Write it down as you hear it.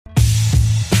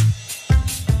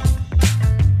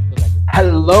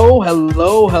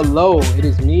Hello. It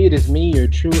is me, your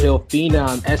True Hill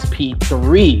Phenom,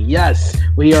 SP3. Yes,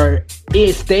 we are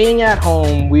staying at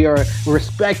home. We are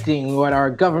respecting what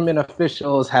our government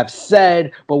officials have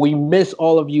said, but we miss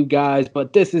all of you guys.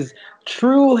 But this is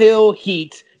True Hill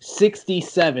Heat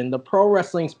 67. The Pro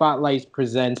Wrestling Spotlights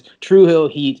presents True Hill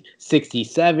Heat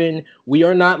 67. We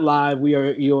are not live. We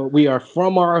are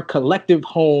from our collective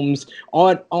homes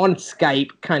on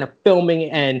Skype, kind of filming,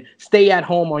 and stay at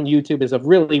home on YouTube is a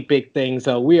really big thing.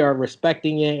 So we are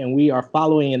respecting it and we are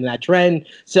following in that trend.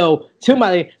 So to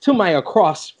my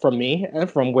across from me and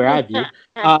from where I view,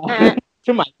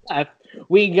 to my left,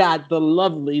 we got the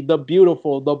lovely, the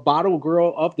beautiful, the bottle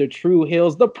girl of the True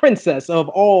Hills, the princess of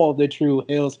all the True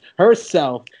Hills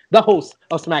herself, the host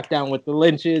of SmackDown with the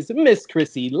Lynches, Miss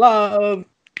Chrissy Love.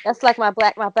 That's like my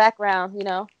background, you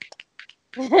know.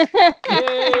 Thank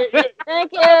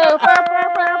you.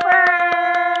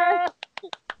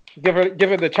 Give her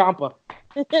the chomper.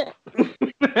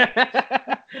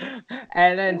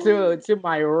 And then to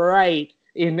my right,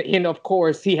 in of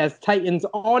course, he has Titans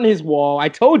on his wall. I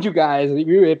told you guys,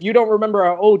 if you don't remember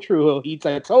our old True Hill Heats,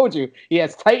 I told you he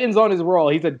has Titans on his wall.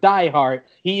 He's a diehard.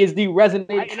 He is the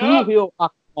resident True Hill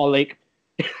alcoholic,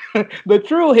 the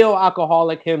True Hill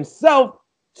alcoholic himself,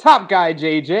 Top Guy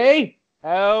JJ.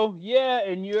 Oh yeah,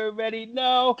 and you already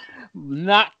know,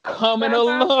 not coming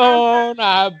alone.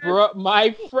 I brought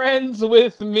my friends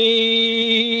with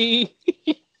me.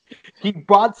 He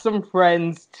brought some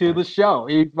friends to the show.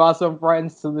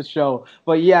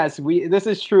 But yes, this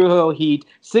is True Hill Heat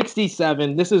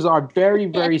 67. This is our very,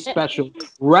 very special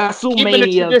WrestleMania. Keeping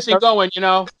the tradition going, you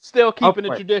know. Still keeping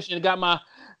the tradition. Got my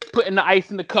putting the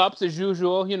ice in the cups as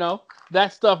usual, you know.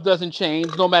 That stuff doesn't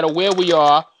change no matter where we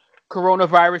are.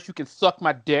 Coronavirus, you can suck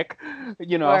my dick.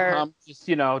 You know,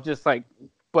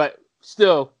 but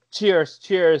still, cheers.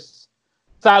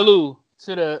 Salud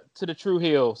to the True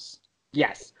Hills.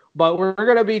 Yes. But we're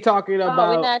gonna be talking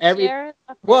about every. Cheers?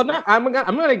 Okay. Well, no, I'm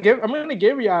gonna give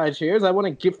y'all a cheers. I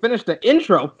want to finish the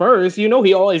intro first. You know,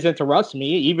 he always interrupts me,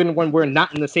 even when we're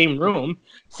not in the same room.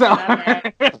 So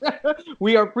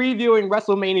we are previewing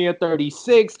WrestleMania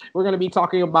 36. We're gonna be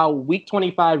talking about Week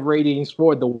 25 ratings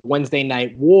for the Wednesday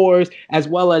Night Wars, as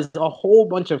well as a whole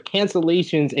bunch of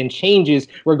cancellations and changes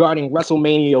regarding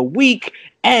WrestleMania week,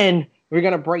 and we're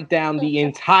gonna break down the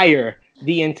entire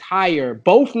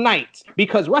both nights,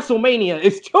 because WrestleMania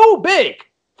is too big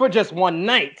for just one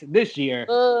night this year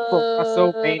for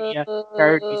WrestleMania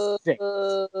 36.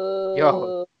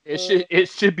 Yo, it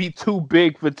should be too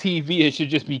big for TV. It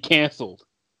should just be canceled.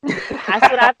 That's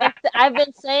what I've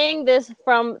been saying this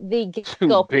from the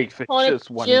get-go. Too big for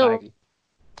just one night.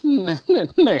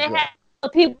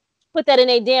 People put that in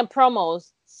their damn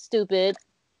promos. Stupid.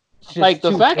 Like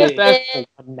the fact that that's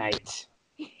one night.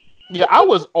 Yeah, I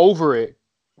was over it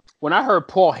when I heard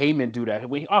Paul Heyman do that. I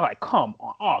was like, "Come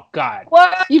on, oh God!"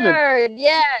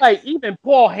 Even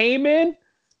Paul Heyman,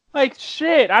 like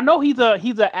shit. I know he's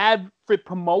an avid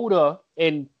promoter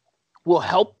and will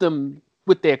help them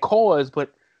with their cause,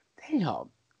 but damn,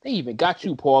 they even got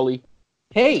you, Paulie.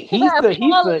 Hey, he's the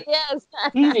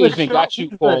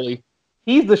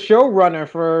showrunner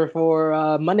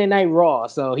for Monday Night Raw,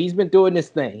 so he's been doing this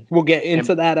thing. We'll get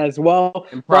into that as well.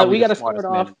 But we got to start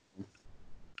off.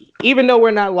 Even though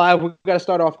we're not live, we've got to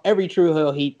start off every True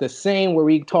Hill Heat the same, where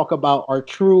we talk about our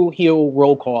True Hill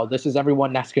roll call. This is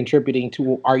everyone that's contributing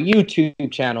to our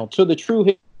YouTube channel, to the True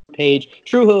Hill page,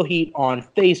 True Hill Heat on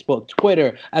Facebook,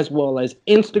 Twitter, as well as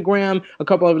Instagram. A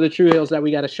couple of the True Hills that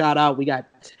we got to shout out. We got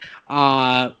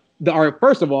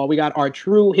first of all, we got our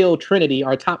True Hill Trinity,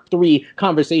 our top 3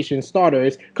 conversation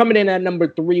starters. Coming in at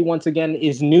number 3, once again,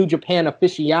 is New Japan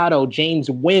aficionado James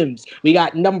Wims. We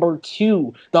got number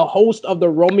 2, the host of the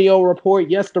Romeo Report.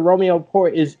 Yes, the Romeo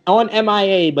Report is on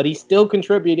MIA, but he's still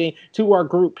contributing to our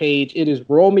group page. It is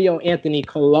Romeo Anthony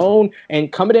Colon.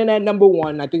 And coming in at number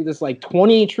 1, I think there's like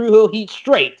 20 True Hill Heat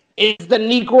straight, is the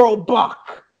Negro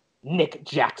Buck, Nick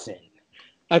Jackson.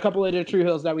 A couple of the True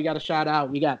Hills that we got to shout out.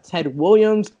 We got Ted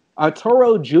Williams,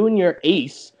 Arturo Jr.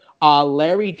 Ace,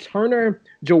 Larry Turner,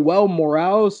 Joel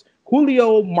Morales,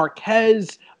 Julio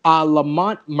Marquez,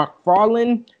 Lamont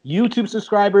McFarlane, YouTube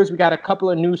subscribers. We got a couple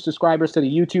of new subscribers to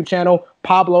the YouTube channel.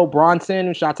 Pablo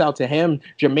Bronson, shouts out to him.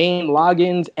 Jermaine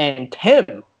Loggins, and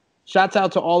Tim. Shouts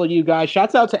out to all of you guys.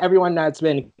 Shouts out to everyone that's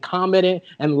been commenting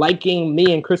and liking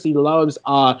me and Chrissy Love's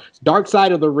Dark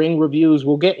Side of the Ring reviews.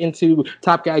 We'll get into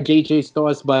Top Guy JJ's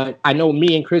thoughts, but I know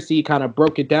me and Chrissy kind of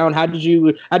broke it down. How did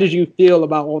you feel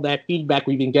about all that feedback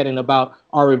we've been getting about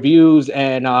our reviews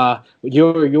and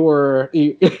your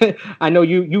I know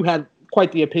you had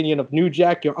quite the opinion of New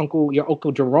Jack, your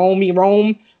uncle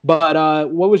Jerome. But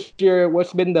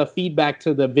what's been the feedback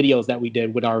to the videos that we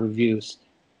did with our reviews?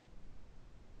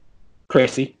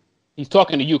 Chrissy. He's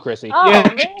talking to you, Chrissy. Oh, yeah.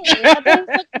 Really? I think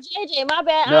JJ, my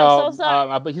bad. No, I'm so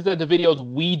sorry. but he said the videos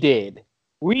we did.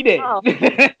 We did. Oh,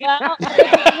 well,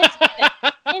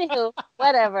 anywho,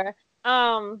 whatever.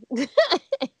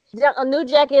 New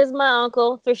Jack is my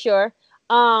uncle for sure.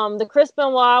 The Chris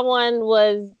Benoit one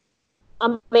was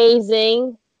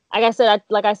amazing. Like I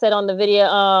said on the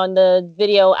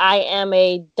video, I am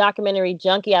a documentary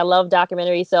junkie. I love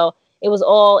documentaries, so it was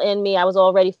all in me. I was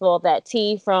all ready for all that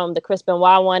tea from the Chris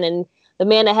Benoit one, and the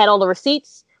man that had all the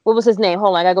receipts. What was his name?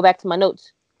 Hold on, I gotta go back to my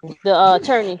notes. The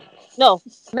attorney. No,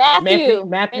 Matthew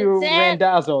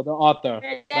Randazzo, the author.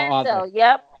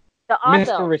 Yep, the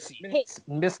author. Mr. Receipts.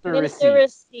 Mr.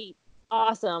 Receipt.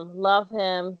 Awesome, love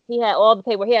him. He had all the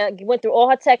paper. He went through all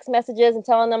her text messages and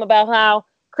telling them about how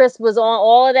Chris was on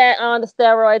all of that on the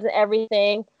steroids and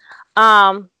everything.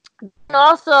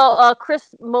 Also,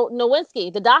 Chris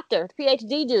Nowinski, the doctor, the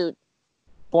PhD dude,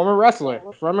 former wrestler,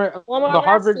 the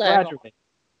Harvard graduate.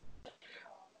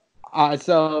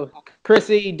 So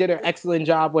Chrissy did an excellent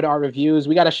job with our reviews.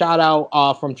 We got a shout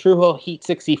out from True Hill Heat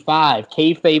 65,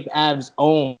 Kayfabe Av's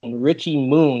own Richie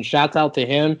Moon. Shouts out to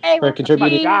him for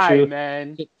contributing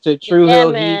to True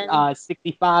Hill Heat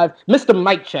 65. Mr.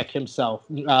 Mike Check himself,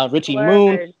 Richie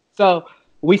Moon. So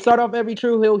we start off every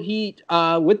True Hill Heat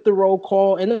with the roll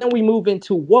call, and then we move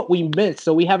into what we missed.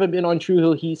 So we haven't been on True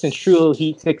Hill Heat since True Hill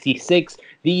Heat 66.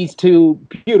 These two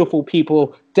beautiful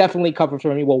people definitely covered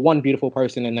for me. Well, one beautiful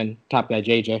person, and then top guy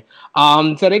JJ.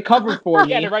 So they covered for me.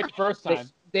 Got it right the first time.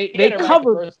 They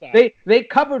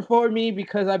covered for me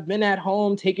because I've been at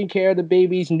home taking care of the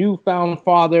baby's newfound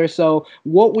father. So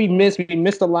what we missed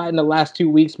a lot in the last 2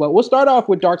 weeks. But we'll start off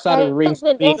with Dark Side of the Ring. It's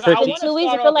been 2 weeks.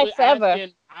 I feel like forever.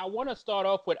 I want to start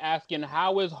off with asking,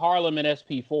 how is Harlem and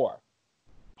SP4?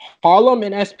 Harlem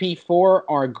and SP4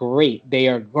 are great. They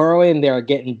are growing. They are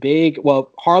getting big.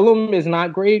 Well, Harlem is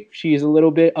not great. She's a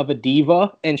little bit of a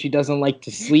diva, and she doesn't like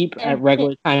to sleep at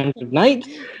regular times of night,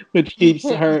 which keeps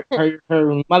her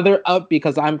mother up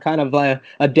because I'm kind of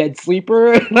a dead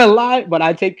sleeper a lot. But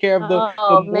I take care of the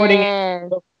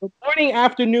morning,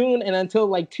 afternoon, and until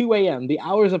like 2 a.m. The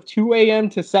hours of 2 a.m.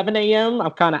 to 7 a.m.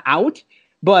 I'm kind of out.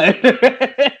 But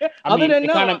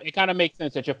it kind of makes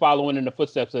sense that you're following in the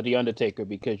footsteps of the Undertaker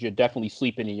because you're definitely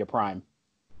sleeping in your prime.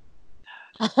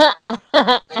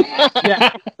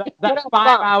 Yeah, that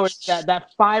 5 hours,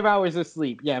 that 5 hours of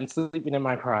sleep. Yeah, I'm sleeping in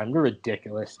my prime. You're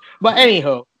ridiculous. But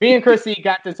anyhow, me and Chrissy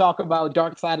got to talk about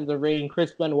Dark Side of the Ring,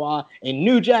 Chris Benoit, and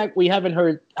New Jack. We haven't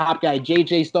heard Top Guy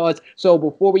JJ's thoughts. So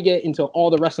before we get into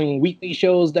all the Wrestling Weekly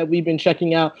shows that we've been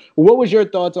checking out, what was your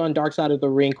thoughts on Dark Side of the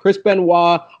Ring? Chris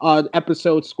Benoit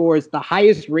episode scores the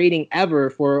highest rating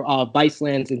ever for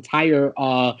Viceland's entire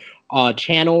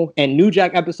channel, and New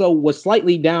Jack episode was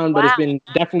slightly down, but it's been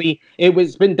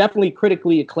definitely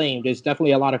critically acclaimed. There's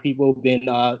definitely a lot of people who've been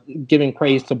giving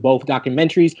praise to both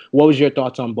documentaries. What was your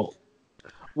thoughts on both?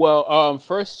 Well,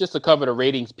 first, just to cover the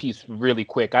ratings piece really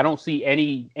quick, I don't see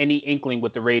any inkling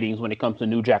with the ratings when it comes to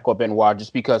New Jack or Benoit,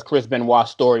 just because Chris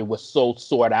Benoit's story was so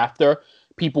sought after.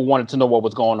 People wanted to know what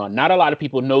was going on. Not a lot of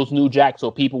people knows New Jack,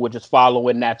 so people were just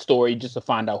following that story just to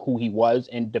find out who he was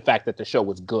and the fact that the show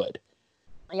was good.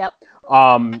 Yep.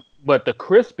 But the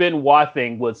Chris Benoit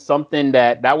thing was something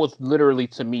that was literally,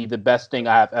 to me, the best thing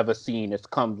I have ever seen. It's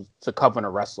come to covering a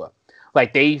wrestler.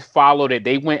 Like, they followed it.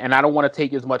 They went, and I don't want to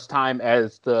take as much time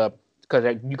because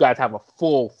you guys have a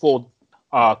full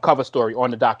cover story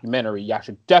on the documentary. Y'all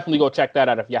should definitely go check that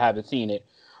out if you haven't seen it.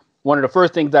 One of the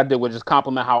first things I did was just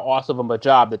compliment how awesome of a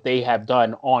job that they have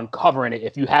done on covering it.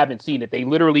 If you haven't seen it, they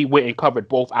literally went and covered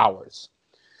both hours.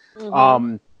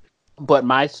 Mm-hmm. But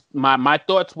my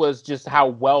thoughts was just how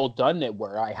well done it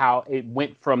were, like how it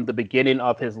went from the beginning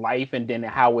of his life and then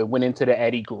how it went into the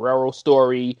Eddie Guerrero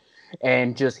story,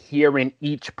 and just hearing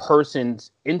each person's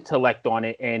intellect on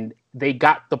it, and they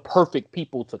got the perfect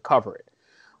people to cover it.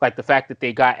 Like the fact that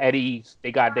they got Eddie,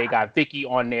 they got Vicky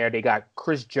on there, they got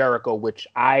Chris Jericho, which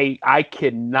I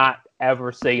cannot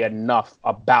ever say enough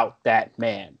about that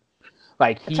man.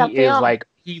 Like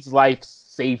he's life's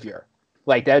savior.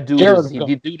 Like that dude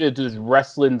is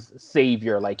wrestling's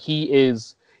savior. Like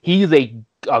he's a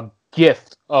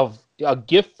gift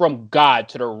from God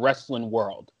to the wrestling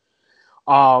world.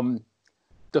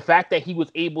 The fact that he was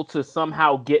able to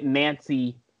somehow get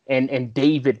Nancy and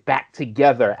David back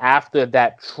together after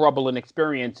that troubling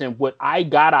experience, and what I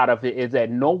got out of it is that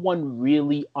no one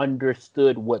really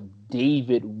understood what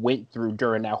David went through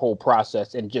during that whole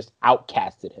process and just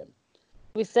outcasted him.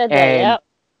 We said that, yep.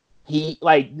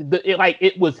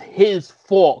 it was his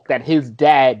fault that his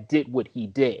dad did what he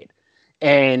did.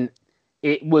 And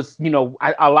it was,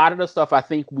 a lot of the stuff I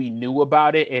think we knew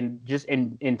about it. And just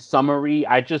in summary,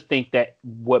 I just think that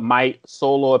what my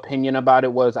solo opinion about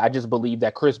it was, I just believe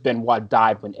that Chris Benoit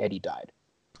died when Eddie died.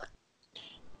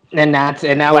 And that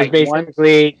was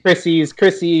basically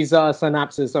Chrissy's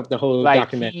synopsis of the whole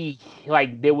documentary.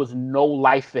 There was no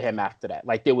life for him after that.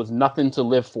 Like, there was nothing to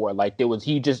live for. Like,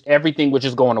 everything was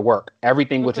just going to work.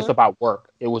 Everything was just about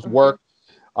work. It was work,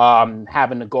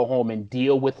 having to go home and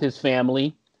deal with his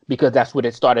family, because that's what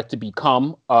it started to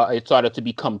become. It started to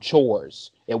become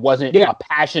chores. It wasn't a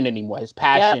passion anymore. His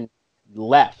passion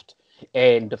left.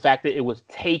 And the fact that it was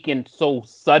taken so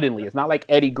suddenly, it's not like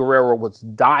Eddie Guerrero was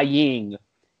dying.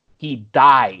 He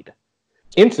died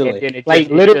instantly.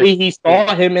 Literally, he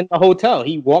saw him in the hotel.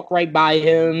 He walked right by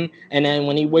him, and then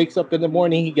when he wakes up in the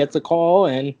morning, he gets a call,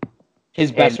 and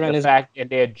his best friend is. And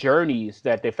their journeys,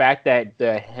 that the fact that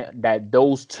that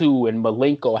those two and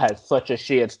Malenko had such a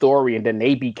shared story, and then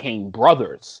they became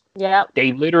brothers. Yeah,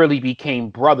 they literally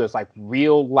became brothers, like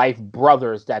real life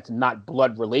brothers. That's not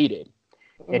blood related.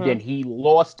 And then he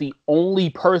lost the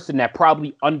only person that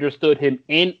probably understood him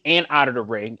in and out of the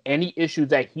ring. Any issues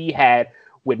that he had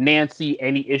with Nancy,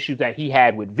 any issues that he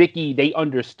had with Vicky, they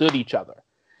understood each other.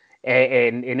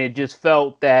 And it just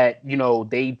felt that,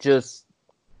 they just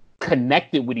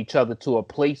connected with each other to a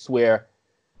place where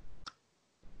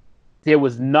there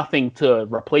was nothing to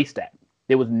replace that.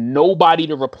 There was nobody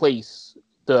to replace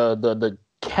the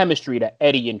chemistry that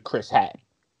Eddie and Chris had.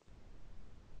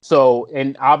 So,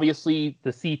 and obviously the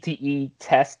CTE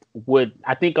test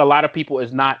I think a lot of people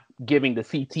is not giving the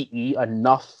CTE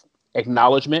enough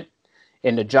acknowledgement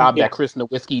in the job that Chris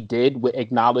Nowinski did with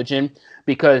acknowledging,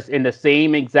 because in the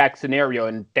same exact scenario,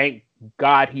 and thank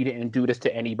God he didn't do this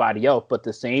to anybody else, but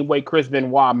the same way Chris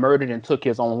Benoit murdered and took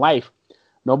his own life,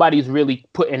 nobody's really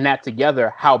putting that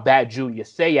together, how bad Junior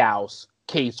Seau's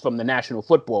case from the National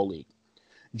Football League.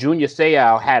 Junior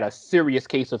Seau had a serious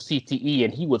case of CTE,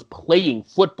 and he was playing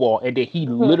football, and then he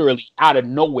literally out of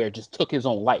nowhere just took his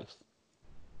own life.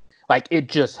 Like, it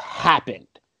just happened.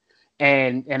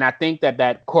 And I think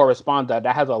that corresponds, that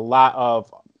has a lot of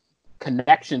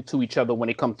connection to each other when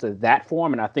it comes to that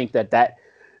form. And I think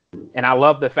and I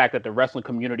love the fact that the wrestling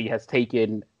community has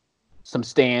taken some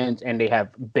stands, and they have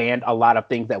banned a lot of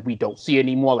things that we don't see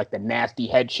anymore, like the nasty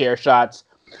head chair shots.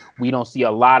 We don't see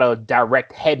a lot of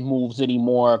direct head moves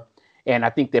anymore. And I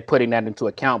think they're putting that into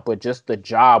account. But just the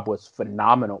job was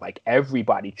phenomenal. Like,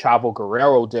 everybody, Chavo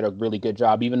Guerrero did a really good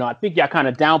job, even though I think y'all kind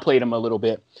of downplayed him a little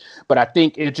bit. But I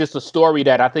think it's just a story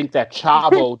that I think that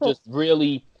Chavo just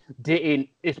really didn't.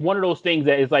 It's one of those things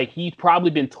that is like, he's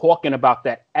probably been talking about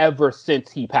that ever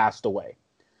since he passed away.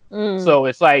 So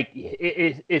it's like,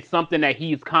 it's something that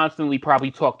he's constantly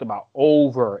probably talked about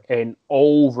over and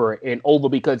over and over,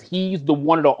 because he's the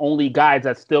one of the only guys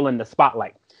that's still in the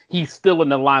spotlight. He's still in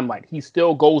the limelight. He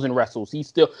still goes and wrestles.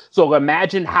 So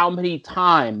imagine how many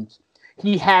times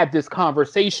he had this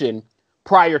conversation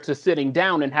prior to sitting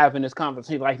down and having this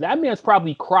conversation. Like, that man's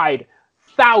probably cried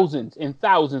thousands and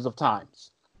thousands of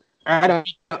times. I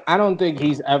don't think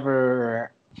he's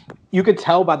ever. You could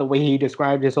tell by the way he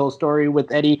described his whole story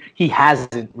with Eddie, he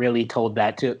hasn't really told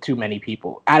that to too many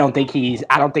people. I don't think he's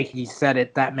said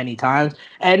it that many times.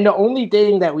 And the only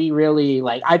thing that we really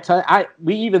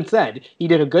we even said he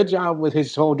did a good job with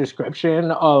his whole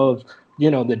description of,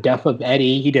 the death of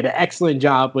Eddie. He did an excellent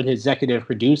job with his executive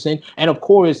producing. And of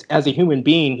course, as a human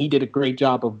being, he did a great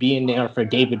job of being there for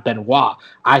David Benoit.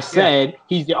 I said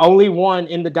he's the only one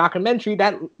in the documentary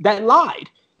that lied.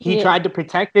 He tried to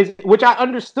protect which I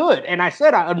understood. And I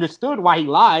said I understood why he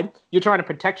lied. You're trying to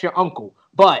protect your uncle.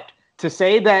 But to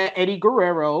say that Eddie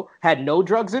Guerrero had no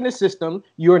drugs in his system,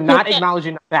 you're not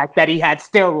acknowledging the fact that he had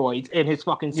steroids in his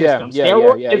fucking system.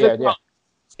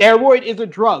 Steroid is a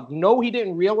drug. No, he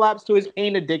didn't relapse to his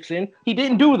pain addiction. He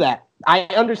didn't do that. I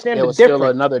understand the difference. There was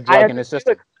still another drug in his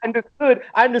system.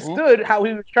 I understood how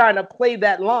he was trying to play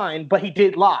that line, but he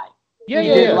did lie.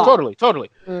 Yeah, totally.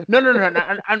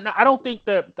 No. I don't think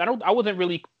I wasn't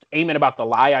really aiming about the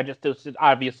lie. I just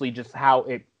obviously just how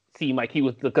it seemed like he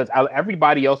was, because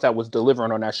everybody else that was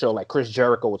delivering on that show, like Chris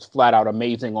Jericho was flat out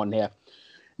amazing on there.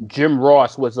 Jim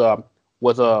Ross was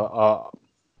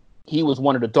he was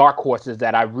one of the dark horses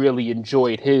that I really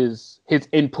enjoyed his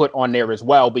input on there as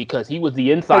well, because he was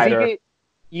the insider.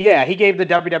 He gave the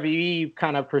WWE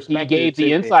kind of perspective. He gave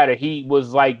the insider. He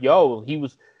was like,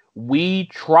 we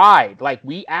tried. Like,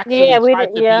 we actually tried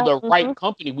to be the right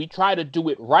company. We try to do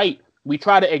it right. We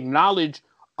try to acknowledge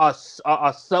a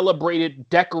celebrated,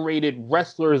 decorated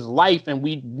wrestler's life, and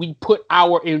we put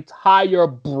our entire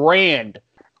brand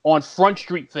on Front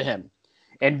Street for him.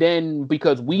 And then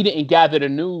because we didn't gather the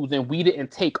news and we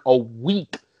didn't take a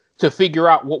week to figure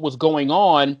out what was going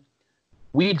on,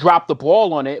 we dropped the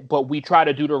ball on it, but we tried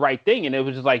to do the right thing. And it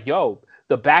was just like, yo,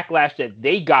 the backlash that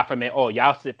they got from it, oh,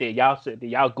 y'all sit there,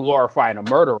 y'all glorifying a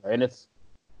murderer. And it's,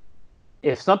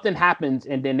 if something happens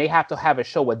and then they have to have a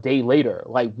show a day later,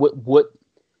 like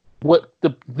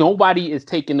nobody is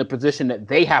taking the position that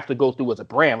they have to go through as a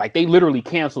brand. Like they literally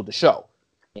canceled the show.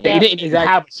 They didn't even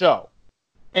have a show.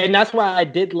 And that's why I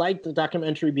did like the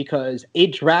documentary, because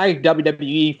it dragged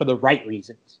WWE for the right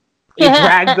reasons. It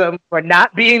dragged them for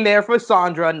not being there for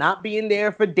Sandra, not being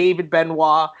there for David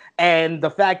Benoit, and the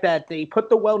fact that they put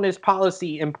the wellness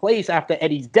policy in place after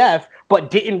Eddie's death, but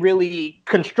didn't really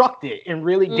construct it and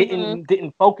really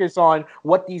didn't focus on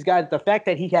what these guys. The fact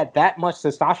that he had that much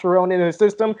testosterone in his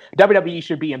system, WWE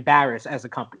should be embarrassed as a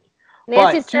company.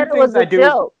 Nancy said it was a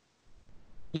joke.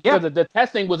 Yeah, the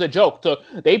testing was a joke. So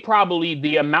they probably,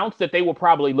 the amounts that they were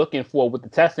probably looking for with the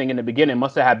testing in the beginning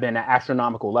must have been at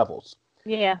astronomical levels.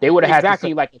 Yeah, they would have had to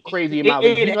see like a crazy amount.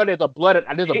 There's a blood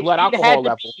alcohol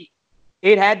level.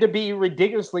 It had to be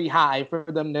ridiculously high for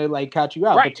them to like catch you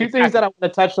out. Right, but two things that I want to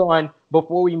touch on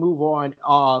before we move on.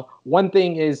 One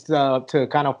thing is to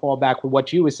kind of fall back with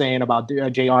what you were saying about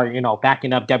JR,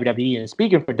 backing up WWE and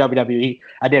speaking for WWE.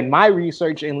 I did my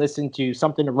research and listened to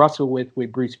Something to Wrestle with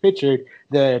Bruce Pritchard,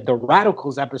 the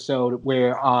Radicals episode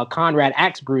where Conrad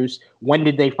asked Bruce, when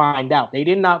did they find out? They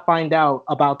did not find out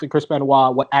about the Chris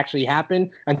Benoit, what actually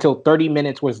happened, until 30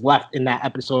 minutes was left in that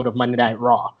episode of Monday Night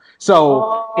Raw.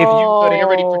 So if they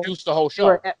already produced the whole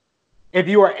show. If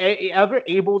you are ever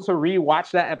able to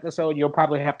rewatch that episode, you'll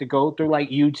probably have to go through like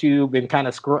YouTube and kind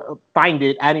of find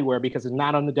it anywhere because it's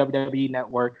not on the WWE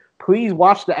network. Please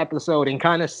watch the episode and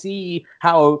kind of see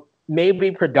how maybe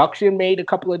production made a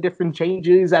couple of different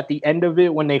changes at the end of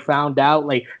it when they found out,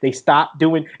 like they stopped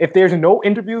doing, if there's no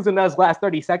interviews in those last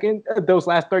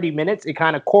 30 minutes, it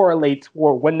kind of correlates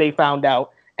for when they found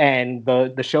out and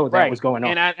the show that was going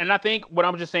on. And I think what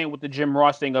I'm just saying with the Jim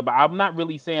Ross thing I'm not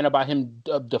really saying about him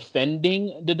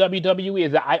defending the WWE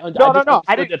is that I understood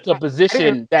it's a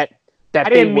position that I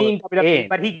didn't mean WWE,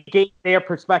 but he gave their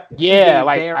perspective. Yeah,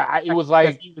 it was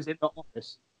like he was in the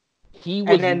office. He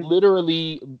was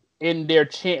literally in their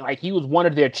like he was one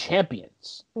of their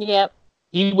champions. Yep.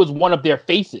 He was one of their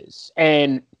faces,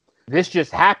 and this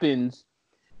just happens,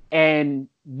 and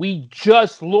we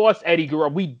just lost Eddie Guerrero.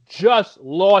 We just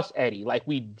lost Eddie. Like,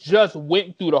 we just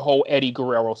went through the whole Eddie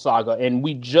Guerrero saga, and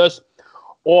we just,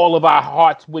 all of our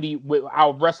hearts, with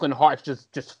our wrestling hearts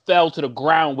just fell to the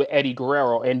ground with Eddie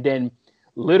Guerrero. And then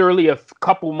literally a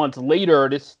couple months later,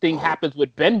 this thing happens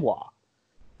with Benoit.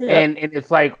 Yeah. And it's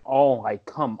like, oh, like,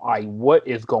 what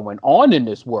is going on in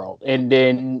this world? And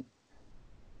then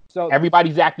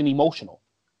everybody's acting emotional.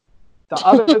 The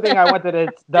other thing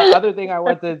I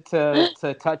wanted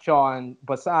to touch on,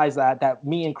 besides that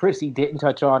me and Chrissy didn't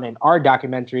touch on in our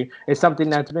documentary, is something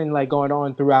that's been like going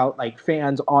on throughout like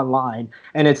fans online,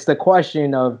 and it's the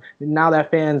question of, now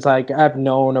that fans like have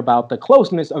known about the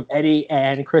closeness of Eddie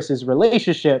and Chris's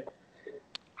relationship,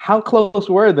 how close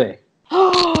were they?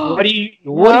 What do you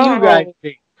guys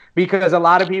think? Because a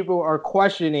lot of people are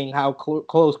questioning how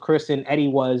close Chris and Eddie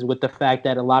was, with the fact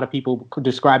that a lot of people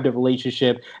describe the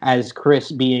relationship as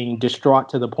Chris being distraught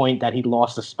to the point that he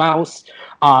lost a spouse.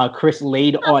 Chris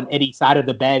laid on Eddie's side of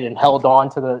the bed and held on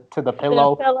to the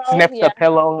pillow, sniffed the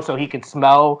pillow so he could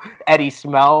smell Eddie's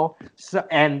smell.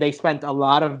 And they spent a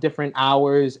lot of different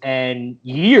hours and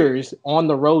years on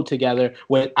the road together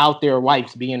without their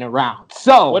wives being around.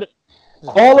 So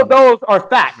all of those are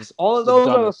facts. All of those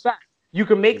are the facts. You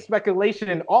can make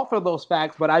speculation off of those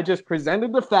facts, but I just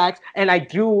presented the facts, and I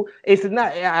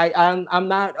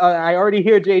already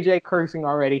hear JJ cursing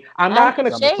already. I'm not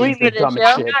going to completely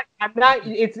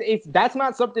that's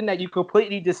not something that you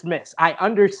completely dismiss. I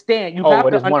understand. You have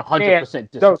to understand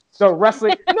 100% the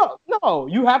wrestling. No,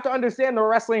 you have to understand the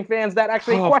wrestling fans that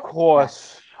actually. Of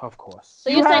course. So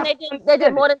you're saying they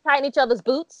did more than tighten each other's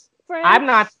boots? I'm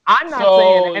not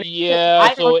saying that. Yeah,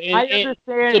 I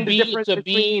understand the difference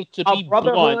between a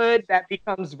brotherhood that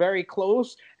becomes very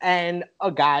close and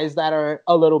guys that are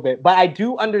a little bit. But I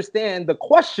do understand the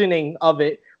questioning of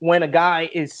it when a guy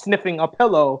is sniffing a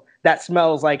pillow that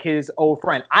smells like his old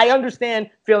friend. I understand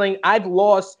feeling. I've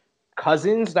lost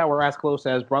cousins that were as close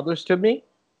as brothers to me,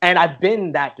 and I've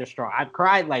been that distraught. I've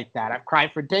cried like that. I've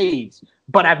cried for days,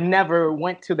 but I've never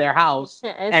went to their house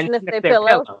and sniffed their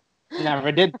pillow.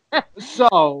 Never did.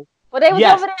 So, well, they was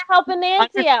over there helping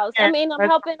Nancy out. I mean, I'm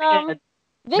helping Vicky.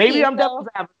 Maybe I'm devil's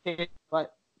advocate,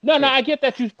 but No, I get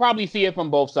that you probably see it from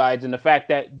both sides, and the fact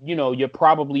that you're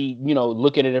probably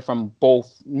looking at it from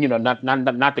both,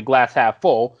 not the glass half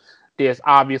full. There's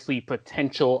obviously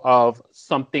potential of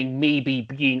something maybe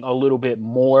being a little bit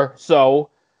more so,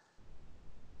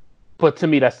 but to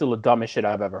me, that's still the dumbest shit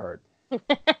I've ever heard.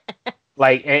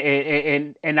 Like,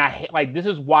 and I like, this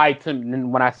is why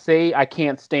when I say I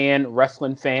can't stand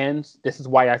wrestling fans, this is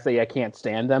why I say I can't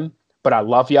stand them. But I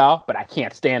love y'all, but I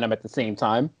can't stand them at the same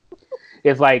time.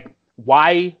 It's like,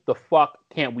 why the fuck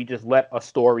can't we just let a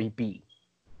story be?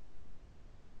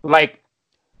 Like,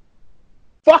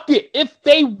 fuck it. If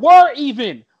they were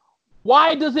even,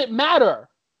 why does it matter?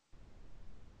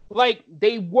 Like,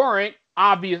 they weren't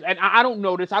obvious, and I don't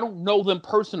know this. I don't know them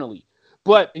personally,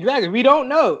 but exactly, we don't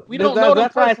know. We don't know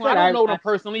them personally. I don't know them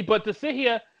personally, but to sit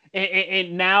here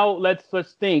and now let's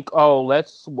think. Oh,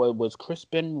 was Chris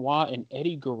Benoit and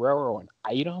Eddie Guerrero an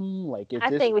item? Like, is I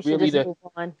this think we really should just move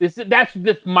on. That's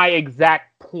just my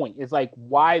exact point. It's like,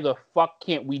 why the fuck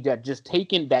can't we just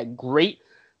take in that great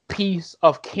piece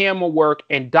of camera work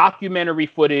and documentary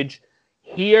footage?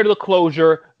 Hear the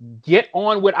closure, get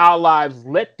on with our lives,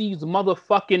 let these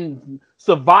motherfucking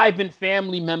surviving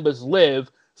family members live.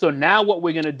 So now what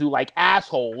we're going to do, like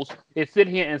assholes, is sit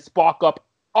here and spark up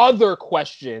other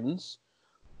questions.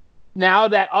 Now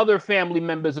that other family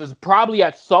members is probably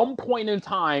at some point in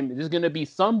time, there's going to be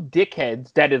some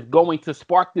dickheads that is going to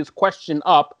spark this question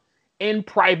up in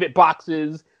private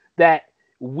boxes that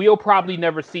we'll probably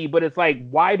never see. But it's like,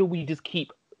 why do we just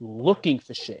keep looking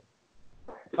for shit?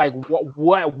 Like,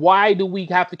 why do we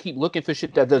have to keep looking for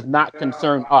shit that does not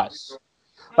concern us?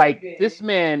 Like, this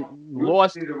man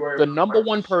lost the number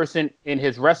one person in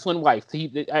his wrestling life.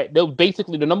 They were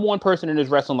basically the number one person in his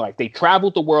wrestling life. They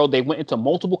traveled the world. They went into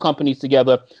multiple companies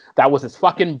together. That was his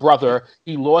fucking brother.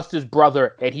 He lost his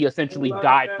brother, and he essentially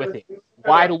died with it.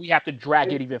 Why do we have to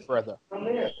drag it even further?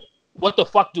 What the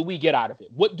fuck do we get out of it?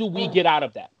 What do we get out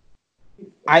of that?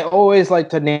 I always like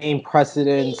to name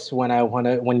precedents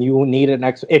when you need an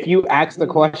if you ask the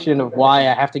question of why,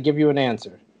 I have to give you an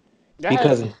answer.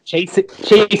 Because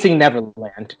chasing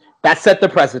Neverland, that set the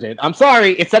precedent. I'm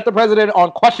sorry, it set the precedent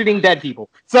on questioning dead people.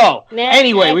 So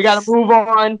anyway, we gotta move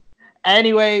on.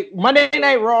 Anyway, Monday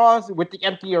Night Raw with the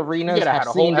empty arenas. You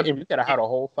gotta have a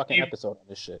whole fucking episode on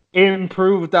this shit.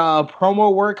 Improved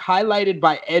promo work highlighted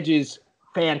by Edge's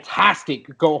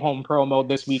fantastic go home promo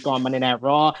this week on Monday Night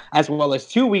Raw, as well as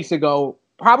 2 weeks ago.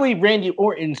 Probably Randy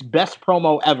Orton's best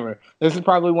promo ever. This is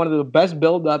probably one of the best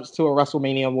build-ups to a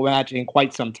WrestleMania match in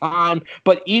quite some time.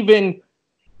 But even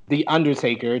The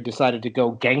Undertaker decided to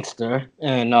go gangster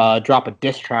and drop a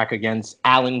diss track against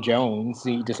Alan Jones.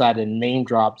 He decided to name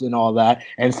drops and all that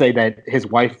and say that his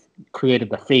wife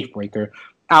created the Faith Breaker.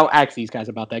 I'll ask these guys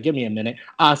about that. Give me a minute.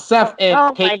 Seth and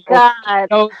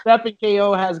KO. Seth and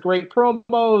KO has great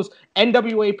promos.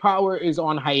 NWA Power is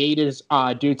on hiatus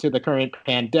due to the current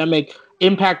pandemic.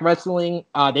 Impact Wrestling,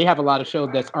 they have a lot of shows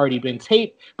that's already been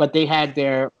taped, but they had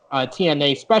their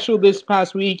TNA special this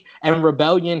past week, and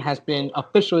Rebellion has been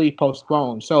officially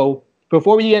postponed. So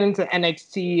before we get into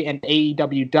NXT and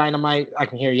AEW Dynamite, I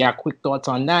can hear y'all quick thoughts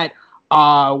on that.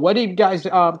 What have you guys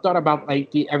thought about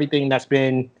everything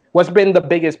what's been the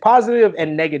biggest positive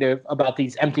and negative about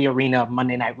these empty arena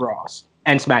Monday Night Raws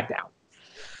and SmackDown?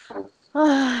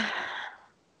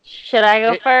 Should I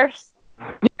go first?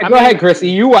 Yeah, go ahead,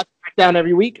 Chrissy. You watch SmackDown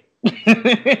every week.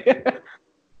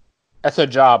 That's her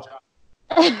job.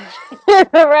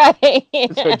 Right.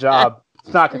 It's her job.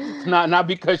 It's not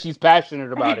because she's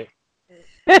passionate about it.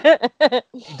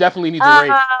 She definitely needs a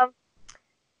raise.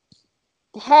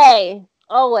 Hey,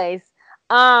 always.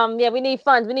 Yeah, we need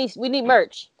funds. We need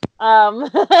merch. Other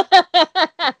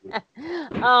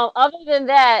than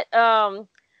that,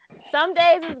 some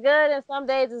days is good and some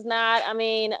days is not. I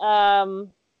mean,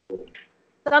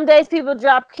 some days people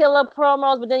drop killer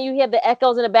promos, but then you hear the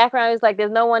echoes in the background. It's like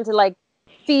there's no one to like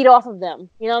feed off of them.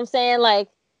 You know what I'm saying? Like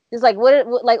it's like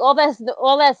what like all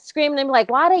that screaming and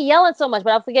like why are they yelling so much?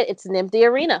 But I forget it's an empty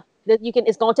arena that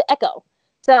it's going to echo.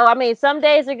 So I mean, some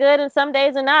days are good and some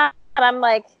days are not. I'm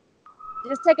like,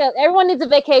 just everyone needs a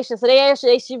vacation, so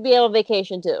they should be on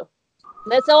vacation too.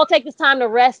 Let's all take this time to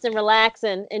rest and relax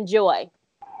and enjoy.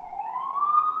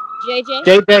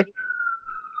 JJ?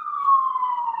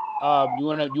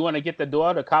 You wanna get the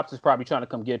door? The cops is probably trying to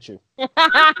come get you.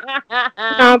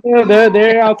 No,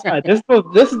 they're outside. This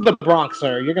is the Bronx,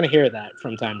 sir. You're gonna hear that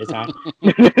from time to time.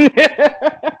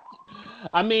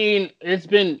 I mean, it's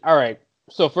been all right.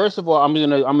 So first of all, I'm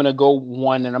gonna go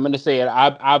one, and I'm gonna say it.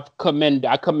 I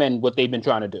commend what they've been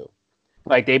trying to do.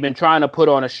 Like they've been trying to put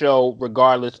on a show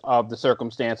regardless of the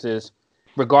circumstances.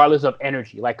 regardless of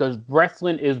energy. Like, because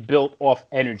wrestling is built off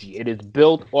energy. It is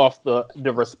built off the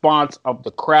response of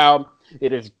the crowd.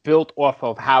 It is built off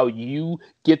of how you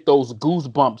get those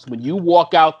goosebumps when you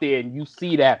walk out there and you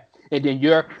see that, and then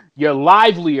you're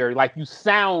livelier, like you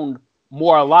sound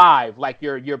more alive, like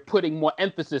you're putting more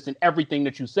emphasis in everything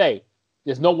that you say.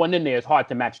 There's no one in there. It's hard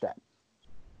to match that.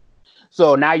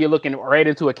 So now you're looking right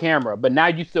into a camera, but now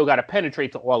you still got to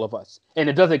penetrate to all of us, and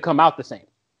it doesn't come out the same.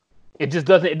 It just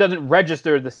doesn't. It doesn't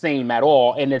register the same at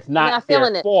all, and it's not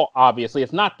their fault. Obviously,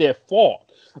 it's not their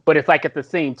fault. But it's like at the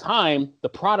same time, the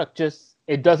product just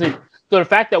it doesn't. So the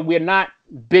fact that we're not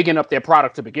bigging up their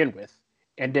product to begin with,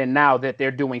 and then now that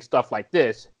they're doing stuff like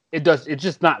this, it's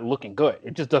just not looking good.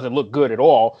 It just doesn't look good at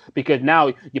all, because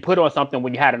now you put on something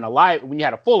when you had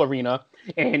a full arena,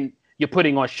 and you're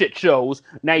putting on shit shows.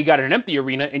 Now you got an empty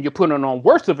arena and you're putting on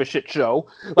worse of a shit show.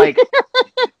 Like,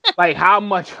 like how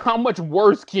much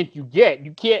worse can you get?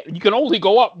 You can only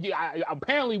go up.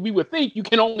 Apparently we would think you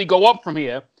can only go up from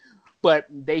here, but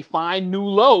they find new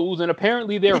lows, and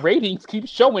apparently their ratings keep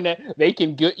showing that they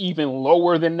can get even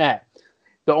lower than that.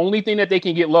 The only thing that they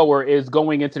can get lower is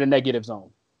going into the negative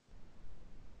zone.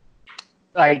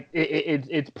 Like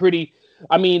it's pretty.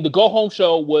 I mean, the go home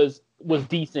show was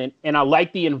decent, and I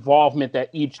like the involvement that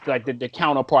each the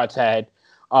counterparts had.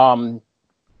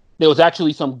 There was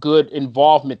actually some good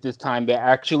involvement this time. They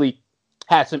actually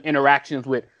had some interactions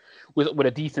with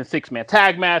a decent 6-man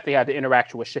tag match. They had the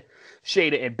interaction with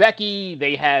Shayna and Becky.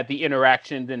 They had the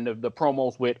interactions and the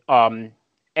promos with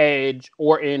Edge,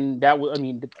 Orton.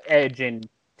 Edge and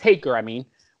Taker.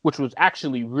 Which was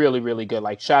actually really, really good.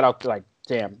 Like, shout out to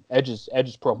Edge's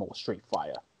promo was straight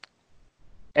fire.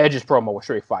 Edge's promo was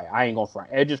straight fire. I ain't gonna front.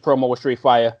 Edge's promo was straight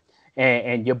fire,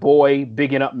 and your boy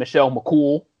bigging up Michelle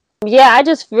McCool. Yeah, I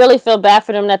just really feel bad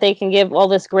for them that they can give all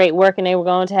this great work and they were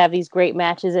going to have these great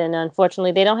matches, and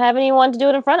unfortunately they don't have anyone to do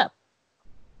it in front of.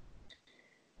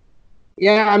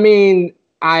 Yeah,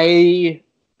 I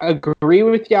agree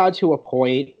with y'all to a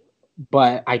point,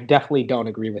 but I definitely don't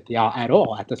agree with y'all at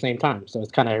all at the same time. So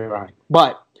it's kind of ironic.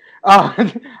 But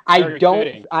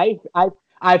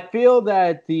I feel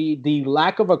that the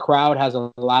lack of a crowd has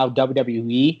allowed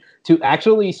WWE to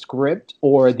actually script,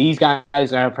 or these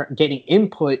guys are getting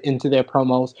input into their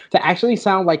promos to actually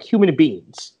sound like human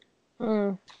beings.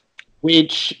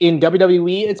 Which in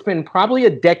WWE, it's been probably a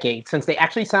decade since they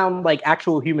actually sound like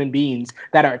actual human beings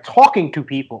that are talking to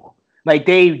people. Like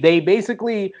they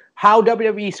basically, how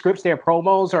WWE scripts their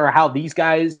promos, or how these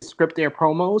guys script their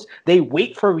promos, they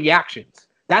wait for reactions.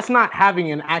 That's not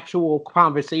having an actual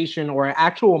conversation or an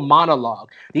actual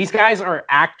monologue. These guys are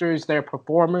actors, they're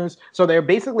performers, so they're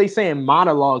basically saying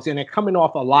monologues, and they're coming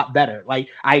off a lot better. Like,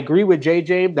 I agree with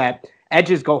JJ that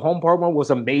Edge's Go Home promo was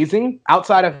amazing.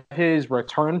 Outside of his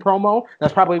return promo,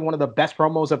 that's probably one of the best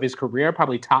promos of his career,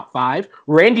 probably top 5.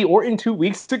 Randy Orton 2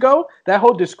 weeks ago, that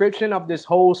whole description of this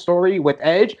whole story with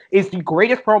Edge is the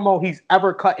greatest promo he's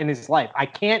ever cut in his life. I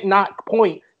can't not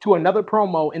point to another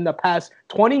promo in the past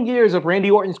 20 years of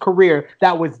Randy Orton's career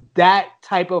that was that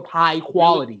type of high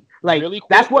quality.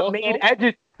 That's what made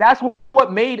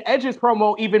Edge's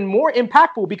promo even more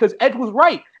impactful, because Edge was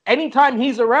right. Anytime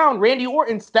he's around, Randy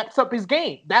Orton steps up his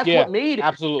game. That's what made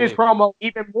his promo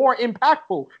even more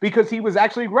impactful, because he was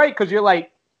actually right. Because you're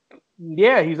like,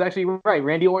 yeah, he's actually right.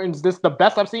 Randy Orton's the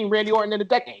best I've seen Randy Orton in a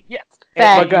decade. Yes.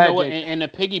 And to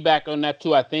piggyback on that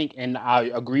too, I think, and I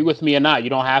agree with me or not,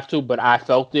 you don't have to, but I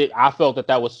felt it. I felt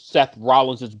that was Seth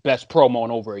Rollins' best promo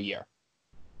in over a year.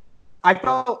 I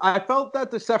felt that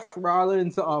the Seth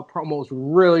Rollins promo was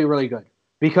really, really good,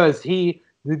 because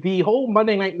the whole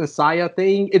Monday Night Messiah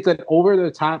thing, it's an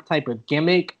over-the-top type of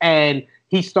gimmick, and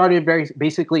he started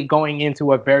basically going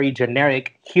into a very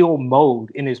generic heel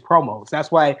mode in his promos. That's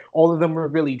why all of them were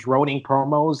really droning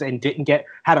promos and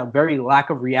had a very lack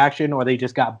of reaction, or they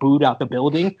just got booed out the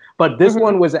building. But this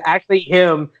one was actually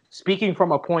him speaking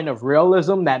from a point of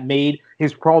realism that made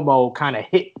his promo kind of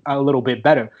hit a little bit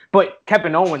better. But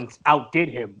Kevin Owens outdid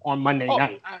him on Monday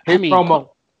night. Promo.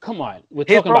 Come on. We're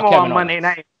talking about Kevin on Monday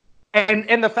night.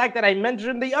 And the fact that I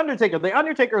mentioned The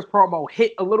Undertaker's promo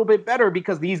hit a little bit better,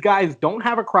 because these guys don't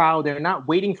have a crowd. They're not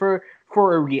waiting for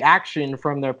a reaction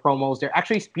from their promos. They're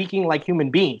actually speaking like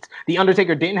human beings. The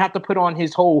Undertaker didn't have to put on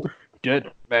his whole dead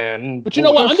man. But you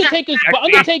know what? Undertaker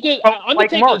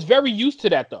is very used to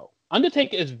that, though.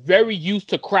 Undertaker is very used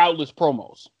to crowdless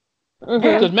promos.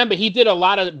 Because remember, he did a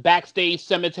lot of backstage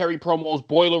cemetery promos,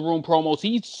 boiler room promos.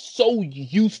 He's so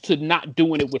used to not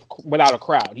doing it without a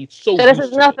crowd. He's so this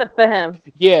is nothing for him.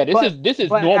 Yeah, this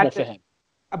is normal for him.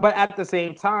 But at the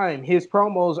same time, his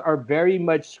promos are very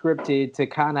much scripted to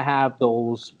kind of have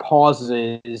those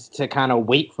pauses to kind of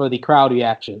wait for the crowd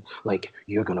reaction. Like,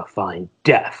 you're going to find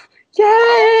death. Yay!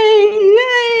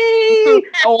 Yay!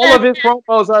 All of his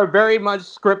promos are very much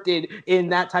scripted in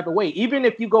that type of way. Even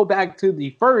if you go back to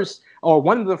the first or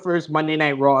one of the first Monday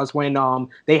Night Raws when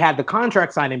they had the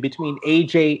contract signing between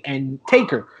AJ and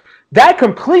Taker. That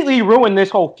completely ruined this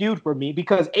whole feud for me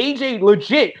because AJ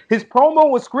legit, his promo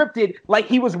was scripted like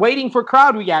he was waiting for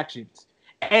crowd reactions.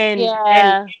 And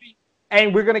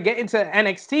we're going to get into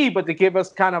NXT, but to give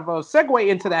us kind of a segue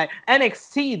into that,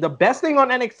 NXT, the best thing on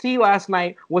NXT last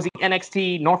night was the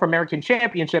NXT North American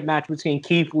Championship match between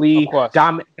Keith Lee,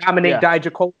 Dominic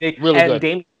Dijakovic, and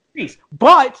Damian Priest.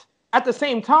 But at the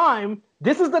same time,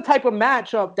 this is the type of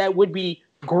matchup that would be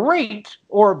great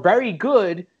or very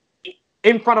good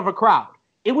in front of a crowd.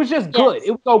 It was just good. Yes.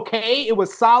 It was okay. It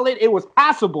was solid. It was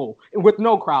passable with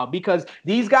no crowd because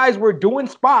these guys were doing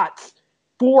spots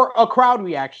for a crowd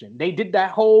reaction. They did that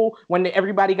whole when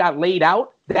everybody got laid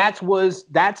out.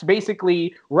 That's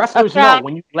basically wrestlers know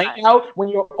when you lay out, when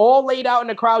you're all laid out in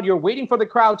the crowd, you're waiting for the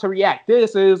crowd to react.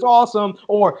 This is awesome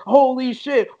or holy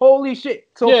shit. So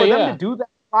for them to do that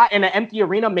spot in an empty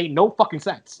arena made no fucking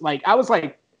sense. Like I was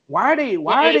like, why are they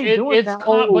doing that?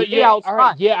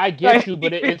 I get you,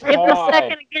 but it's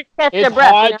hard.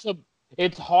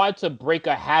 It's hard to break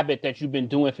a habit that you've been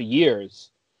doing for years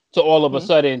to all of a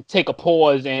sudden take a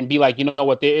pause and be like, you know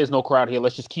what, there is no crowd here.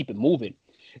 Let's just keep it moving.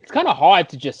 It's kind of hard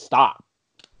to just stop.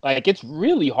 Like it's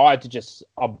really hard to just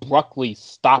abruptly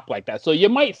stop like that. So you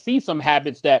might see some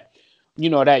habits that you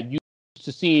used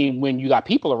to seeing when you got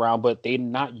people around, but they're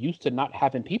not used to not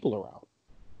having people around.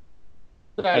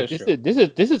 Like,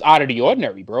 this is out of the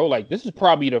ordinary, bro. Like this is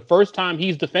probably the first time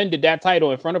he's defended that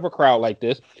title in front of a crowd like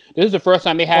this. This is the first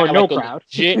time they had a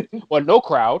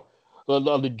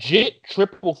legit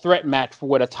triple threat match for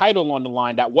with a title on the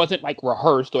line that wasn't like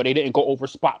rehearsed or they didn't go over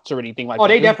spots or anything like that. Oh,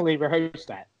 they definitely rehearsed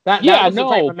that. That was the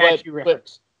type of match you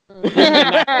rehearsed.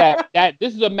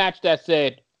 This is a match that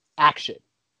said action.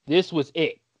 This was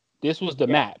it. This was the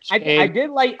match. I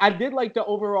did like the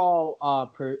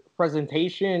overall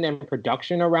presentation and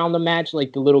production around the match,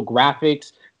 like the little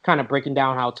graphics, kind of breaking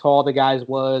down how tall the guys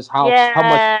was, how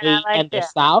much weight and the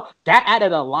style. That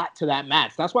added a lot to that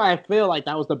match. That's why I feel like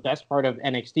that was the best part of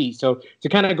NXT. So to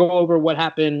kind of go over what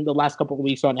happened the last couple of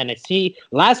weeks on NXT,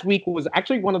 last week was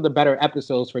actually one of the better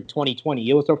episodes for 2020.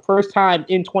 It was the first time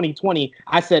in 2020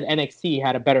 I said NXT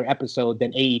had a better episode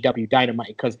than AEW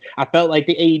Dynamite because I felt like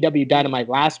the AEW Dynamite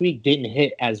last week didn't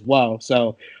hit as well.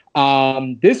 So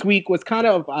this week was kind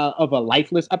of a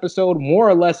lifeless episode. More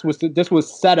or less, this was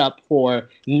set up for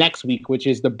next week, which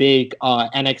is the big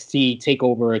NXT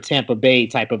takeover Tampa Bay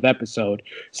type of episode.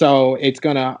 So it's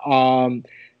gonna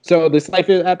so this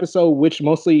lifeless episode, which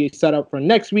mostly set up for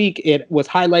next week, it was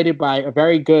highlighted by a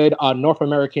very good North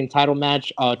American title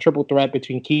match, triple threat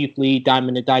between Keith Lee,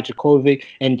 Dominic Dijakovic,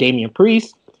 and Damian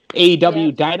Priest.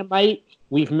 AEW Dynamite.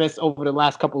 We've missed over the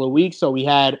last couple of weeks. So we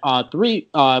had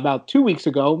about 2 weeks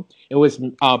ago, it was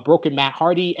Broken Matt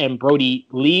Hardy and Brody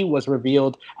Lee was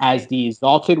revealed as the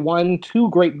Exalted One. 2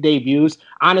 great debuts.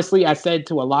 Honestly, I said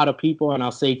to a lot of people, and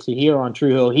I'll say to here on True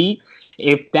Hill Heat,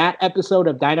 if that episode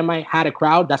of Dynamite had a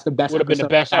crowd, that's the best. Would have been the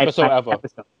best episode ever.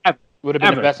 Would have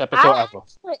been the best episode ever.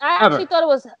 I actually thought it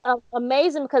was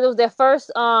amazing because it was their first.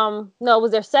 It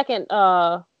was their second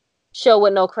show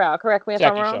with no crowd. Correct me if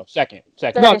I'm wrong. Second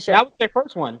show. No, that was their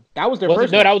first one. That was their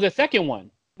first. No, that was their second one.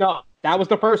 No, that was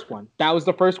the first one. That was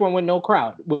the first one with no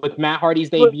crowd, with Matt Hardy's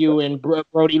debut and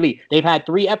Brody Lee. They've had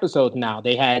 3 episodes now.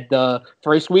 They had the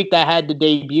first week that had the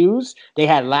debuts. They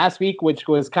had last week, which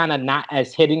was kind of not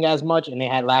as hitting as much, and they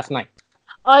had last night.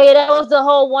 Oh yeah, that was the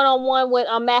whole one-on-one with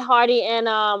Matt Hardy and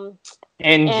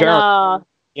Jericho.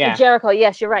 And Jericho.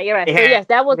 Yes, you're right. So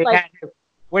that was like.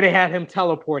 Where they had him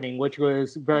teleporting, which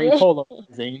was very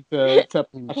polarizing to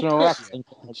professional wrestling.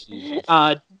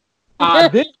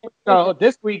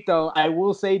 This week, though, I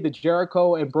will say the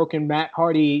Jericho and Broken Matt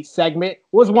Hardy segment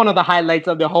was one of the highlights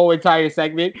of the whole entire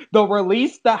segment. The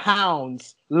Release the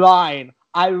Hounds line.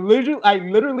 I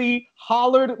literally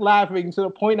hollered laughing to the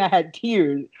point I had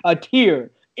a tear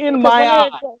in my eye.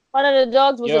 One of the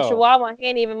dogs was a Chihuahua and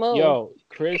can't even move. Yo,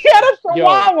 Chris.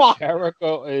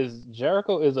 Jericho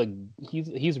is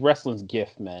he's wrestling's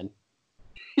gift, man.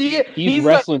 He's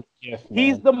wrestling's gift, man.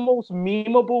 He's the most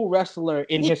memeable wrestler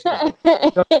in history.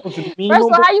 First of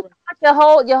all, how you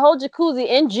put your whole jacuzzi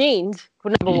in jeans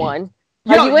for number one?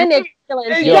 You in there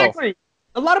chilling? Exactly.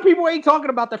 A lot of people ain't talking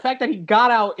about the fact that he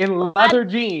got out in leather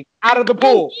jeans out of the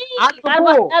pool.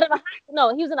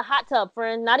 No, he was in a hot tub,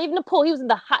 friend. Not even the pool. He was in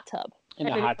the hot tub. In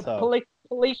the hot tub.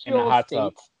 in the hot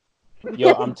tub.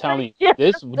 Yo, I'm telling you,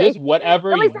 this whatever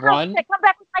run. Come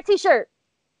back with my T-shirt.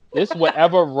 This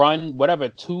whatever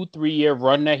 2-3 year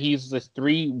run that he's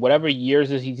whatever years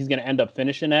he's gonna end up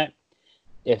finishing at.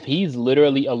 If he's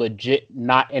literally a legit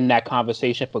not in that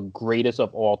conversation for greatest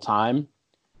of all time.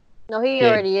 No, he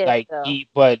already is. Like though. he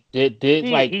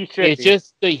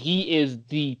is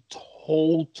the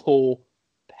total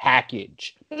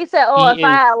package. He said, if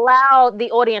I allow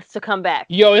the audience to come back.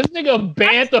 Yo, this nigga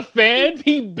banned the fans.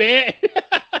 He banned.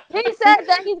 He said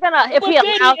that he's gonna he's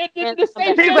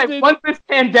like, once this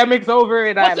pandemic's over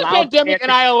and I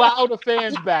allow the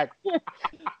fans back.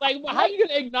 Like, how are you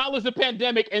gonna acknowledge the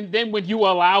pandemic and then when you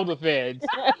allow the fans?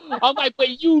 I'm like,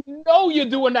 but you know you're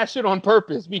doing that shit on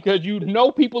purpose because you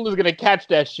know people is gonna catch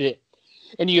that shit,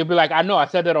 and you'll be like, I know, I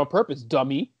said that on purpose,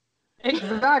 dummy.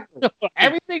 Exactly.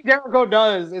 Everything Jericho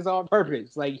does is on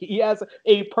purpose. Like, he has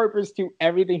a purpose to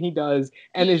everything he does,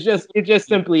 and it's just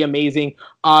simply amazing.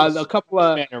 A couple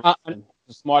of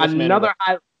another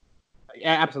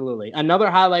absolutely another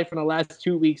highlight from the last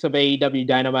 2 weeks of AEW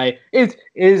Dynamite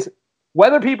is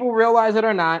whether people realize it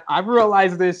or not. I've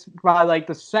realized this by like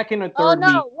the second or third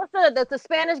week. What's the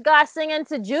Spanish guy singing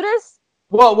to Judas?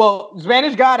 Well,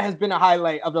 Spanish God has been a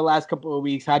highlight of the last couple of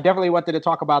weeks. I definitely wanted to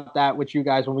talk about that with you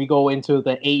guys when we go into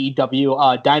the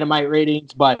AEW Dynamite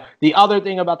ratings. But the other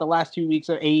thing about the last 2 weeks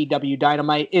of AEW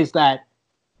Dynamite is that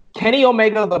Kenny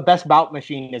Omega, the best bout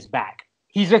machine, is back.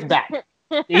 He's just back.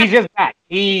 He's just back.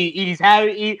 He's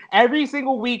having every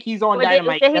single week he's on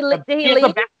Dynamite. He did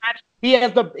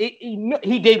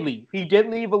leave. He did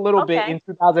leave a little bit in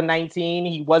 2019.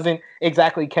 He wasn't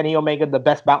exactly Kenny Omega, the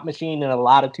best bout machine in a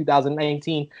lot of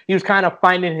 2019. He was kind of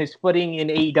finding his footing in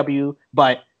AEW,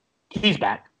 but he's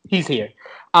back. He's here.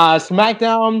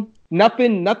 SmackDown,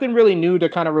 nothing really new to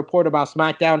kind of report about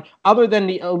SmackDown other than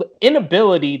the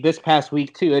inability this past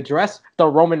week to address the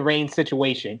Roman Reigns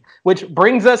situation, which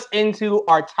brings us into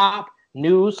our top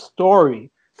news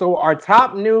story. So our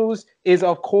top news is,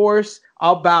 of course,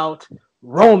 about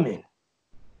Roman,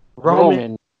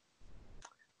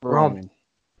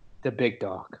 the big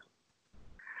dog.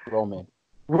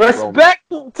 Respect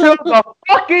to the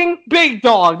fucking big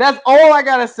dog. That's all I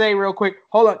gotta say real quick.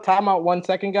 Hold up, time out 1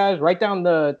 second, guys. Write down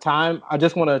the time. I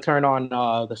just want to turn on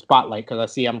the spotlight because I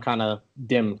see I'm kind of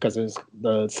dim because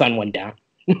the sun went down.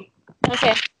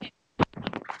 Okay.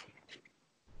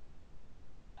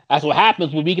 That's what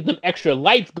happens when we get them extra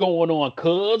lights going on,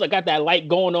 cuz. I got that light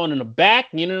going on in the back,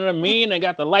 you know what I mean? I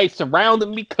got the light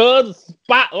surrounding me, cuz.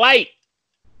 Spotlight.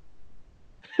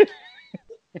 You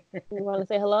want to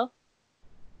say hello?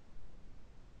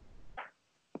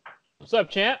 What's up,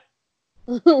 champ?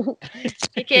 I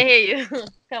can't hear you.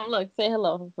 Come look, say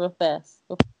hello real fast.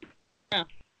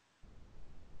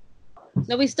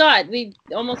 No, we start. We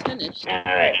almost finished. All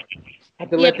right. I have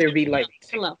to let there be light.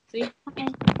 Hello. See?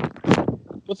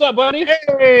 What's up, buddy?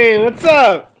 Hey, what's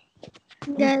up?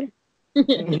 Good.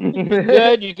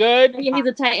 Good? You good? Yeah, he's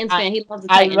a Titans fan. He loves the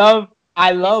Titans.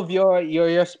 I love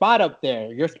your spot up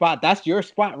there. Your spot. That's your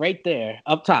spot right there,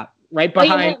 up top, right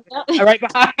behind,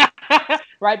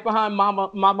 right behind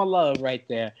Mama Love, right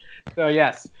there. So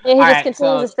yes. Yeah, he just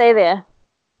continues to stay there.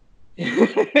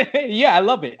 Yeah, I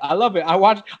love it.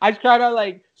 I try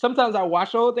to sometimes I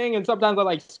watch the whole thing and sometimes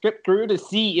I skip through to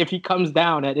see if he comes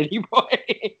down at any point.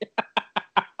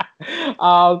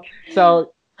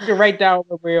 So you can write down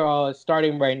where we're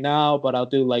starting right now, but I'll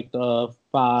do the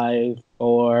 5,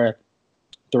 4,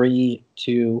 3,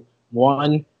 2,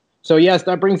 1. So yes,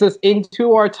 that brings us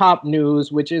into our top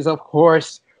news, which is of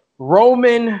course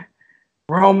Roman,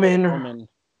 the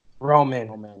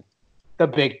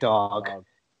big dog,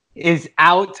 is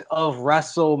out of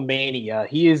WrestleMania.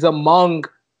 He is among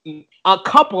a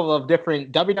couple of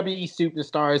different WWE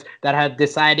superstars that have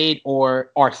decided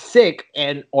or are sick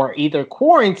or either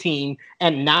quarantined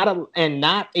and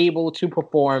not able to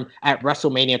perform at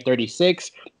WrestleMania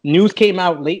 36. News came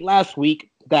out late last week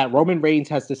that Roman Reigns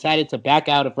has decided to back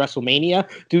out of WrestleMania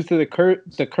due to the current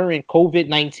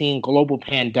COVID-19 global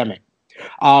pandemic.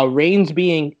 Reigns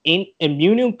being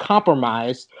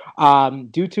immunocompromised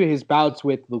due to his bouts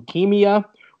with leukemia.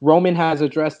 Roman has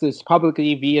addressed this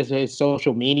publicly via his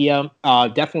social media.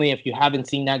 Definitely, if you haven't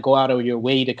seen that, go out of your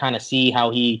way to kind of see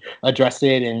how he addressed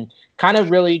it and kind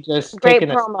of really just great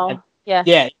promo. Yeah,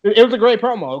 it was a great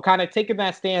promo. Kind of taking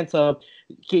that stance of,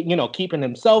 keeping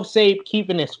himself safe,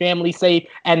 keeping his family safe,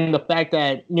 and the fact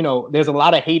that, there's a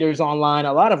lot of haters online,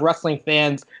 a lot of wrestling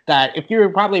fans that, if you're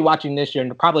probably watching this,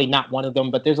 you're probably not one of them,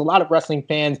 but there's a lot of wrestling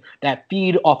fans that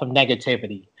feed off of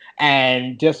negativity.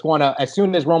 And just want to, as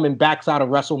soon as Roman backs out of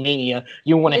WrestleMania,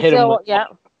 you want to hit him with,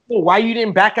 why you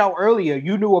didn't back out earlier?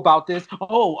 You knew about this.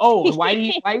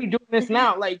 Why are you doing this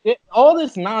now? Like all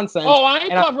this nonsense. Oh, I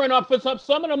ain't covering up for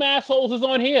some of them assholes is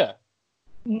on here.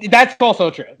 That's also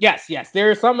true. Yes.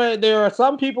 There are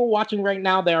some people watching right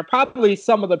now. There are probably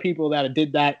some of the people that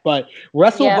did that, but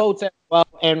WrestleVotes as well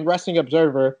and Wrestling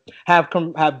Observer have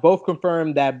both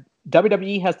confirmed that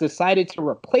WWE has decided to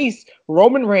replace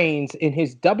Roman Reigns in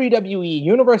his WWE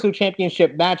Universal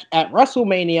Championship match at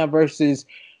WrestleMania versus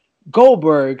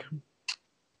Goldberg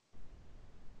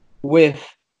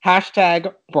with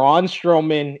hashtag Braun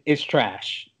Strowman is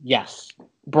trash. Yes,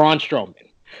 Braun Strowman.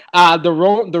 The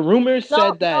rumors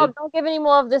said that. No, don't give any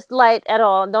more of this light at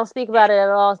all. Don't speak about it at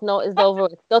all. No, it's over.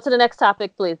 Go to the next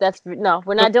topic, please.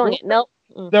 We're not doing it. Nope.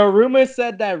 The rumors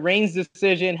said that Reigns'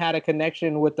 decision had a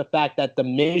connection with the fact that The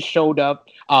Miz showed up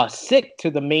sick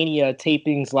to the Mania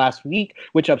tapings last week,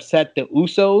 which upset the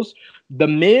Usos. The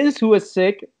Miz, who is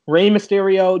sick, Rey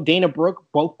Mysterio, Dana Brooke,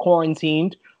 both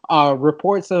quarantined.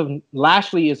 Reports of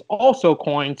Lashley is also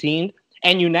quarantined.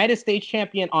 And United States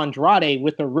champion Andrade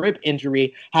with a rib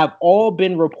injury have all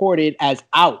been reported as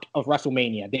out of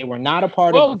WrestleMania. They were not a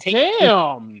part of the taping.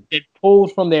 Damn. They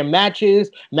pulled from their matches.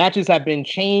 Matches have been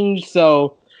changed.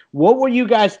 So what were you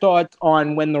guys' thoughts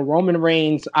on when the Roman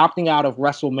Reigns opting out of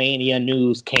WrestleMania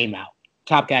news came out?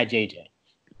 Top guy JJ.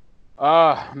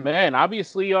 Man,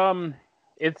 obviously,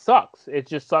 it sucks. It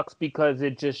just sucks because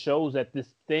it just shows that this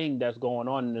thing that's going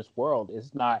on in this world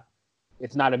is not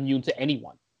immune to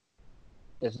anyone.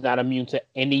 It's not immune to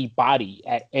anybody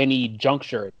at any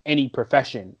juncture, any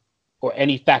profession, or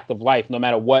any fact of life. No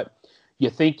matter what you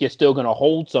think, you're still going to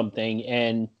hold something,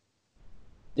 and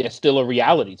there's still a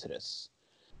reality to this.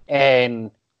 And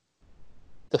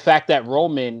the fact that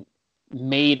Roman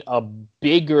made a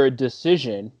bigger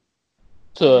decision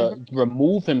to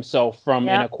remove himself from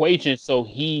an equation so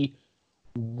he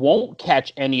won't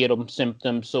catch any of them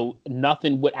symptoms, so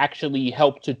nothing would actually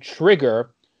help to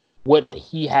trigger what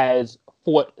he has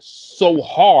fought so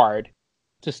hard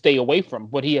to stay away from.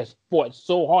 What he has fought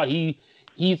so hard.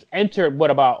 He's entered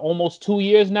about almost 2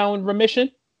 years now in remission.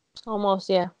 Almost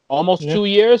 2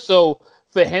 years. So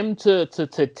for him to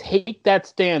take that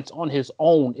stance on his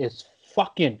own is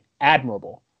fucking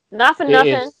admirable. Not for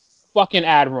nothing. It is fucking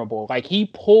admirable. Like, he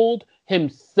pulled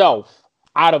himself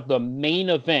out of the main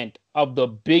event of the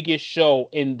biggest show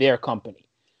in their company.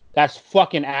 That's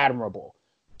fucking admirable.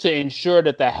 To ensure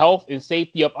that the health and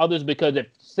safety of others, because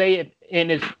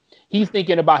he's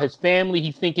thinking about his family,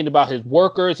 he's thinking about his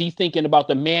workers, he's thinking about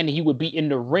the man he would be in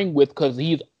the ring with, because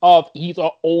he's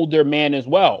an older man as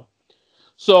well.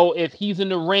 So if he's in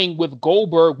the ring with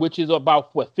Goldberg, which is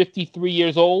about 53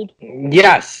 years old,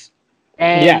 yes,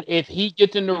 and if he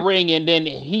gets in the ring and then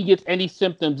he gets any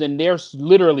symptoms, and there's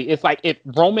literally, it's like if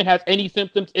Roman has any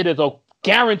symptoms, it is a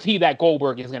guarantee that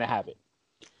Goldberg is going to have it.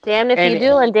 Damned if you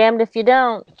do and damned if you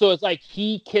don't. So it's like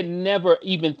he can never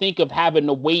even think of having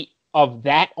the weight of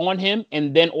that on him,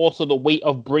 and then also the weight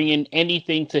of bringing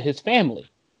anything to his family.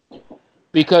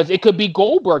 Because it could be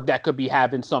Goldberg that could be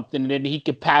having something, and then he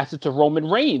could pass it to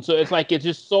Roman Reigns. So it's like it's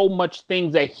just so much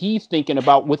things that he's thinking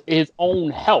about with his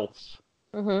own health.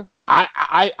 Mm-hmm.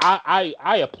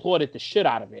 I applauded the shit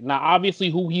out of it. Now, obviously,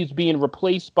 who he's being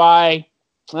replaced by,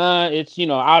 it's,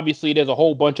 obviously there's a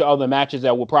whole bunch of other matches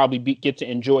that we'll probably get to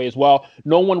enjoy as well.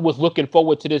 No one was looking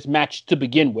forward to this match to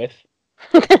begin with.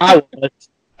 I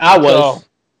was.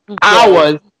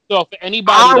 So for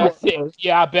anybody that's sick,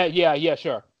 I bet, yeah,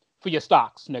 sure. For your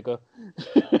stocks, nigga.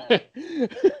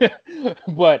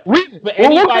 But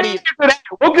anybody,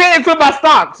 we'll get into my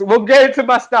stocks.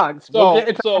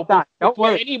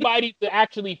 For anybody to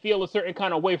actually feel a certain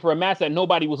kind of way for a match that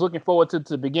nobody was looking forward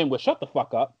to begin with, shut the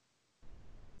fuck up.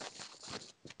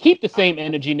 Keep the same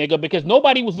energy, nigga, because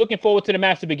nobody was looking forward to the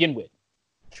match to begin with.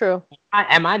 True.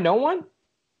 Am I no one?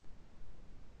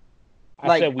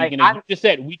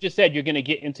 We just said you're gonna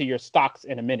get into your stocks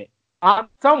in a minute. I'm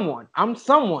someone.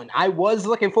 I was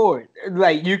looking forward.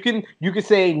 Like you can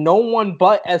say no one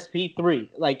but SP3.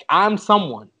 Like I'm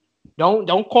someone.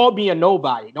 Don't call me a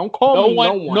nobody. Don't call me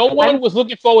no one. No one was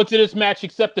looking forward to this match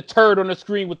except the turd on the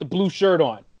screen with the blue shirt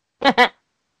on.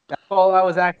 That's all I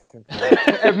was asking.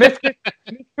 Miss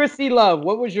Chrissy Love,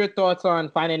 what was your thoughts on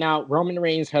finding out Roman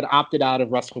Reigns had opted out of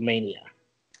WrestleMania?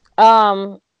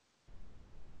 Not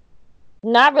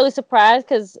really surprised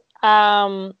because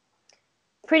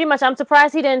pretty much I'm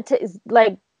surprised he didn't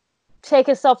take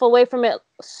himself away from it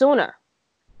sooner.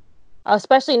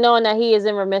 Especially knowing that he is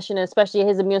in remission, and especially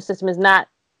his immune system is not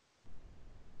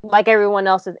like everyone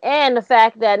else's. And the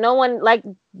fact that no one, like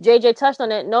JJ touched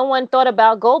on it, no one thought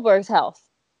about Goldberg's health.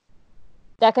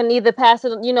 That can either pass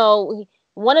it,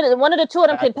 one of the two of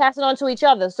them can pass it on to each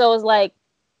other. So it's like,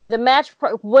 the match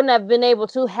wouldn't have been able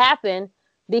to happen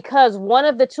because one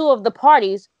of the two of the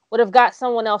parties would have got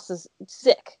someone else's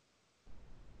sick.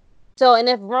 So, and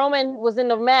if Roman was in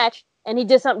the match and he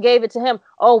did something, gave it to him,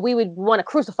 we would want to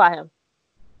crucify him.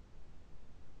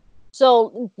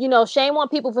 So, shame on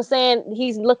people for saying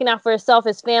he's looking out for himself,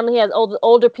 his family. He has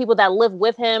older people that live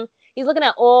with him. He's looking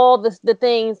at all the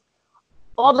things,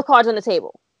 all the cards on the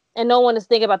table. And no one is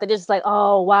thinking about that. They're just like,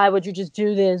 oh, why would you just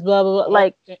do this? Blah, blah, blah.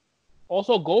 Like,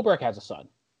 also, Goldberg has a son.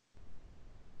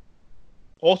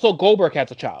 Also, Goldberg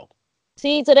has a child.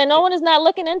 See, so then no one is not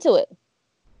looking into it.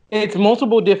 It's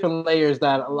multiple different layers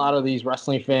that a lot of these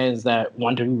wrestling fans that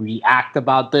want to react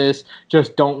about this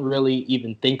just don't really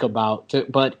even think about.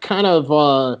 But kind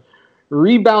of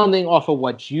rebounding off of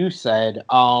what you said,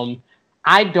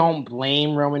 I don't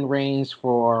blame Roman Reigns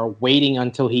for waiting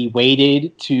until he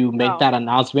waited to make that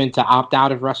announcement to opt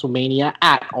out of WrestleMania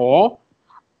at all.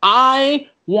 I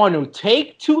want to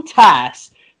take to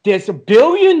task this $1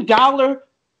 billion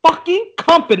fucking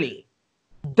company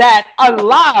that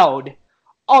allowed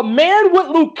a man with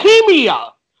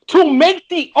leukemia to make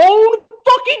the own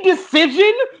fucking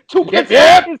decision to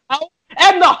protect his health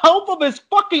and the health of his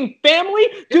fucking family.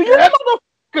 Do you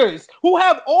motherfuckers who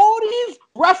have all these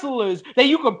wrestlers that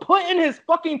you could put in his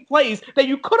fucking place that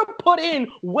you could have put in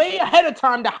way ahead of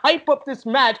time to hype up this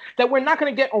match that we're not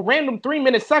going to get a random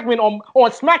 3-minute segment on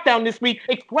SmackDown this week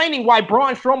explaining why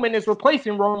Braun Strowman is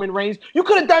replacing Roman Reigns? You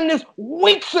could have done this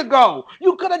weeks ago.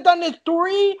 You could have done this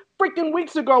 3 freaking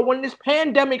weeks ago when this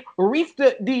pandemic reached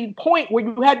the point where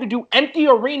you had to do empty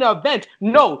arena events.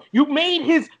 No, you made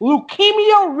his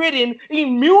leukemia-ridden,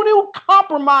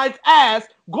 immunocompromised ass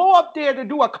go up there to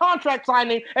do a contract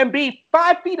signing and be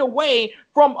 5 feet away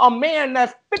from a man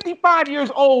that's 55 years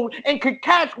old and could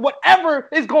catch whatever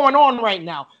is going on right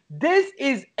now. This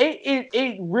is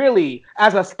it really,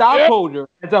 as a stockholder,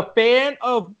 as a fan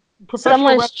of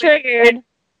professional wrestling, triggered,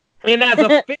 and as a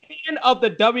fan of the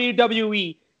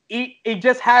WWE, it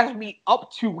just has me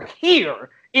up to here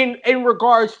in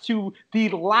regards to the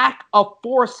lack of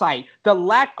foresight, the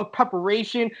lack of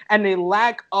preparation, and the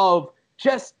lack of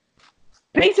just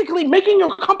basically making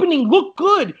your company look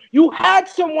good. You had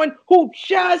someone who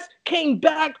just came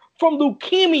back from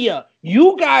leukemia.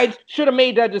 You guys should have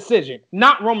made that decision,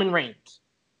 not Roman Reigns.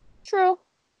 True.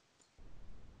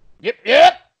 Yep.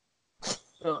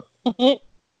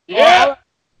 Yeah.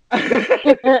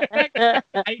 I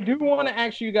do want to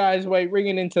ask you guys,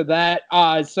 bringing into that.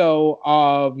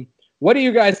 What do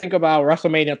you guys think about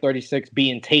WrestleMania 36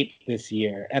 being taped this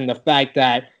year, and the fact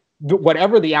that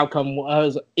whatever the outcome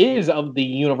is of the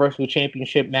Universal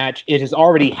Championship match, it has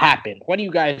already happened? What do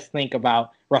you guys think about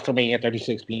WrestleMania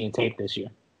 36 being taped this year?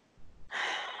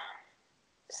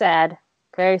 Sad,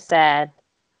 very sad.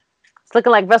 It's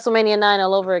looking like WrestleMania 9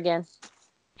 all over again.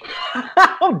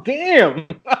 Oh damn!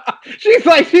 She's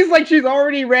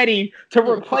already ready to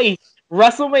replace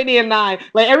WrestleMania 9.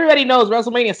 Like, everybody knows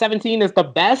WrestleMania 17 is the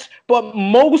best, but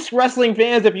most wrestling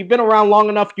fans, if you've been around long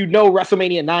enough, you know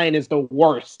WrestleMania 9 is the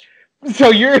worst.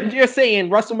 So you're saying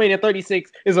WrestleMania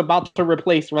 36 is about to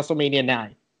replace WrestleMania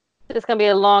 9? It's gonna be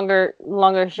a longer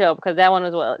show because that one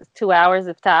was 2 hours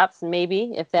if tops,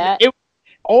 maybe if that.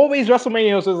 Always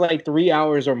WrestleMania was like 3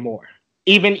 hours or more.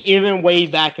 Even way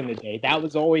back in the day, that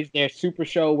was always their super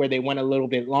show where they went a little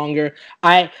bit longer.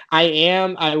 I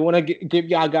want to give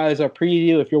y'all guys a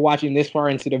preview. If you're watching this far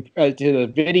into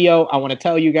the video, I want to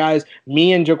tell you guys,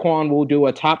 me and Jaquan will do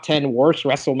a top 10 worst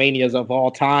WrestleManias of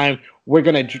all time. We're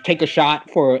going to take a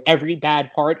shot for every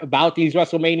bad part about these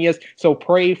WrestleManias. So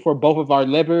pray for both of our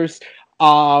livers.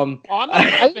 I'm not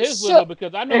praying for his liver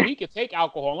because I know he can take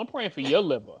alcohol. I'm praying for your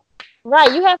liver.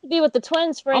 Right, you have to be with the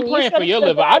twins, friend. I'm praying for your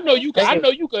liver. I know you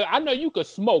could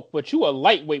smoke, but you a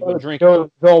lightweight with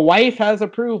drinking. The wife has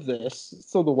approved this.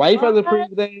 So the wife has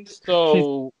approved this.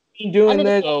 So she's doing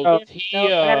this. So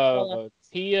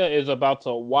Tia is about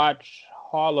to watch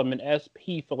Harlem and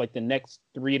SP for like the next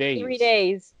 3 days. 3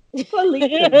 days.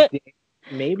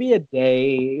 Maybe a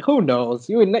day. Who knows?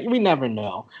 We never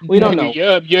know. We don't know.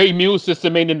 Your immune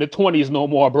system ain't in the 20s no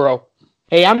more, bro.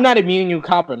 Hey, I'm not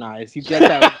immunocompromised. You get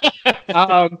that?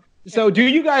 So do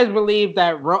you guys believe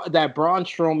that Braun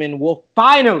Strowman will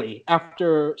finally,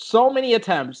 after so many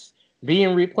attempts,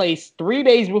 being replaced 3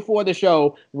 days before the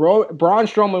show, Braun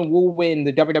Strowman will win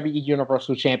the WWE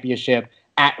Universal Championship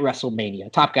at WrestleMania?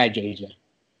 Top guy JJ.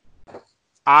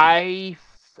 I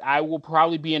will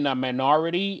probably be in a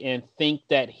minority and think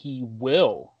that he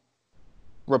will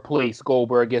replace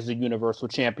Goldberg as the Universal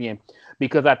Champion,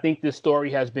 because I think this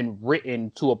story has been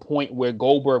written to a point where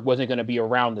Goldberg wasn't going to be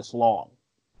around this long.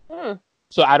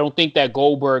 So I don't think that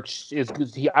Goldberg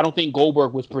I don't think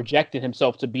Goldberg was projecting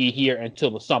himself to be here until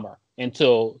the summer,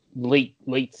 until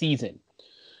late season.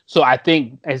 So I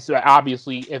think, as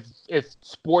obviously, if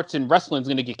sports and wrestling is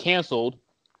going to get canceled,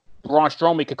 Braun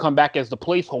Strowman could come back as the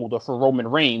placeholder for Roman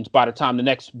Reigns by the time the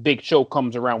next big show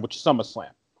comes around, which is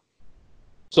SummerSlam.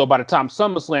 So by the time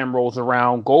SummerSlam rolls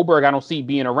around, Goldberg I don't see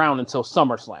being around until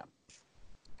SummerSlam.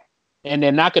 And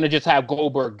they're not going to just have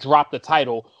Goldberg drop the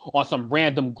title on some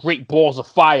random Great Balls of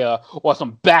Fire or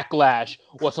some Backlash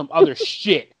or some other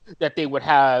shit that they would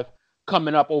have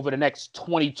coming up over the next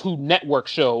 22 network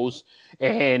shows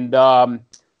and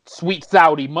Sweet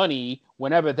Saudi Money,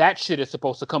 whenever that shit is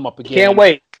supposed to come up again.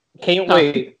 Can't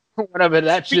wait. Whenever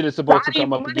that shit is supposed to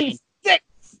come up again.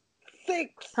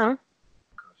 Six. Huh?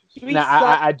 Now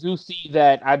I do see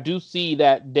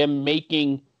that them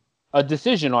making a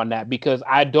decision on that, because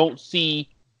I don't see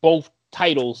both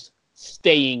titles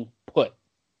staying put.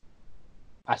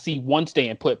 I see one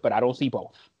staying put, but I don't see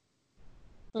both.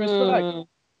 So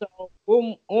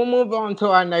we'll move on to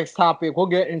our next topic. We'll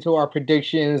get into our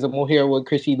predictions, and we'll hear what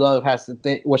Chrissy Love has to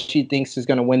think, what she thinks is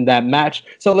going to win that match.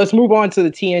 So let's move on to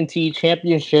the TNT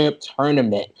Championship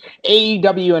Tournament.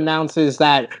 AEW announces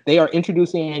that they are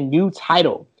introducing a new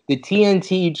title, the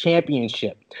TNT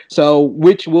Championship. So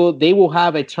they will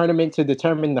have a tournament to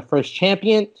determine the first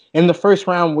champion. In the first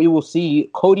round, we will see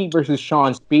Cody versus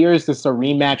Shawn Spears. This is a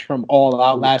rematch from All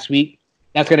Out last week.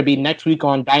 That's going to be next week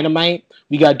on Dynamite.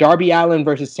 We got Darby Allin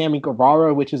versus Sammy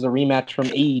Guevara, which is a rematch from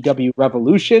AEW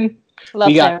Revolution.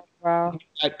 We got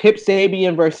Kip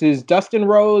Sabian versus Dustin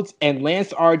Rhodes, and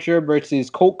Lance Archer versus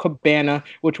Colt Cabana,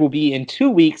 which will be in 2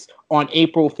 weeks on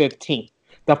April 15th.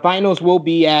 The finals will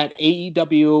be at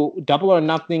AEW Double or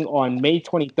Nothing on May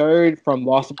 23rd from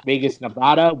Las Vegas,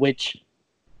 Nevada, which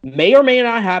may or may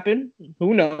not happen.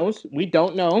 Who knows? We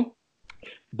don't know.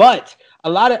 But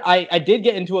I did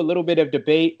get into a little bit of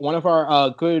debate. One of our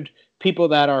good people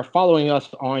that are following us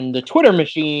on the Twitter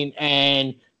machine,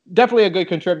 and definitely a good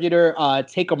contributor,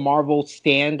 Take a Marvel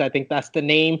Stand, I think that's the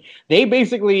name. They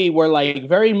basically were like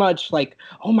very much like,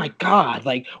 oh my God,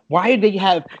 like why did they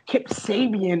have Kip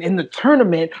Sabian in the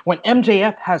tournament when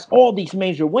MJF has all these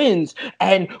major wins?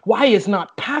 And why is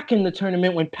not Pac in the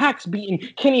tournament when Pac's beating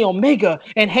Kenny Omega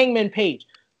and Hangman Page?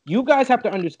 You guys have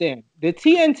to understand, the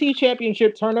TNT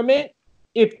Championship Tournament,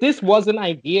 if this was an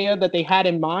idea that they had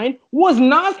in mind, was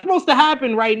not supposed to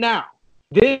happen right now.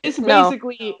 This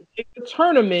basically is a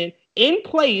tournament in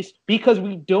place because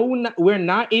we're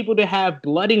not able to have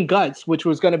Blood and Guts, which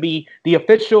was going to be the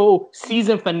official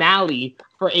season finale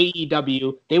for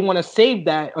AEW. They want to save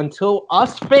that until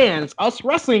us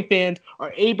wrestling fans,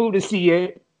 are able to see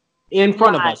it in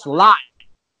front of us live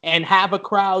and have a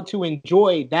crowd to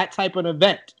enjoy that type of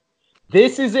event.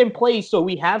 This is in place so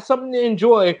we have something to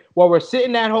enjoy while we're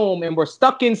sitting at home and we're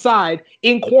stuck inside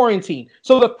in quarantine.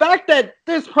 So the fact that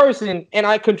this person, and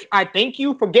I thank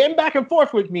you for getting back and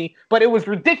forth with me, but it was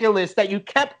ridiculous that you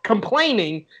kept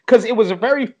complaining, because it was a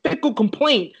very fickle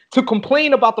complaint to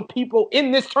complain about the people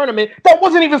in this tournament that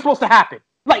wasn't even supposed to happen.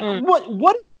 Like,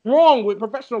 what is wrong with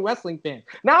professional wrestling fans?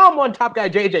 Now I'm on Top Guy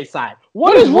JJ's side.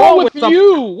 What is wrong with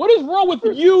you? What is wrong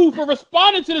with you for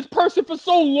responding to this person for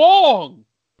so long?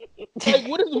 Like,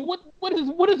 what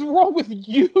is wrong with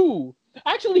you?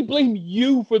 I actually blame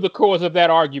you for the cause of that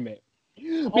argument,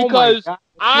 because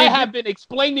I have been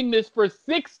explaining this for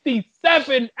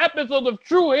 67 episodes of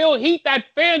True Heel Heat that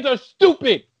fans are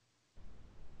stupid.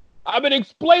 I've been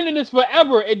explaining this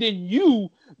forever, and then you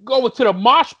go to the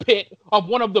mosh pit of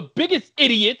one of the biggest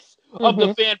idiots of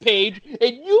the fan page,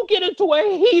 and you get into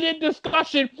a heated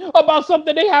discussion about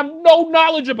something they have no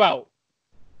knowledge about.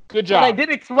 Good job. But I did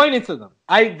explain it to them.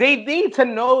 They need to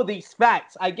know these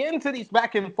facts. I get into these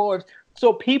back and forths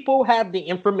so people have the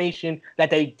information that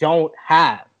they don't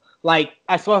have. Like,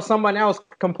 I saw someone else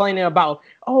complaining about,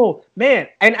 oh, man,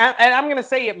 and I'm going to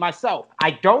say it myself.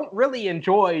 I don't really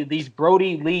enjoy these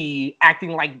Brody Lee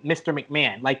acting like Mr.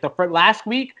 McMahon. Like, last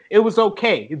week, it was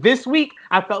okay. This week,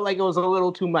 I felt like it was a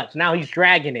little too much. Now he's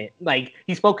dragging it. Like,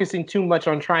 he's focusing too much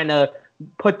on trying to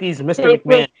put these Mr.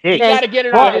 McMahon. He's got to get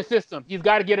it out of his system. He's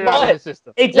got to get it out of his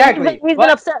system. Exactly. He's been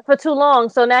upset for too long,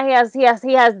 so now he has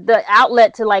the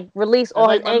outlet to like release all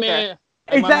his anger.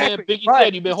 Exactly. My man Biggie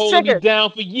said, he's been holding me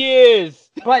down for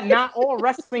years. But not all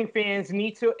wrestling fans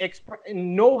need to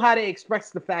know how to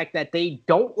express the fact that they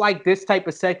don't like this type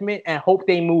of segment and hope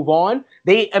they move on.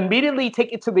 They immediately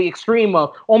take it to the extreme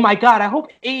of, oh my God, I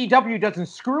hope AEW doesn't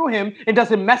screw him and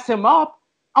doesn't mess him up.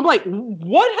 I'm like,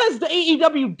 what has the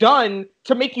AEW done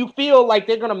to make you feel like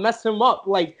they're going to mess him up?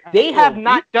 Like, they have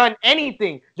not done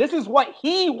anything. This is what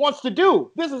he wants to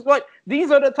do.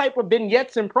 These are the type of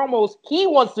vignettes and promos he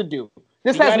wants to do.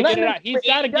 This He's has got nothing. He's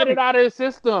got to get it out of his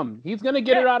system. He's gonna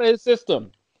get it out of his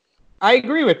system. I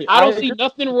agree with you. I don't see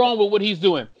nothing wrong with what he's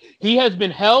doing. He has been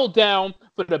held down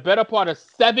for the better part of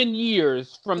 7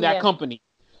 years from that company.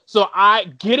 So I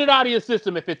get it out of your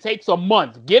system. If it takes a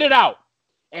month, get it out,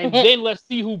 and then let's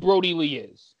see who Brody Lee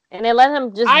is. And then let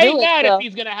him just. I ain't mad if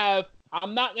he's gonna have.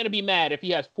 I'm not gonna be mad if he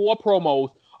has 4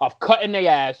 promos of cutting their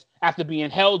ass after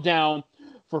being held down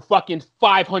for fucking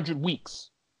 500 weeks.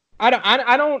 I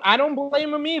don't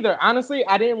blame him either. Honestly,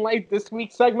 I didn't like this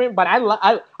week's segment, but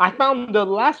I found the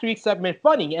last week's segment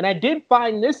funny, and I did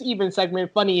find this even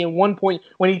segment funny in one point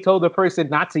when he told the person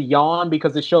not to yawn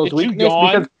because it shows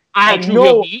weakness.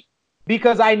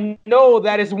 Because I know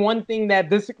that is one thing that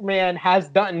this man has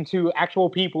done to actual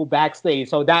people backstage,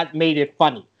 so that made it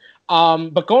funny.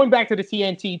 But going back to the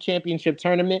TNT Championship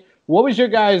Tournament, what was your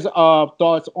guys'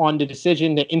 thoughts on the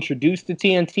decision to introduce the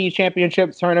TNT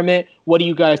Championship Tournament? What do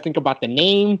you guys think about the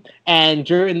name? And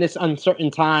during this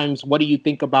uncertain times, what do you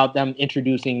think about them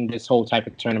introducing this whole type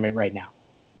of tournament right now?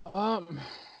 I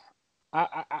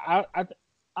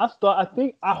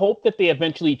hope that they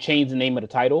eventually change the name of the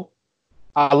title.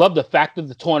 I love the fact that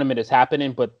the tournament is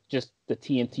happening, but just the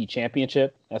TNT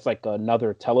Championship, that's like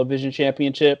another television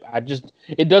championship.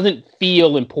 It doesn't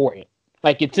feel important.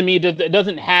 Like to me, it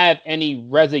doesn't have any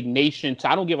resignation.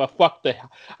 I don't give a fuck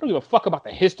about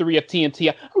the history of TNT.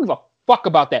 I don't give a fuck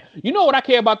about that. You know what I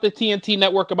care about the TNT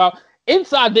network about?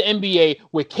 Inside the NBA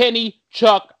with Kenny,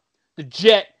 Chuck, the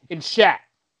Jet, and Shaq.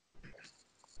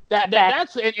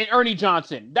 That's and Ernie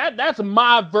Johnson. That's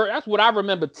what I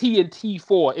remember TNT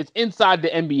for. It's inside the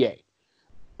NBA,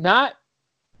 not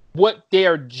what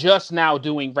they're just now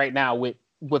doing right now with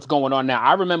what's going on now.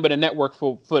 I remember the network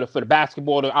for the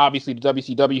basketball, obviously the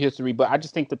WCW history, but I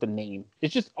just think that the name,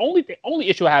 it's just the only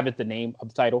issue I have is the name of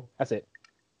the title. That's it.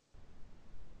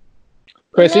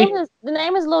 Chrissy? The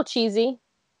name is a little cheesy.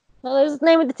 Well, the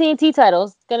name of the TNT title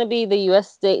is gonna be the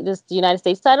United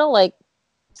States title, like.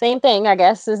 Same thing, I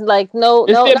guess. It's like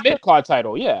it's their mid-card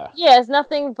title, yeah. Yeah, it's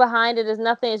nothing behind it. It's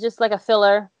nothing. It's just like a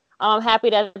filler. I'm happy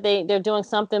that they're doing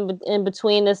something in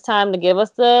between this time to give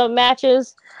us the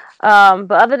matches.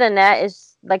 But other than that,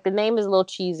 it's like the name is a little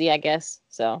cheesy, I guess.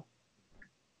 So.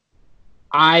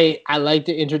 I like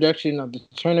the introduction of the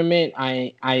tournament.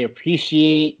 I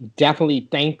definitely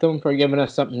thank them for giving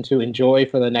us something to enjoy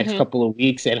for the next couple of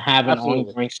weeks and have an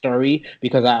ongoing story,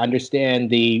 because I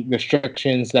understand the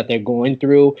restrictions that they're going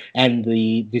through and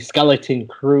the skeleton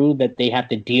crew that they have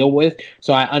to deal with.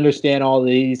 So I understand all of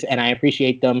these, and I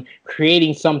appreciate them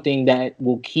creating something that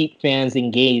will keep fans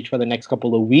engaged for the next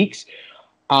couple of weeks.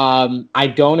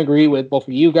 I don't agree with both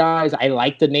of you guys. I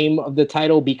like the name of the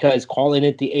title because calling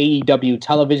it the AEW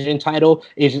television title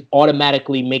is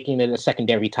automatically making it a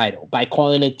secondary title. By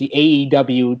calling it the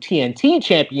AEW TNT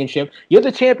Championship, you're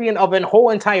the champion of a whole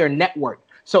entire network.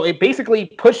 So it basically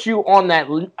puts you on that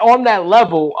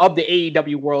level of the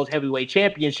AEW World Heavyweight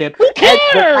Championship. Who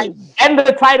cares? And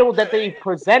the title that they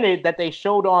presented, that they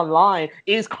showed online,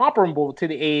 is comparable to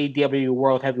the AEW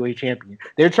World Heavyweight Champion.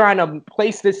 They're trying to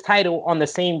place this title on the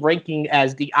same ranking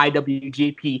as the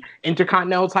IWGP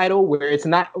Intercontinental title, where it's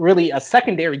not really a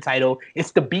secondary title,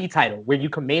 it's the B title, where you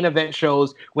can main event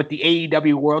shows with the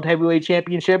AEW World Heavyweight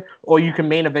Championship, or you can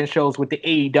main event shows with the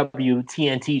AEW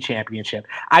TNT Championship.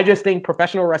 I just think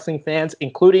professional wrestling fans,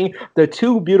 including the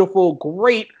two beautiful,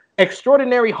 great,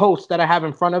 extraordinary hosts that I have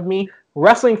in front of me,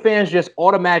 wrestling fans just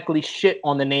automatically shit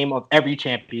on the name of every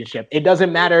championship. It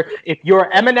doesn't matter if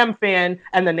you're an Eminem fan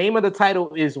and the name of the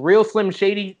title is Real Slim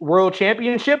Shady World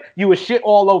Championship, you would shit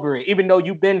all over it. Even though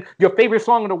your favorite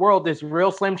song in the world is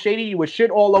Real Slim Shady, you would shit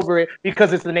all over it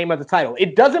because it's the name of the title.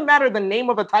 It doesn't matter the name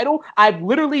of a title. I've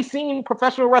literally seen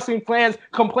professional wrestling fans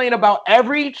complain about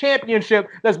every championship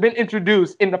that's been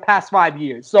introduced in the past 5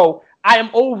 years. So I am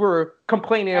over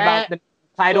complaining about the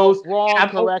titles. Wrong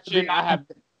correction.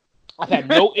 I've had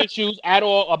no issues at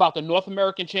all about the North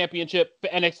American Championship for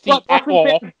NXT at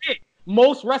all.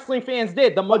 Most wrestling fans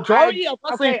did. The majority of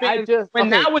wrestling fans, when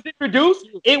that was introduced,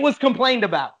 it was complained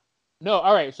about. No,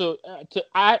 all right. So,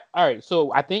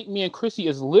 So I think me and Chrissy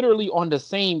is literally on the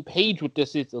same page with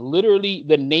this. It's literally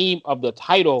the name of the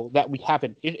title that we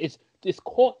haven't. It's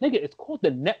called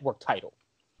the network title.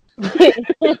 This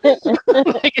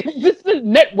is the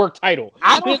network title.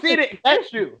 I don't see the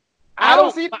issue. I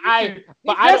don't see an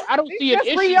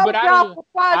issue. But I don't. For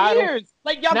 5 years.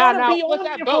 Like y'all gonna be on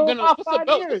here for about 5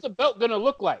 years. What's the belt gonna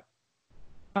look like?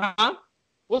 Huh?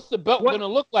 What's the belt gonna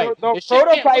look like? The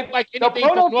prototype, like anything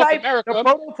from North America. The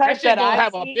prototype that shit gonna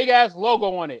have a big ass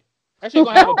logo on it. That shit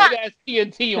gonna have a big ass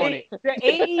TNT on it.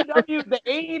 The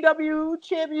AEW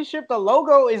championship, the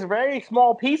logo is a very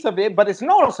small piece of it, but it's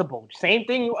noticeable. Same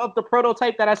thing of the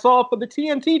prototype that I saw for the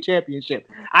TNT championship.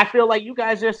 I feel like you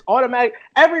guys just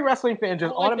every wrestling fan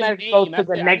just automatically goes to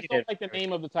the negative. I don't like the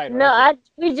name of the title. No,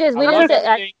 we just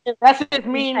that's just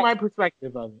me, my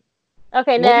perspective of it.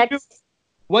 Okay, next.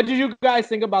 What did you guys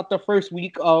think about the first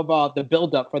week of the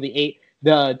build-up for the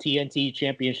TNT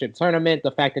Championship tournament?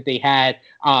 The fact that they had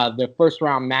the first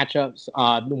round matchups,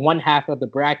 one half of the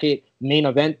bracket main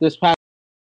event this past,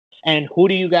 and who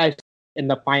do you guys in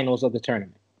the finals of the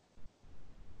tournament?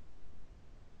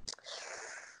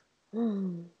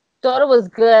 Thought it was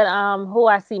good. Who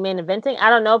I see main eventing, I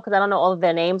don't know because I don't know all of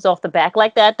their names off the back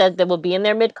like that will be in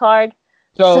their mid card.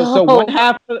 So one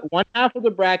half of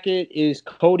the bracket is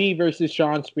Cody versus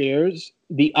Shawn Spears.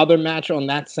 The other match on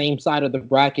that same side of the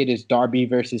bracket is Darby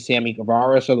versus Sammy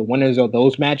Guevara. So the winners of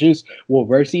those matches will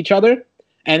verse each other.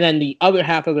 And then the other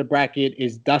half of the bracket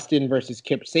is Dustin versus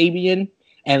Kip Sabian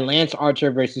and Lance Archer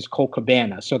versus Colt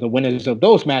Cabana. So the winners of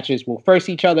those matches will face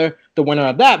each other. The winner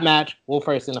of that match will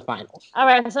face in the finals. All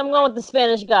right, so I'm going with the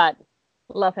Spanish God.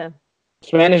 Love him.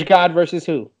 Spanish God versus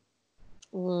who?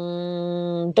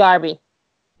 Darby.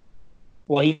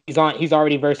 Well, he's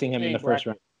already versing him in the first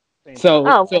round. So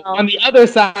on the other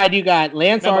side, you got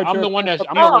Lance Archer. I'm the one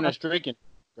that's drinking.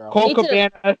 Colt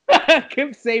Cabana,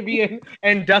 Kip Sabian,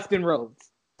 and Dustin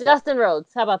Rhodes. Dustin Rhodes.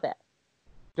 How about that?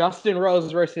 Dustin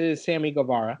Rhodes versus Sammy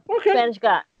Guevara. Okay. Spanish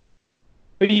God.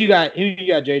 Who you got,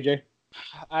 JJ?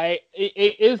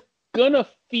 It is gonna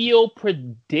feel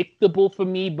predictable for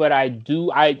me, but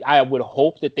I would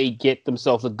hope that they get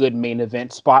themselves a good main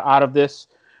event spot out of this,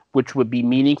 which would be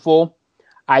meaningful.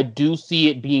 I do see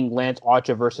it being Lance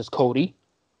Archer versus Cody.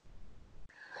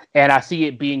 And I see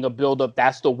it being a build-up.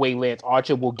 That's the way Lance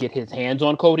Archer will get his hands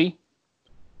on Cody.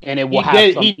 And it will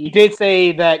He did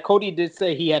say that Cody did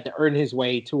say he had to earn his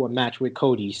way to a match with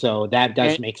Cody. So that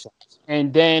does make sense.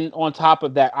 And then on top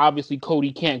of that, obviously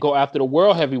Cody can't go after the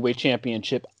World Heavyweight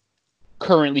Championship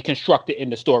currently constructed in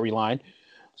the storyline.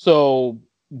 So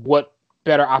what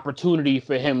better opportunity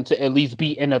for him to at least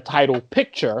be in a title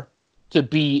picture to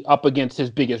be up against his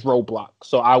biggest roadblock.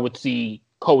 So I would see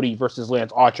Cody versus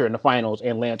Lance Archer in the finals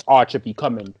and Lance Archer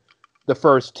becoming the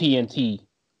first TNT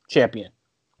champion.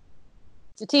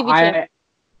 It's a TV champion.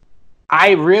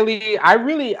 I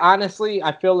really honestly,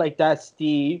 I feel like that's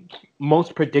the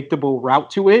most predictable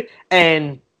route to it.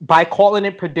 And by calling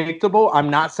it predictable, I'm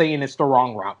not saying it's the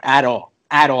wrong route at all.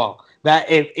 That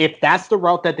if that's the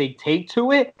route that they take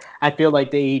to it, I feel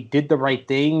like they did the right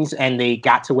things and they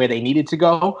got to where they needed to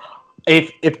go.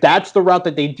 If that's the route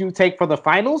that they do take for the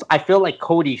finals, I feel like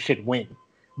Cody should win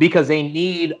because they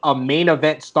need a main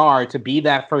event star to be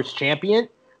that first champion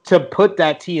to put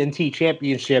that TNT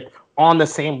championship on the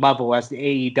same level as the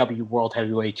AEW World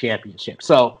Heavyweight Championship.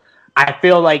 So I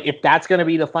feel like if that's going to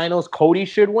be the finals, Cody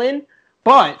should win.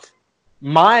 But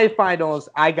my finals,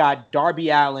 I got Darby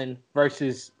Allin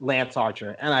versus Lance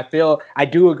Archer. And I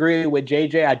do agree with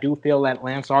JJ. I do feel that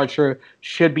Lance Archer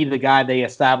should be the guy they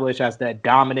establish as the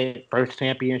dominant first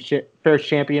champion for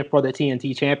the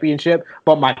TNT championship.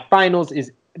 But my finals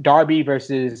is Darby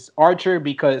versus Archer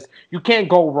because you can't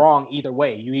go wrong either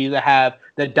way. You either have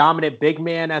the dominant big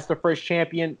man as the first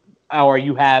champion, or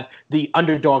you have the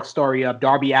underdog story of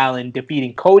Darby Allin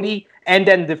defeating Cody and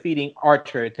then defeating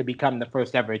Archer to become the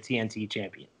first ever TNT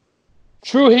champion.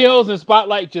 True heels and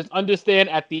Spotlight just understand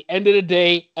at the end of the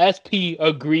day, SP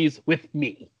agrees with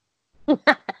me.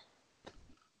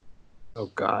 Oh,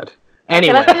 God.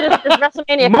 Anyway,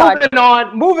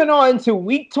 moving on to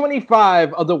week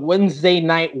 25 of the Wednesday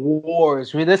Night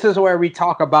Wars. This is where we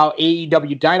talk about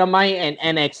AEW Dynamite and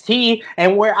NXT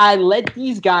and where I let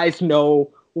these guys know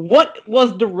what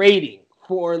was the rating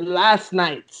for last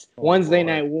night's Wednesday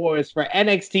Night Wars for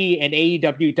NXT and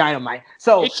AEW Dynamite.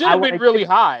 So it should have been really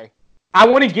high. I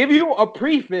want to give you a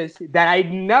preface that I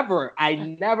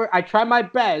try my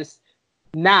best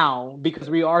now, because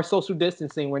we are social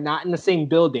distancing, we're not in the same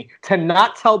building, to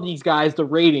not tell these guys the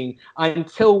rating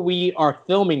until we are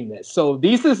filming this. So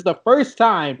this is the first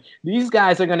time these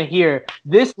guys are going to hear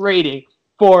this rating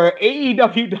for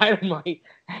AEW Dynamite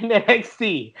and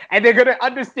NXT, and they're going to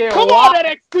understand Come on,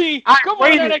 NXT!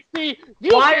 NXT!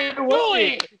 You can do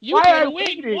it! You can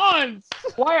win once!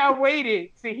 Why I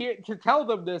waited to tell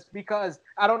them this, because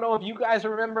I don't know if you guys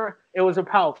remember, it was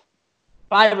about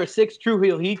 5 or 6 True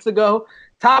Heel Heats ago,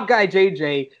 Top Guy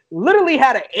JJ literally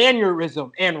had an aneurysm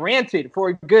and ranted for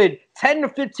a good 10 to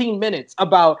 15 minutes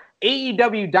about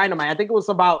AEW Dynamite. I think it was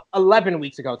about 10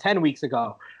 weeks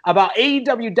ago, about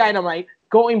AEW Dynamite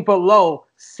going below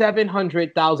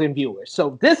 700,000 viewers.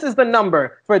 So this is the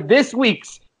number for this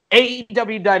week's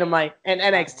AEW Dynamite and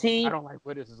NXT. I don't like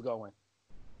where this is going.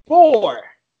 4.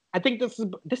 I think this is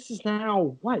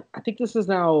now what? I think this is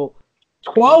now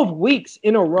 12 weeks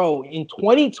in a row in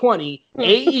 2020.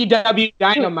 AEW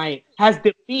Dynamite has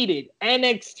defeated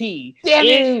NXT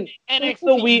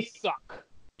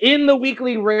in the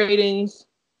weekly ratings.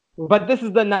 But this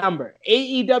is the number.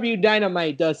 AEW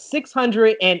Dynamite does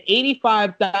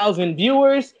 685,000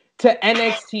 viewers to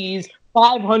NXT's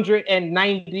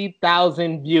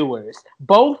 590,000 viewers.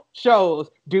 Both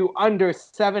shows do under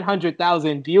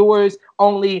 700,000 viewers.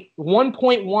 Only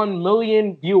 1.1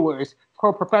 million viewers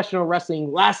for professional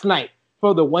wrestling last night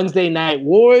for the Wednesday Night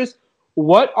Wars.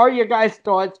 What are your guys'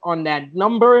 thoughts on that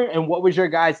number? And what was your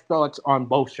guys' thoughts on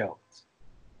both shows?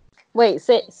 Wait,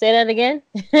 say that again.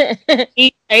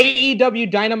 AEW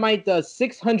Dynamite does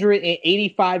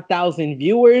 685,000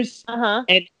 viewers,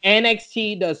 and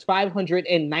NXT does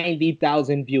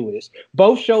 590,000 viewers.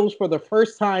 Both shows for the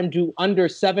first time do under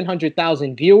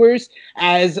 700,000 viewers,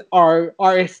 as our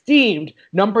esteemed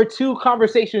number 2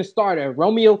 conversation starter,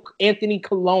 Romeo Anthony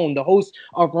Colon, the host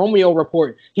of Romeo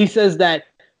Report. He says that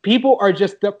people are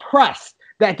just depressed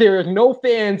that there is no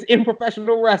fans in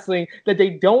professional wrestling, that they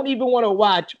don't even want to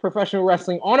watch professional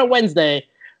wrestling on a Wednesday.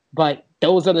 But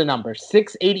those are the numbers,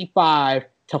 685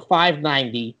 to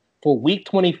 590 for week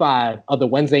 25 of the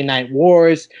Wednesday Night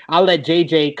Wars. I'll let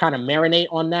JJ kind of marinate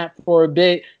on that for a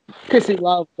bit. Chrissy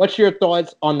Love, what's your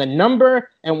thoughts on the number,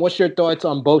 and what's your thoughts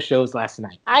on both shows last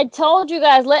night? I told you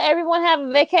guys, let everyone have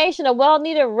a vacation, a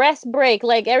well-needed rest break.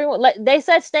 Like everyone, they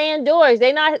said stay indoors.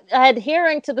 They're not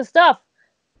adhering to the stuff.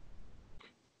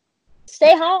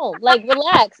 Stay home, like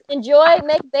relax, enjoy,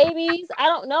 make babies. I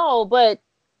don't know, but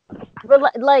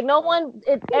like no one,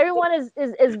 everyone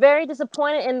is very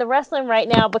disappointed in the wrestling right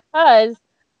now because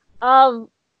of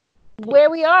where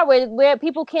we are, where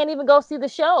people can't even go see the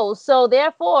shows. So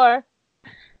therefore,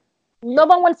 no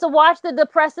one wants to watch the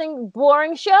depressing,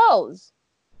 boring shows.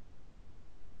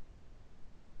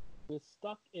 We're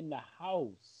stuck in the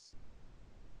house.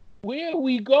 Where are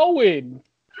we going?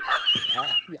 I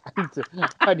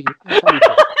need to.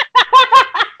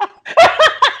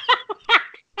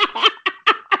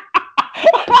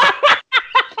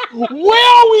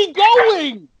 Where are we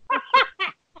going?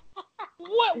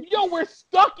 What? Yo, we're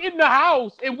stuck in the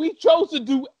house, and we chose to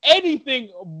do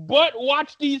anything but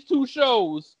watch these 2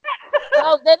 shows.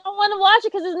 Oh, they don't want to watch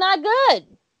it because it's not good.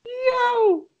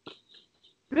 Yo,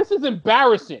 this is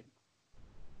embarrassing.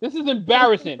 This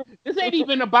ain't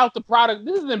even about the product.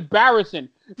 This is embarrassing.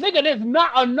 Nigga, there's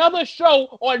not another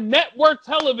show on network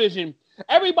television.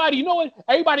 Everybody, you know what?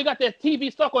 Everybody got their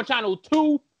TV stuck on channel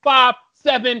 2, 5,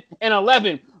 7, and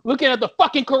 11, looking at the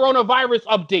fucking coronavirus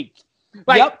updates.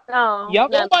 Like, yep.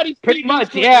 Nobody's pretty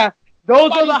much, yeah.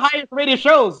 Those are the highest rated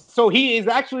shows. So he is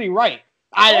actually right.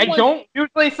 I don't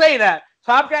usually say that.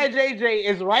 Top Guy JJ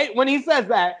is right when he says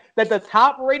that the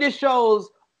top rated shows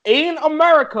in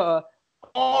America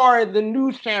are the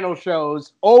news channel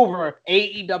shows over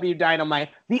AEW Dynamite.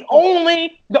 The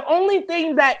only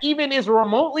thing that even is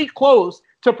remotely close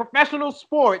to professional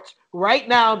sports right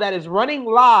now that is running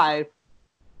live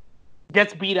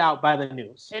gets beat out by the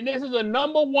news. And this is a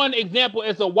number 1 example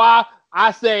as to why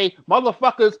I say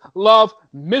motherfuckers love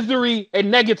misery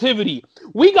and negativity.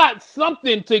 We got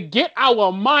something to get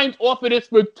our minds off of this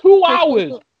for 2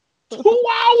 hours. 2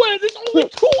 hours! It's only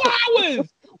 2 hours!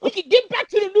 We can get back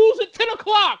to the news at 10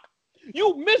 o'clock.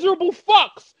 You miserable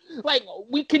fucks. Like,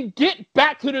 we can get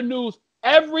back to the news.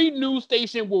 Every news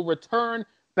station will return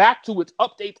back to its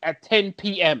updates at 10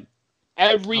 p.m.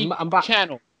 Every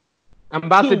channel. I'm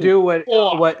about to do what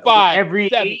 5, every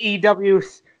 7.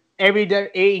 AEW's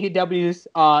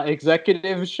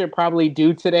executives should probably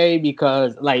do today,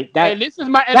 because like that. And this is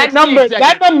my that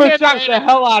NXT number shocks the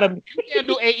hell out of me. You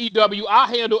handle AEW,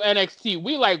 I handle NXT.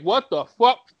 We like, what the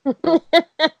fuck?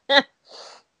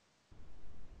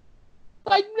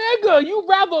 Like, nigga, you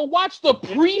rather watch the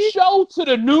pre-show to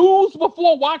the news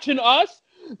before watching us?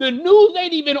 The news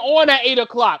ain't even on at 8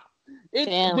 o'clock.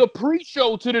 It's the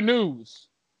pre-show to the news.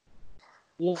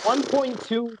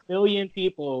 1.2 million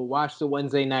people watch the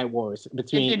Wednesday Night Wars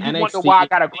between NXT. You wonder why I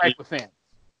got a gripe with fans.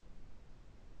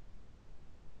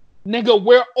 Nigga,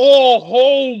 we're all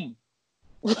home.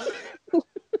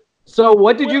 So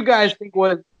what did you guys think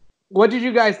was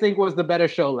the better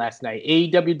show last night?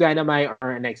 AEW Dynamite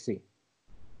or NXT?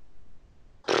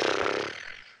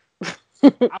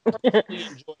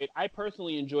 I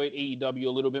personally enjoyed AEW a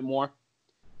little bit more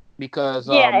because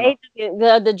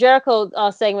the Jericho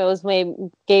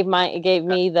segment gave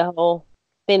me the whole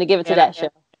thing to give it to that show.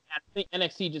 I think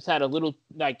NXT just had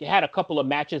it had a couple of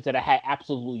matches that I had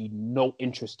absolutely no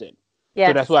interest in. Yes.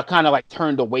 So that's why I kind of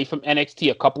turned away from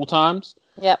NXT a couple times.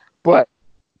 Yep. But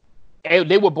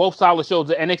they were both solid shows.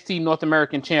 The NXT North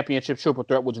American Championship Triple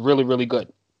Threat was really, really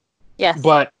good. Yes.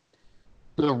 But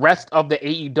the rest of the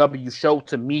AEW show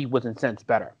to me was in sense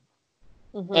better.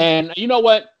 Mm-hmm. And you know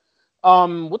what?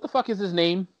 What the fuck is his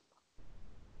name?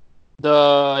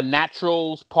 The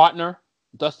Natural's partner,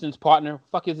 Dustin's partner.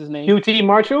 Fuck is his name? QT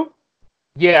Marshall?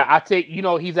 Yeah, I take.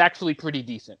 He's actually pretty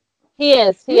decent. He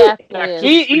is.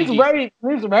 He's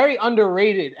very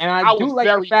underrated, and I do was like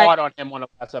very the fact, hard on him on the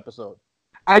last episode.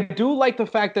 I do like the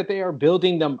fact that they are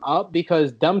building them up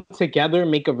because them together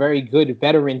make a very good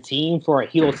veteran team for a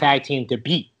heel tag team to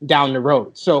beat down the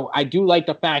road. So I do like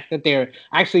the fact that they're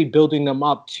actually building them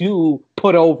up to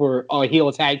put over a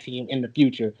heel tag team in the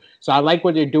future. So I like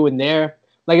what they're doing there.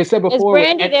 Like I said before, is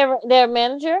Brandy their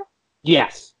manager?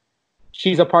 Yes,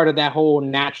 she's a part of that whole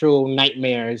Natural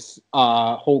Nightmares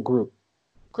whole group.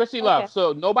 Chrissy Love.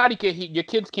 So nobody can your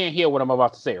kids can't hear what I'm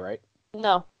about to say, right?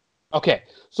 No. Okay,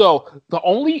 so the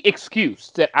only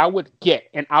excuse that I would get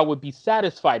and I would be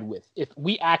satisfied with if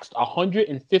we asked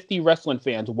 150 wrestling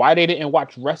fans why they didn't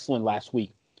watch wrestling last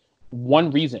week,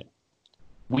 one reason: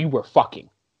 we were fucking.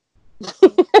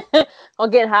 Or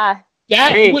get high.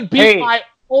 That would be my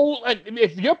old.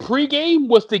 If your pregame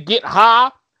was to get high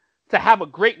to have a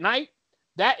great night,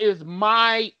 that is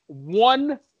my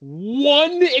one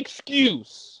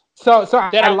excuse. So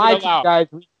I lied to you guys.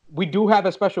 We do have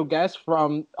a special guest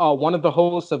from one of the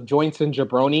hosts of Joints and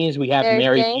Jabronis. We have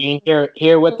Mary Jane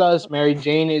here with us. Mary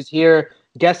Jane is here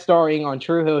guest starring on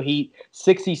True Hill Heat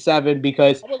 67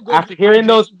 because after hearing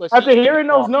those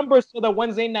numbers for the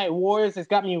Wednesday Night Wars, it's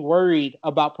got me worried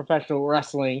about professional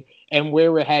wrestling and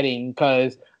where we're heading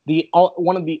because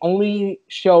one of the only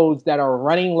shows that are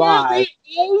running live. We're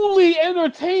the only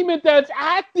entertainment that's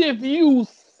active, you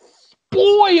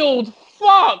spoiled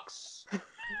fucks.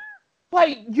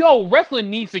 Wrestling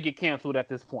needs to get canceled at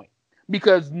this point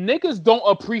because niggas don't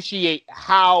appreciate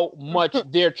how much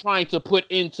they're trying to put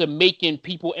into making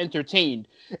people entertained.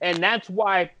 And that's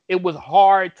why it was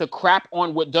hard to crap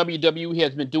on what WWE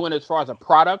has been doing as far as a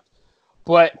product.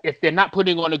 But if they're not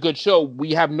putting on a good show,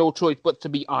 we have no choice but to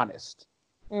be honest.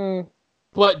 Mm.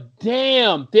 But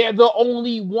damn, they're the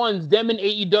only ones. Them and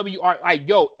AEW are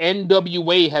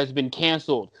NWA has been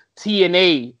canceled.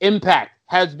 TNA, Impact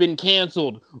has been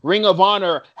canceled. Ring of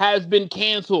Honor has been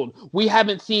canceled. We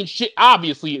haven't seen shit.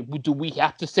 Obviously, do we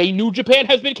have to say New Japan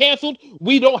has been canceled?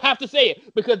 We don't have to say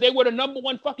it because they were the number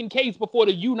one fucking case before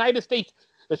the United States,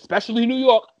 especially New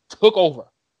York, took over.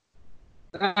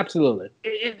 Absolutely.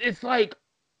 It's like,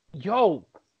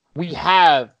 we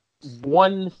have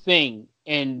one thing,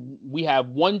 and we have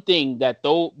one thing that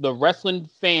the wrestling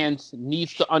fans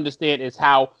needs to understand is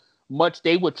how much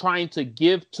they were trying to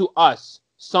give to us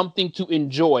something to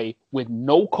enjoy with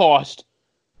no cost,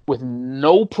 with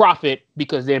no profit,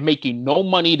 because they're making no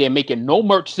money, they're making no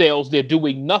merch sales, they're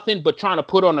doing nothing but trying to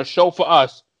put on a show for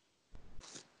us.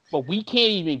 But we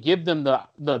can't even give them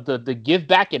the give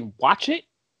back and watch it.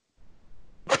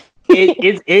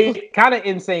 It's kind of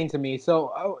insane to me.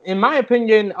 So, in my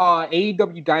opinion,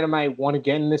 AEW Dynamite won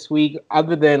again this week.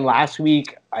 Other than last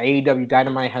week, AEW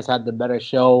Dynamite has had the better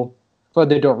show for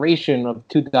the duration of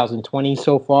 2020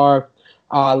 so far.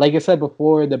 Like I said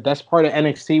before, the best part of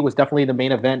NXT was definitely the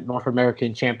main event North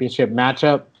American Championship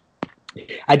matchup.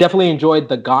 I definitely enjoyed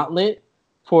the gauntlet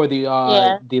for the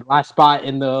last spot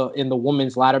in the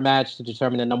women's ladder match to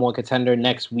determine the number one contender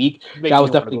next week. That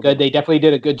was definitely good. They definitely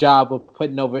did a good job of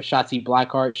putting over Shotzi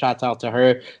Blackheart. Shouts out to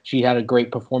her. She had a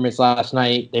great performance last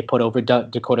night. They put over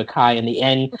Dakota Kai in the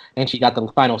end, and she got the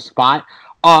final spot.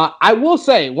 I will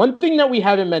say, one thing that we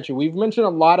haven't mentioned, we've mentioned a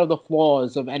lot of the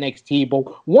flaws of NXT, but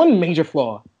one major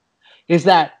flaw is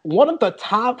that one of the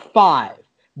top 5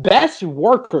 best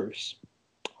workers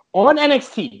on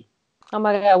NXT. Oh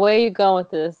my God, where are you going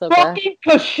with this? Okay. Fucking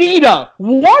Kushida.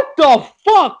 What the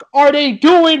fuck are they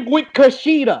doing with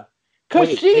Kushida?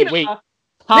 Kushida. Wait.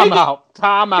 Time out.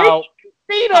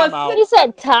 Kushida. You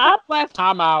said top?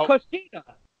 Time out. Kushida.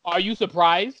 Are you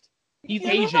surprised? He's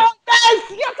Asian. Yes,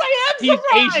 I am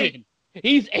surprised.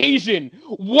 He's Asian.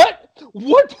 What do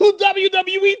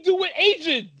WWE do with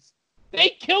Asians? They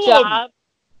kill him.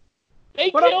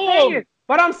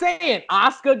 But I'm saying,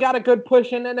 Asuka got a good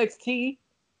push in NXT.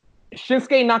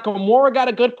 Shinsuke Nakamura got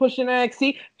a good push in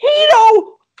NXT.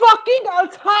 Hito fucking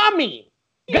Itami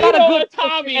got a good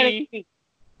push in NXT.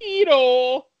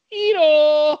 Hito.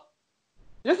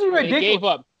 This is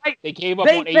ridiculous. They gave up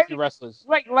on Asian wrestlers.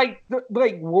 Like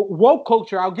woke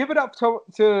culture. I'll give it up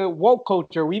to woke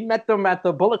culture. We met them at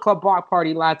the Bullet Club block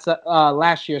party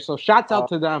last year. So shouts out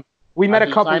to them. We met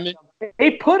a couple.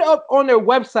 They put up on their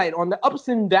website on the ups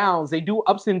and downs. They do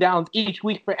ups and downs each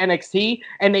week for NXT,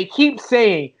 and they keep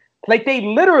saying, like, they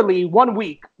literally 1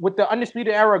 week with the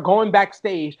Undisputed Era going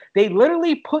backstage, they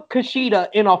literally put Kushida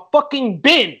in a fucking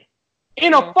bin,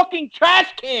 in a fucking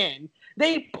trash can.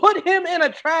 They put him in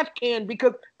a trash can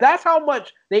because that's how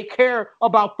much they care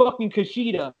about fucking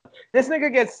Kushida. This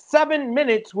nigga gets 7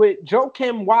 minutes with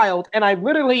Joakim Wild, and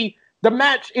the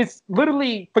match is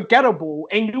literally forgettable,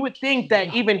 and you would think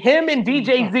that even him and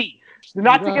DJZ,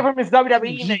 not to give him his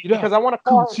WWE name, because I want to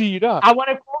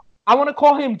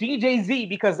call him DJZ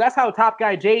because that's how Top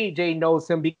Guy JJ knows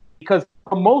him, because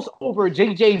the most over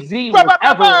JJZ was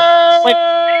ever when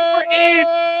they were in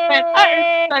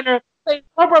Center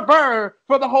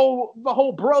for the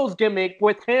whole bros gimmick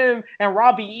with him and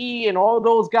Robbie E and all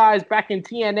those guys back in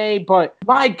TNA. But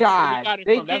my God,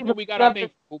 that's where we got our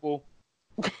name from, boo.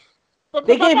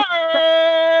 They gave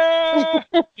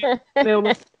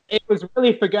it was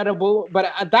really forgettable,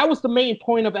 but that was the main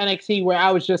point of NXT where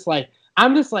I'm just like,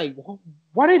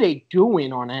 what are they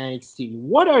doing on NXT?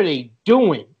 What are they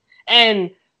doing?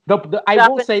 And I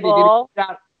will say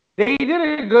they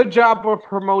did a good job of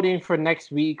promoting for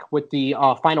next week with the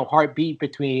final heartbeat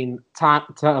between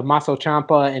Tommaso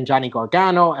Ciampa and Johnny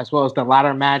Gargano, as well as the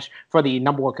ladder match for the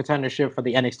number one contendership for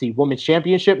the NXT Women's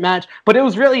Championship match. But it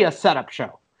was really a setup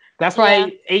show. That's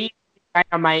why AEW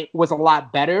Dynamite was a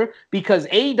lot better, because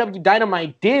AEW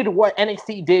Dynamite did what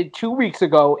NXT did 2 weeks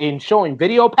ago in showing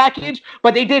video package,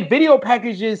 but they did video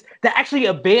packages that actually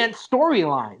advanced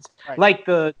storylines. Right. Like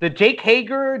the Jake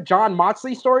Hager, John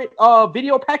Moxley story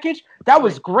video package. That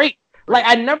was great. Like,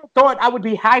 I never thought I would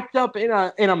be hyped up in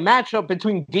a matchup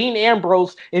between Dean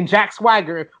Ambrose and Jack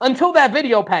Swagger until that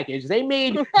video package. They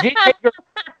made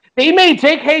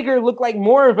Jake Hager look like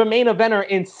more of a main eventer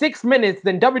in 6 minutes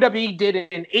than WWE did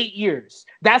in 8 years.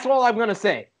 That's all I'm going to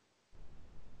say.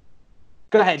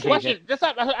 Go ahead, JJ.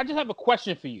 I just have a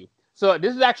question for you. So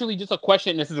this is actually just a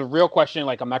question. This is a real question.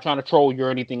 Like, I'm not trying to troll you or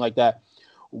anything like that.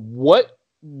 What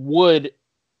would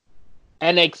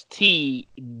NXT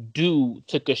do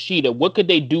to Kushida? What could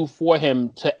they do for him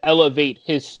to elevate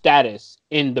his status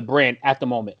in the brand at the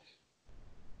moment?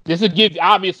 This would give,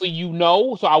 obviously,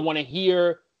 so I want to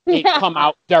hear it come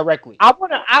out directly. I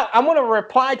want to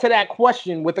reply to that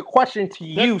question with a question to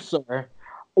you, sir.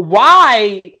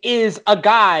 Why is a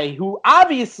guy who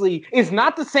obviously is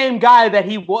not the same guy that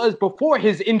he was before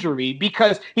his injury,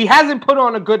 because he hasn't put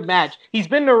on a good match? He's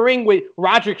been in the ring with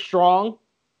Roderick Strong.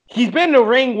 He's been in the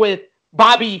ring with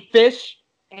Bobby Fish.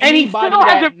 And he still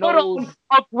hasn't put on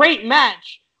a great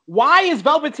match. Why is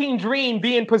Velveteen Dream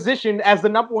being positioned as the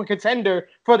number one contender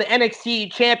for the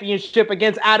NXT Championship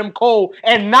against Adam Cole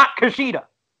and not Kushida?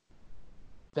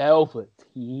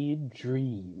 Velveteen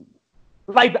Dream.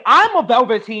 Like, I'm a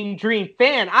Velveteen Dream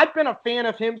fan. I've been a fan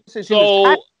of him since he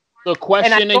was the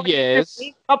question is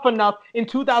up enough in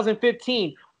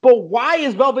 2015. But why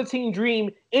is Velveteen Dream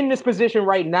in this position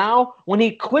right now when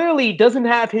he clearly doesn't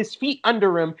have his feet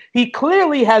under him? He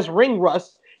clearly has ring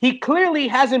rust. He clearly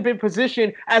hasn't been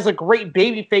positioned as a great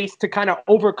babyface to kind of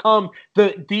overcome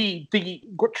the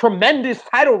tremendous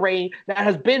title reign that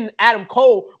has been Adam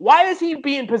Cole. Why is he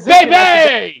being positioned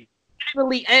to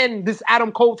finally end this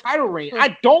Adam Cole title reign?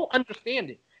 I don't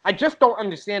understand it. I just don't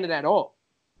understand it at all.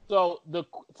 So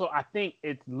I think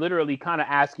it's literally kind of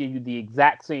asking you the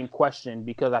exact same question,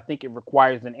 because I think it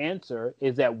requires an answer,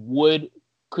 is that would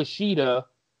Kushida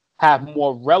have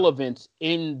more relevance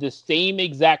in the same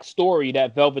exact story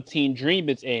that Velveteen Dream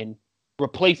is in,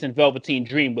 replacing Velveteen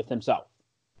Dream with himself?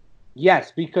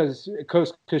 Yes, because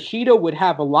Kushida would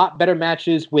have a lot better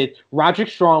matches with Roderick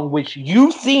Strong, which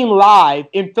you've seen live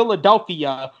in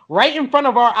Philadelphia, right in front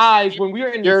of our eyes when we were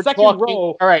in the second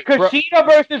row. All right, Kushida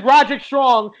versus Roderick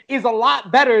Strong is a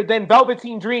lot better than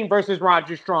Velveteen Dream versus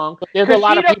Roderick Strong.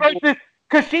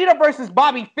 Kushida versus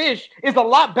Bobby Fish is a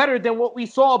lot better than what we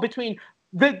saw between.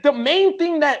 The main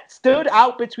thing that stood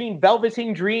out between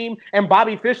Velveteen Dream and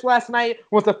Bobby Fish last night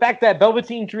was the fact that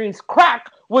Velveteen Dream's crack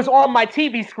was on my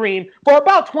TV screen for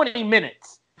about 20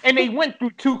 minutes. And they went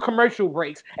through 2 commercial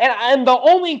breaks. And the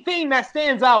only thing that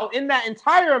stands out in that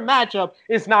entire matchup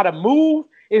is not a move,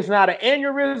 it's not an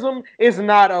aneurysm, it's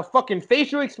not a fucking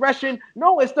facial expression.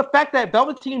 No, it's the fact that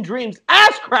Velveteen Dream's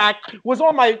ass crack was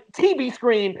on my TV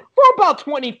screen for about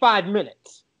 25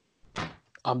 minutes.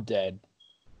 I'm dead.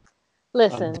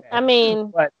 Listen, I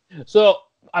mean... So,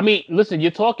 I mean, listen,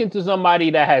 you're talking to somebody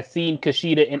that has seen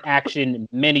Kushida in action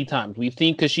many times. We've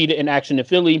seen Kushida in action in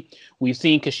Philly. We've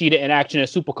seen Kushida in action at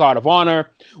Supercard of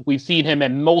Honor. We've seen him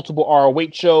at multiple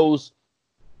ROH shows.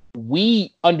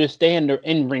 We understand the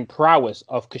in-ring prowess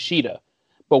of Kushida,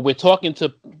 but we're talking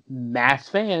to mass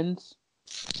fans.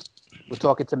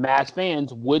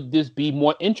 Would this be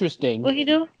more interesting? What he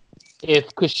do?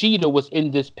 If Kushida was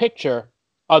in this picture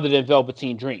other than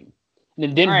Velveteen Dream?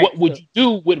 And then right, what would you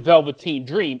do with Velveteen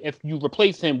Dream if you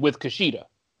replace him with Kushida?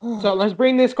 So let's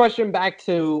bring this question back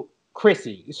to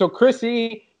Chrissy. So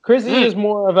Chrissy is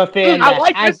more of a fan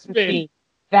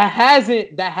that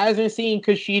hasn't seen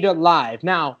Kushida live.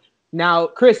 Now,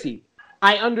 Chrissy,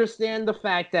 I understand the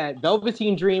fact that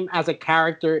Velveteen Dream as a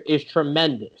character is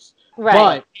tremendous.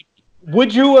 Right. But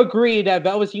would you agree that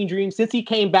Velveteen Dream, since he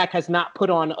came back, has not put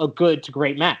on a good to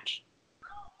great match?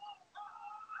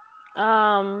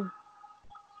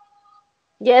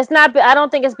 Yeah, it's not. I don't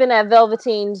think it's been at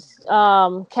Velveteen's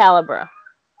caliber.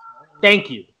 Thank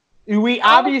you. We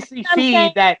obviously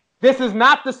see that this is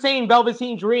not the same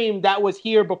Velveteen Dream that was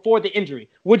here before the injury.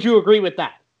 Would you agree with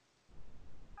that?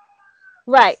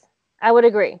 Right, I would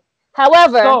agree.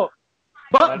 However,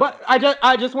 but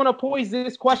I just want to pose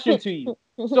this question to you.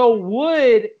 So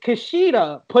would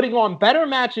Kushida putting on better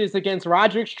matches against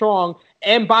Roderick Strong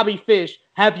and Bobby Fish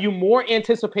have you more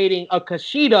anticipating a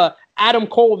Kushida Adam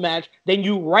Cole match than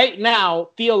you right now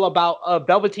feel about a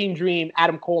Velveteen Dream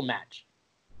Adam Cole match?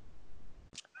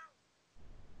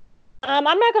 I'm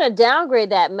not going to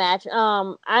downgrade that match.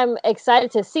 I'm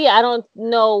excited to see it. I don't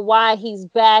know why he's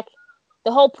back.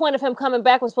 The whole point of him coming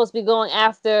back was supposed to be going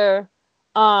after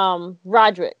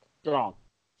Roderick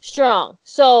Strong.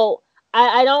 So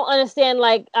I don't understand.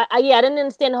 Like, I didn't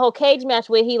understand the whole cage match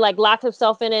where he like locked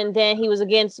himself in and then he was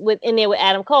in there with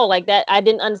Adam Cole like that. I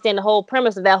didn't understand the whole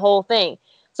premise of that whole thing.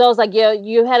 So I was like,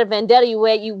 you had a vendetta.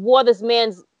 You wore this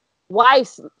man's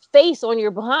wife's face on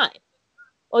your behind,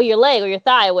 or your leg, or your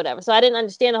thigh, or whatever. So I didn't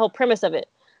understand the whole premise of it.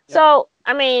 Yeah. So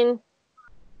I mean,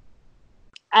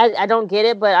 I don't get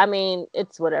it, but I mean,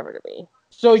 it's whatever to me.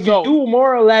 So you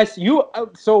more or less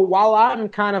so while I'm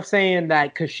kind of saying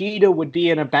that Kushida would be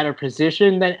in a better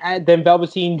position than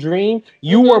Velveteen Dream,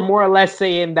 you were more or less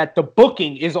saying that the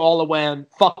booking is all the way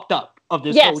fucked up of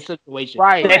this whole situation.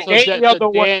 Right. They are the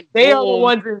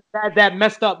ones that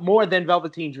messed up more than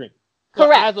Velveteen Dream.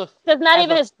 Correct. It's not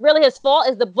even really his fault.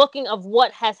 It's the booking of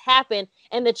what has happened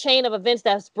and the chain of events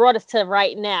that's brought us to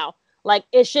right now. Like,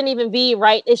 it shouldn't even be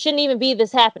right. It shouldn't even be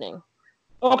this happening.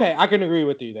 Okay, I can agree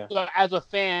with you there. So as a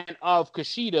fan of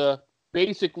Kushida,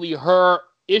 basically her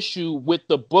issue with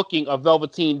the booking of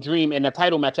Velveteen Dream and the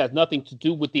title match has nothing to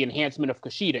do with the enhancement of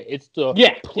Kushida. It's the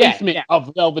placement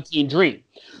of Velveteen Dream.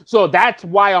 So that's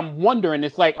why I'm wondering.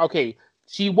 It's like, okay,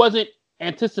 she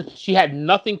had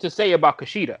nothing to say about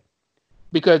Kushida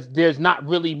because there's not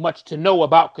really much to know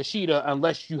about Kushida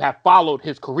unless you have followed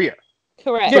his career.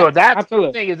 Correct. So that's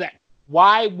the thing, is that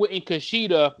why wouldn't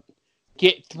Kushida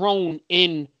get thrown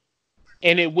in,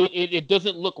 and it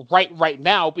doesn't look right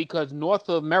now because North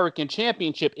American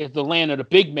Championship is the land of the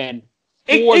big men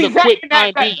for the quick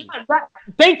time being.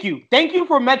 Thank you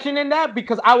for mentioning that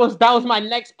because that was my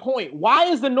next point. Why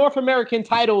is the North American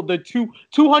title the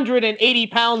 280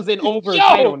 pounds and over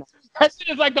title? That shit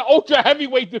is like the ultra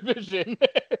heavyweight division.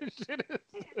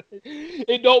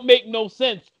 It don't make no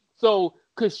sense. So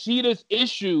Kushida's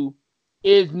issue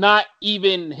is not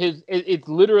even it's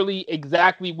literally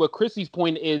exactly what Chrissy's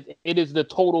point is. It is the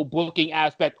total booking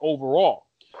aspect overall,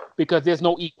 because there's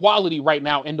no equality right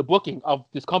now in the booking of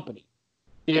this company.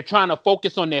 They're trying to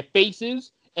focus on their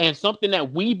faces, and something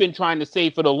that we've been trying to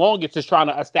say for the longest is trying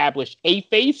to establish a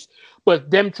face, but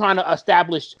them trying to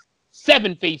establish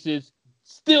 7 faces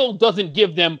still doesn't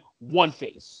give them one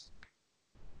face.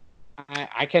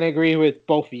 I can agree with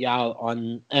both of y'all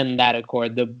on that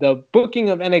accord. The booking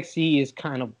of NXT is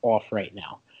kind of off right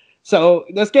now. So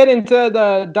let's get into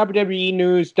the WWE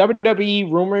news.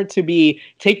 WWE rumored to be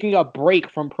taking a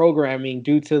break from programming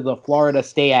due to the Florida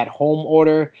stay-at-home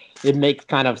order. It makes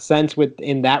kind of sense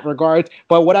in that regard.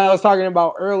 But what I was talking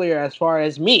about earlier, as far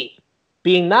as me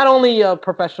being not only a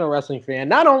professional wrestling fan,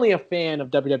 not only a fan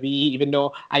of WWE, even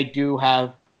though I do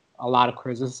have a lot of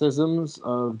criticisms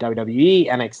of WWE,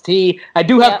 NXT. I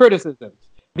do have criticisms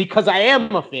because I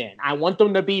am a fan. I want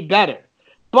them to be better.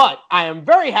 But I am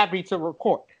very happy to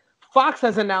report Fox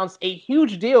has announced a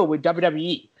huge deal with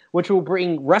WWE, which will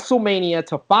bring WrestleMania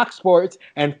to Fox Sports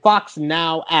and Fox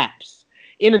Now apps.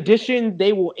 In addition,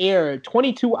 they will air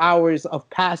 22 hours of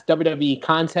past WWE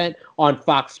content on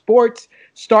Fox Sports.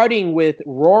 starting with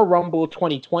Royal Rumble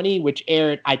 2020, which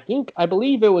aired, I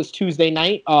believe it was Tuesday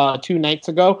night, 2 nights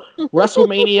ago.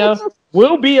 WrestleMania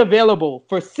will be available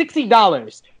for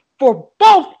 $60 for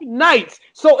both nights.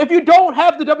 So if you don't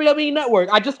have the WWE Network,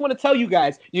 I just want to tell you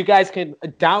guys can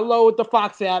download the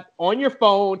Fox app on your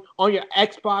phone, on your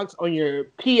Xbox, on your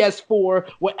PS4,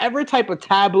 whatever type of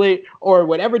tablet or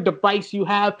whatever device you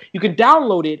have, you can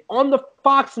download it on the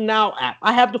Fox Now app.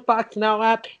 I have the Fox Now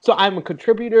app, so I'm a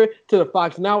contributor to the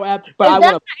Fox Now app, but I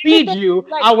want to feed you,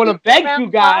 I want to beg you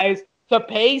guys to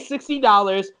pay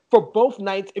 $60 for both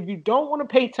nights. If you don't want to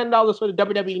pay $10 for the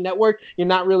WWE Network, you're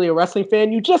not really a wrestling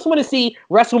fan. You just want to see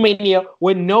WrestleMania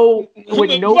with no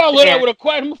follow that with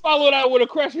a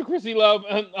question, Chrissy Love.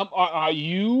 Are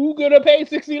you gonna pay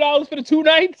 $60 for the 2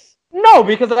 nights? No,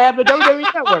 because I have the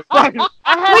WWE Network. I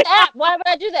have the app. Why would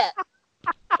I do that?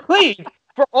 Please.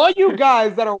 For all you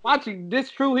guys that are watching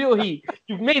this True Heel Heat,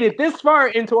 you've made it this far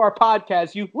into our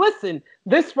podcast. You've listened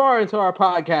this far into our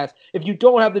podcast. If you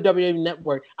don't have the WWE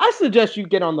Network, I suggest you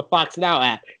get on the Fox Now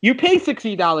app. You pay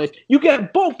 $60. You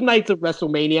get both nights of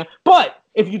WrestleMania. But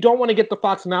if you don't want to get the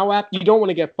Fox Now app, you don't want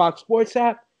to get Fox Sports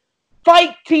app,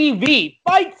 Fight TV,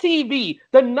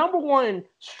 the number one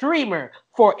streamer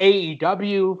for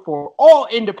AEW, for all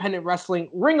independent wrestling,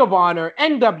 Ring of Honor,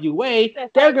 NWA.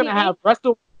 They're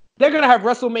going to have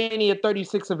WrestleMania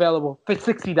 36 available for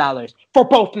 $60 for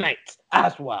both nights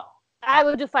as well. I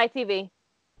would do Fight TV.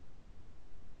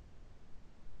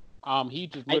 He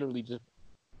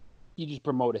just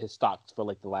promoted his stocks for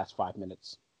like the last 5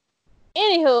 minutes.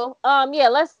 Anywho, yeah,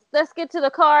 let's get to the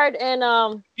card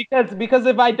and because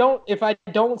if I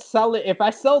don't sell it, if I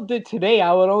sold it today,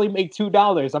 I would only make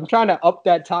 $2. I'm trying to up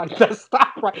that stock price.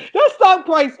 That stock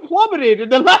price plummeted in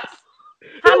the last.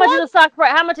 How much is the stock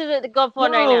price? How much is it going for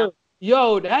right now?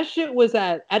 Yo, that shit was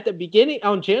at the beginning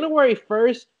on January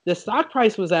 1st. The stock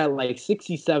price was at like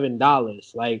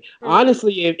 $67. Like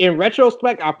honestly, in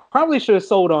retrospect, I probably should have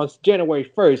sold on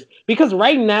January 1st because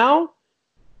right now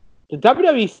the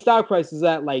WWE stock price is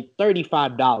at like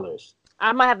 $35.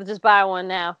 I might have to just buy one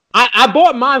now. I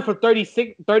bought mine for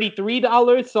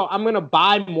 $33, so I'm gonna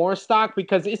buy more stock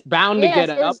because it's bound to get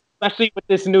up, especially with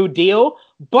this new deal.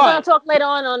 But we're gonna talk later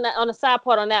on the side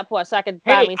part on that part, so I can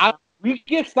buy me some. We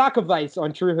give stock advice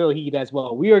on True Heel Heat as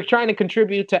well. We are trying to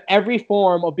contribute to every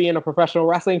form of being a professional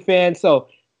wrestling fan. So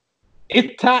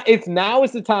now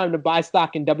is the time to buy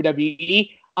stock in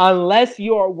WWE. Unless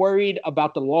you are worried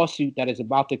about the lawsuit that is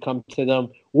about to come to them.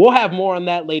 We'll have more on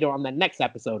that later on the next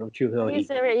episode of True Heel Heat.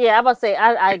 Yeah, I'm about to say,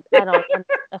 I don't.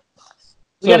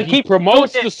 So he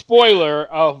promotes the spoiler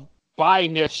of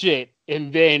buying their shit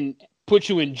and then put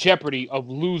you in jeopardy of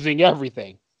losing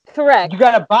everything. Correct. You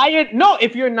gotta buy it. No,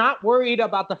 if you're not worried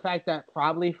about the fact that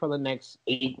probably for the next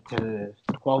 8 to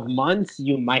 12 months,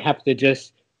 you might have to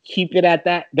just keep it at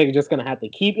that. They're just gonna have to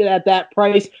keep it at that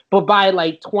price. But by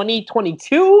like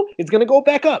 2022, it's gonna go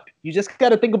back up. You just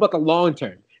gotta think about the long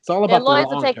term. It's all about the long term.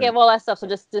 Lawyers will take care of all that stuff. So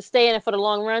just stay in it for the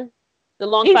long run, the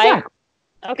long fight.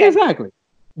 Okay. Exactly.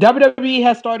 WWE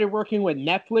has started working with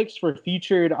Netflix for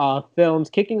featured films,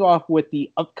 kicking off with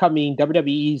the upcoming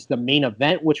WWE's The Main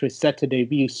Event, which was set to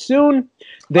debut soon.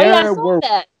 They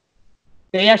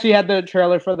actually had the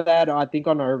trailer for that, I think,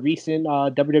 on a recent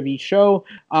WWE show.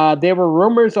 There were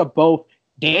rumors of both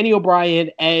Daniel Bryan,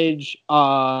 Edge,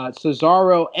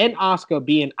 Cesaro, and Asuka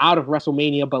being out of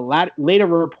WrestleMania, but later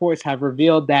reports have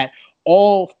revealed that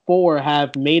all 4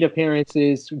 have made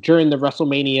appearances during the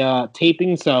WrestleMania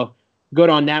taping, so good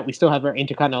on that. We still have our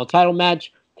Intercontinental title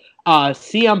match.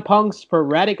 CM Punk's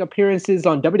sporadic appearances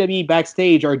on WWE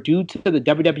Backstage are due to the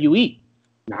WWE.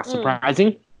 Not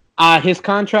surprising. His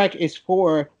contract is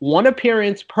for 1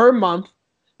 appearance per month.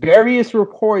 Various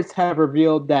reports have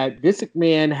revealed that Vince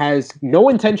McMahon has no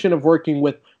intention of working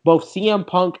with both CM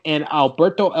Punk and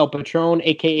Alberto El Patron,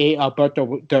 a.k.a.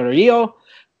 Alberto Del Rio,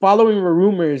 following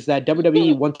rumors that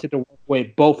WWE wanted to work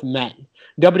with both men.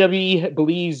 WWE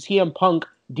believes CM Punk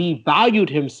devalued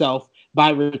himself by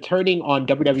returning on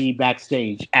WWE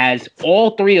Backstage. As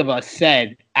all 3 of us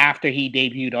said after he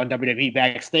debuted on WWE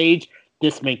Backstage,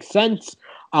 this makes sense.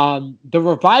 The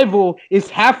revival is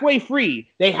halfway free.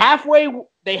 They halfway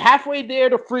there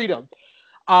to freedom.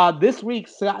 This week,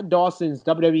 Scott Dawson's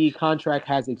WWE contract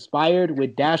has expired,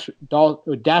 with Dash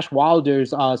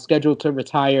Wilder's scheduled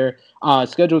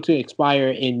to expire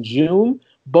in June.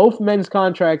 Both men's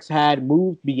contracts had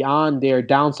moved beyond their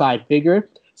downside figure.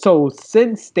 So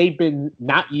since they've been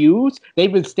not used,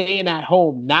 they've been staying at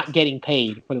home, not getting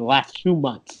paid for the last 2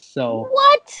 months. So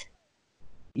what?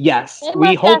 Yes,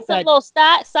 we hope that little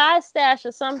side stash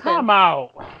or something. Time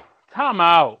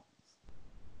out.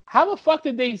 How the fuck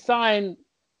did they sign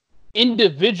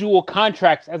individual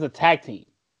contracts as a tag team.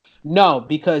 No,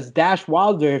 because Dash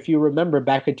Wilder, if you remember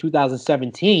back in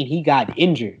 2017, he got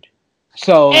injured.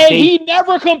 So he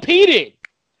never competed.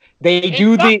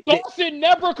 Dawson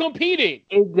never competed.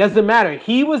 It doesn't matter.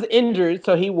 He was injured,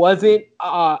 so he wasn't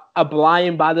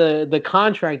obliged by the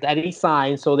contract that he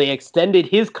signed. So they extended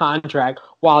his contract.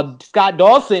 While Scott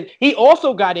Dawson, he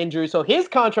also got injured, so his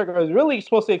contract was really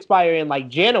supposed to expire in like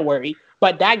January,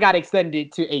 but that got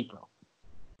extended to April.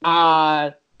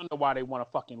 I don't know why they want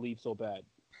to fucking leave so bad.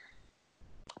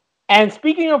 And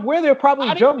speaking of where they're probably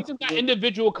got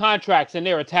individual contracts and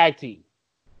they're a tag team.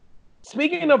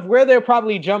 Speaking of where they'll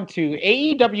probably jump to,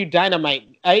 AEW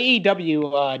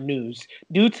news.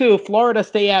 Due to Florida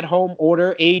stay-at-home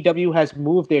order, AEW has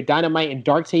moved their Dynamite and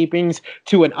Dark tapings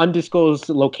to an undisclosed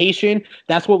location.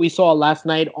 That's what we saw last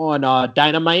night on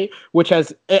Dynamite, which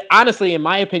has, honestly, in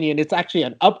my opinion, it's actually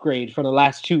an upgrade from the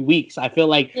last 2 weeks. I feel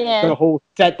like the whole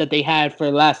set that they had for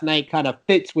last night kind of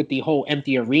fits with the whole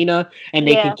empty arena, and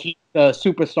they can keep the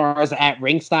superstars at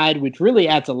ringside, which really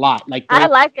adds a lot. I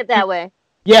like it that way.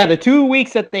 Yeah, the 2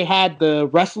 weeks that they had the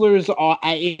wrestlers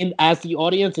as the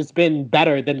audience, it's been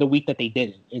better than the week that they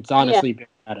didn't. It's honestly been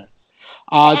better.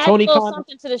 Tony Khan,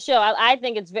 something to the show. I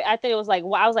think it was like,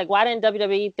 I was like, why didn't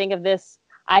WWE think of this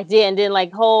idea and then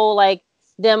like whole like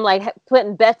them like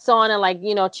putting bets on and like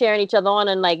cheering each other on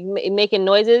and like making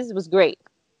noises. It was great.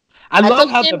 I love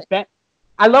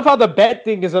how the bet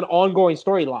thing is an ongoing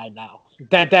storyline now.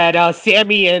 That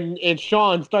Sammy and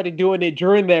Sean started doing it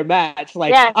during their match.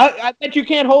 Like, I bet you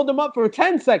can't hold them up for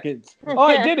 10 seconds. Oh,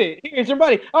 I did it. Here's your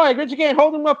buddy. Oh, I bet you can't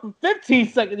hold them up for 15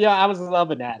 seconds. Yeah, I was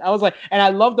loving that. I was like, and I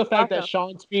love the fact that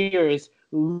Sean Spears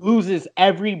loses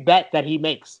every bet that he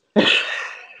makes.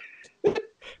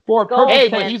 For a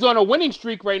perfect 10. But he's on a winning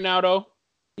streak right now, though.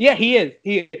 Yeah, he is.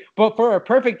 But for a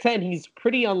perfect 10, he's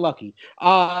pretty unlucky.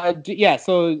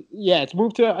 It's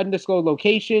moved to an undisclosed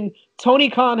location. Tony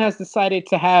Khan has decided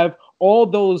to have all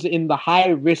those in the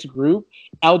high-risk group,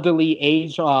 elderly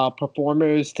age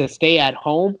performers, to stay at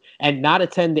home and not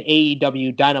attend the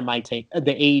AEW Dynamite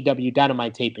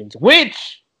tapings.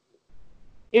 Which,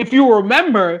 if you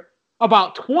remember,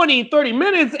 about 20, 30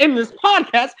 minutes in this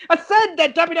podcast, I said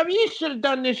that WWE should have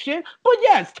done this shit. But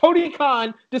yes, Tony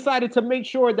Khan decided to make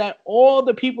sure that all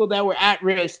the people that were at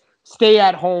risk stay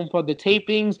at home for the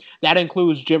tapings. That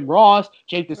includes Jim Ross,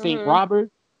 Jake the St.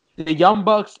 Robert. The Young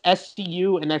Bucks,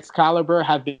 SCU, and Excalibur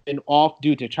have been off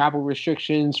due to travel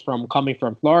restrictions coming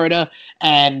from Florida.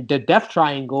 And the Death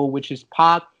Triangle, which is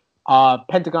Pac,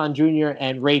 Pentagon Jr.,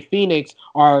 and Rey Fenix,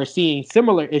 are seeing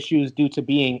similar issues due to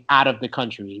being out of the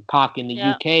country. Pac in the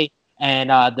UK and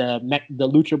the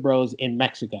Lucha Bros in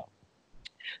Mexico.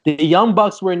 The Young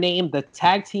Bucks were named the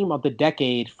Tag Team of the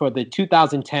Decade for the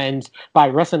 2010s by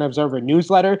Wrestling Observer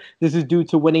newsletter. This is due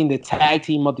to winning the Tag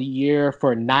Team of the Year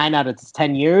for 9 out of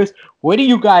 10 years. Where do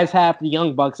you guys have the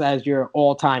Young Bucks as your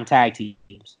all-time tag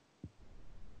teams?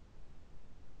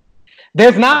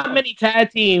 There's not many tag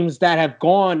teams that have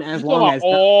gone as long as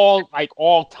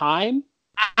all time.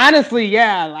 Honestly,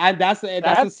 yeah, that's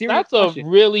a serious question.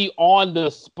 Really on the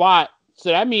spot. So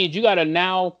that means you got to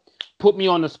now put me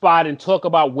on the spot and talk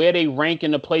about where they rank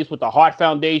in the place with the Hart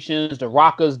Foundations, the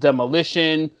Rockers,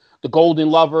 Demolition, the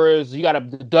Golden Lovers. You got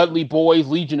the Dudley Boys,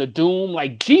 Legion of Doom.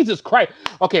 Like, Jesus Christ.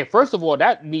 Okay, first of all,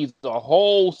 that needs a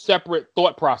whole separate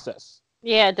thought process.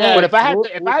 Yeah, it does. But if I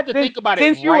had to think about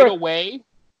it right away,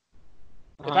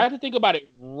 if I had to think about it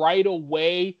right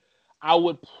away, I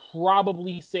would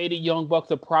probably say the Young Bucks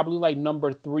are probably like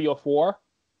number 3 or 4.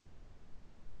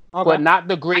 Okay. But not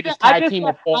the greatest tag team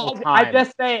of all time.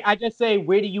 I just say,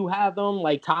 where do you have them?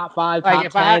 Like top 5, top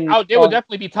 10? They would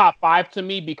definitely be top 5 to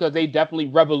me because they definitely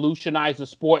revolutionized the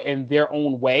sport in their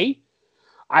own way.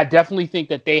 I definitely think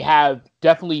that they have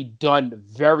definitely done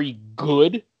very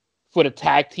good for the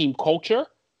tag team culture.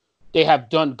 They have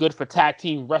done good for tag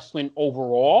team wrestling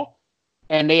overall.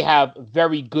 And they have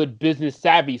very good business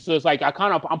savvy. So it's like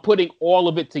I'm putting all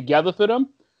of it together for them.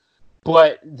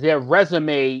 But their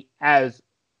resume as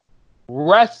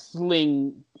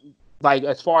wrestling, like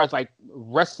as far as like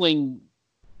wrestling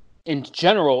in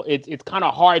general, it's kind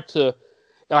of hard to,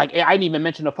 like, I didn't even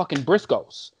mention the fucking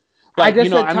Briscoes. Like, I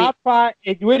just said top 5.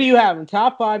 Where do you have them?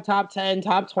 Top 5, top 10,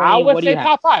 top 20? I would say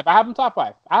top 5. I have them top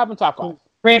 5.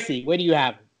 Francie, where do you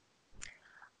have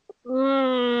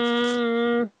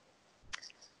them?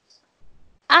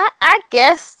 I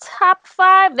guess top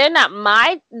 5. They're not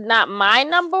my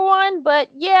number 1, but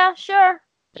yeah, sure.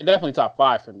 They're definitely top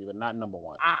 5 for me, but not number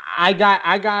 1. I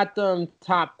got them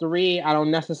top 3. I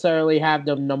don't necessarily have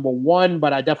them number 1,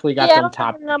 but I definitely got them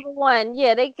top 3. Number 1.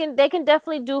 Yeah, they can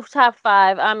definitely do top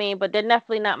 5. I mean, but they're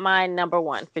definitely not my number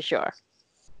 1 for sure.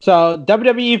 So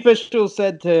WWE officials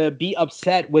said to be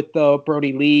upset with the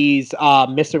Brody Lee's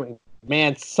Mr.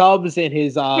 McMahon subs in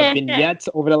his vignettes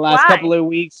over the last couple of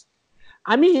weeks.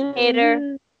 I mean,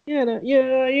 hater. You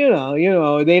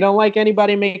know, they don't like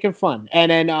anybody making fun.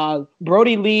 And then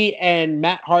Brody Lee and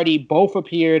Matt Hardy both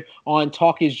appeared on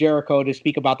Talk Is Jericho to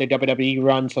speak about their WWE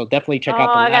run. So definitely check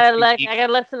out the I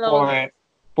gotta listen to those.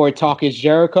 for Talk Is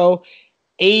Jericho.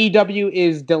 AEW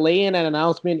is delaying an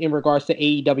announcement in regards to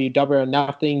AEW Double or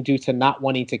Nothing due to not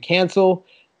wanting to cancel.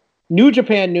 New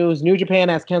Japan news. New Japan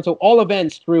has canceled all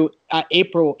events through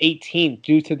April 18th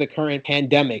due to the current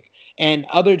pandemic. And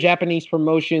other Japanese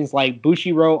promotions like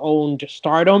Bushiroad-owned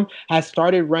Stardom has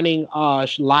started running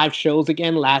live shows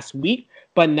again last week.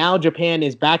 But now Japan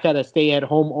is back at a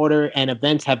stay-at-home order and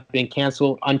events have been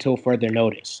canceled until further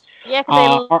notice. Yeah,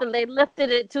 because they lifted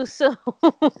it too soon.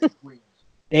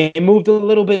 They moved a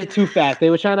little bit too fast. They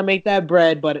were trying to make that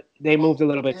bread, but they moved a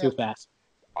little bit too fast.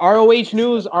 ROH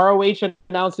news. ROH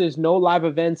announces no live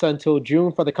events until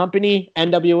June for the company.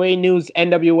 NWA news.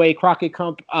 NWA Crockett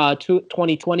Cup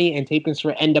 2020 and tapings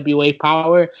for NWA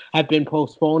Power have been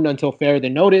postponed until further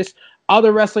notice.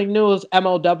 Other wrestling news,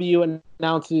 MLW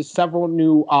announces several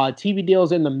new TV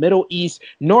deals in the Middle East,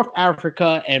 North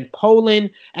Africa, and Poland,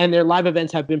 and their live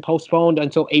events have been postponed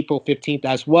until April 15th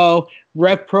as well.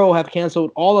 Rev Pro have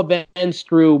canceled all events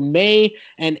through May,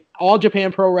 and All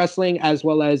Japan Pro Wrestling, as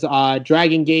well as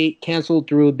Dragon Gate, canceled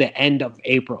through the end of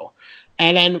April.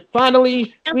 And then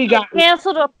finally, we got...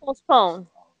 Canceled or postponed?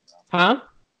 Huh?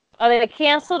 Are they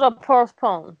canceled or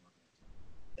postponed?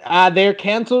 They're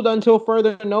canceled until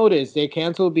further notice. They're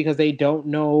canceled because they don't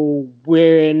know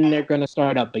when they're going to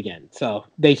start up again. So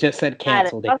they just said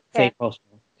canceled. They didn't say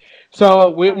postponed. So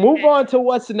we move on to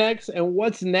what's next. And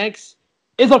what's next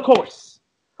is, of course,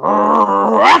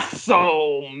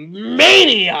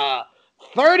 WrestleMania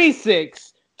 36.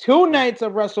 2 nights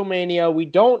of WrestleMania. We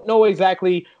don't know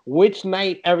exactly which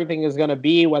night everything is going to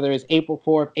be, whether it's April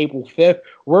 4th, April 5th.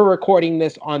 We're recording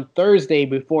this on Thursday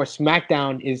before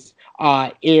SmackDown is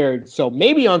aired. So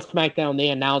maybe on SmackDown they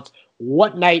announce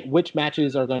what night which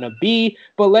matches are going to be.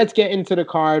 But let's get into the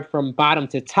card from bottom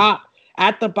to top.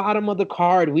 At the bottom of the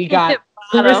card, we got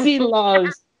Chrissy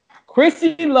Love's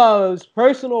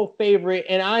personal favorite,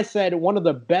 and I said one of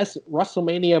the best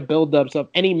WrestleMania buildups of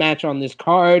any match on this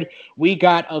card. We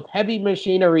got of Heavy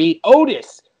Machinery,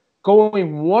 Otis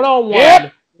going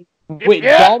one-on-one with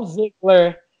Dolph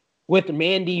Ziggler with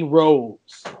Mandy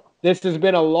Rose. This has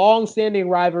been a long-standing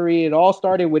rivalry. It all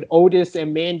started with Otis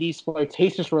and Mandy's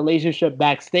flirtatious relationship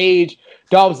backstage.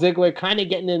 Dolph Ziggler kind of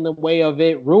getting in the way of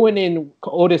it, ruining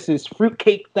Otis's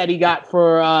fruitcake that he got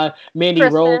for Mandy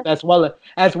Rose, as well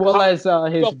as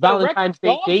his Valentine's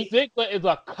Day date. Dolph Ziggler is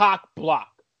a cock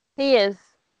block. He is.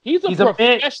 He's a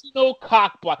professional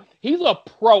cock block. He's a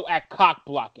pro at cock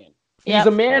blocking. He's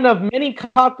a man of many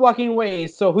cock blocking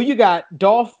ways. So who you got?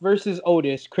 Dolph versus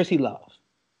Otis. Chrissy Love.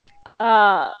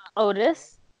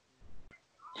 Otis.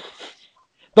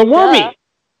 The Wormy.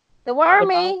 The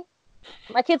Wormy.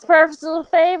 My kid's personal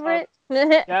favorite.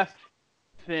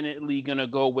 Definitely gonna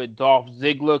go with Dolph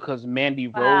Ziggler because Mandy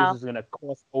Rose is gonna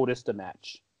cost Otis the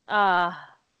match.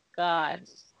 God.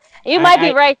 You might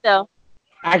be right though.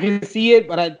 I can see it,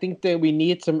 but I think that we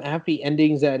need some happy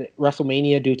endings at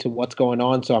WrestleMania due to what's going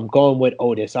on. So I'm going with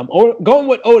Otis. I'm going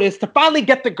with Otis to finally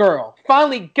get the girl.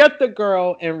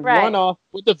 And run off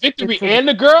with the victory and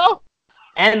the girl?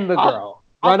 And the girl.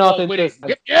 Run off into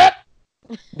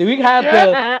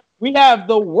we have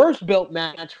the worst built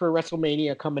match for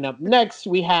WrestleMania coming up next.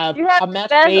 We have a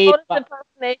match made by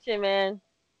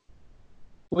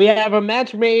We have a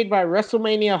match made by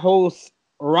WrestleMania host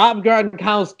Rob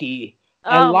Gronkowski.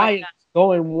 And Elias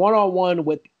going one-on-one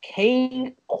with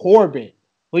King Corbin.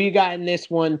 Who you got in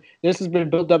this one? This has been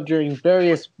built up during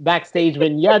various backstage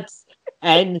vignettes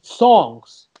and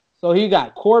songs. So who you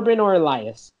got, Corbin or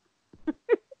Elias?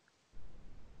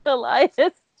 Elias.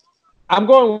 I'm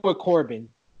going with Corbin.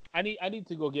 I need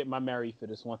to go get my Mary for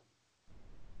this one.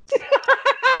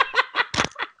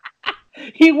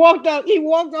 He walked off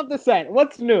the set.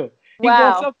 What's new? He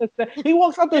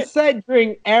walks up the set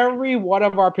during every one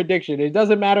of our predictions. It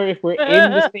doesn't matter if we're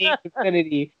in the same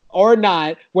vicinity or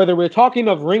not, whether we're talking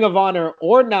of Ring of Honor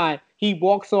or not. He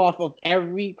walks off of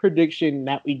every prediction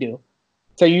that we do.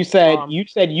 So you said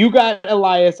you got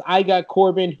Elias, I got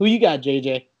Corbin. Who you got,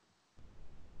 JJ?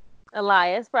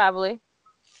 Elias, probably.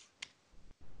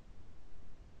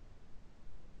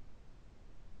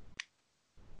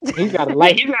 He's got to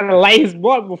light his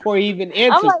book before he even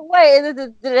answers. I'm like, wait,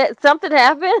 did something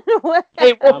happen?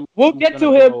 Hey, we'll get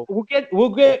to him. We'll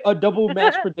get a double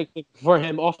match prediction for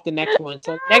him off the next one.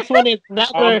 So next one is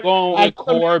I'm going with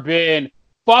Corbin.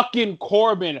 fucking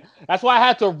Corbin. That's why I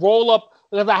had to roll up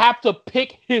because I have to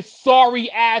pick his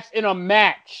sorry ass in a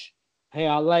match. Hey,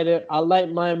 I'll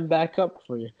light mine back up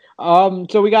for you.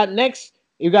 So we got next.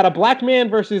 You got a black man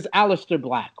versus Aleister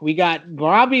Black. We got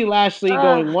Bobby Lashley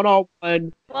going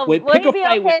 1-on-1 with will pick he a be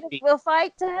fight okay with me. we'll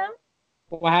fight to him?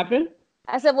 What happened?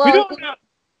 I said, We don't know.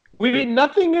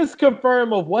 Nothing is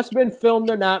confirmed of what's been filmed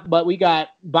or not, but we got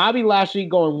Bobby Lashley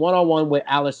going 1-on-1 with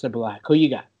Aleister Black. Who you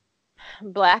got?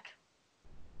 Black.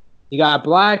 You got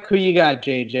Black. Who you got,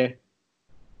 JJ?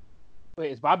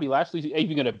 Wait, is Bobby Lashley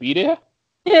even gonna be there?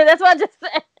 Yeah, that's what I just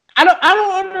said. I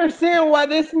don't understand why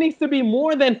this needs to be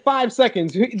more than 5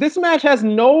 seconds. This match has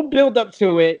no build up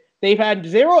to it. They've had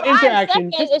zero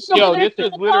interaction. This is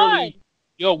literally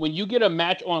when you get a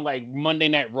match on like Monday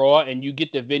Night Raw and you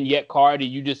get the vignette card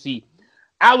and you just see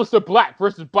Aleister Black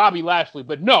versus Bobby Lashley,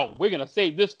 but no, we're gonna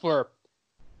save this for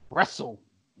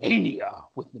WrestleMania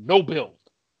with no build.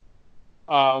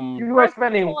 You are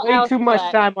spending way too much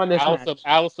time on this match.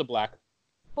 Aleister Black.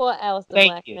 Poor Aleister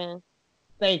Black, man.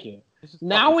 Thank you.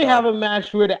 Now we have a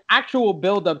match with an actual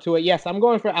build up to it. Yes, I'm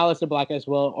going for Aleister Black as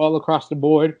well, all across the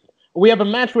board. We have a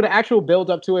match with an actual build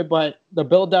up to it, but the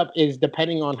build up is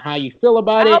depending on how you feel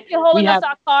about it. I hope you're holding us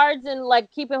our cards and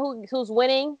like keeping who's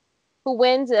winning, who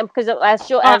wins, because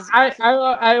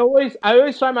I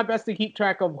always try my best to keep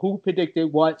track of who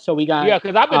predicted what. So we got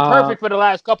because I've been perfect for the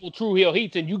last couple True Heel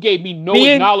Heats, and you gave me no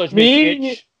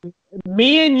acknowledgement.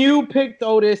 Me and you picked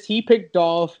Otis. He picked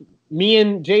Dolph. Me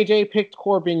and JJ picked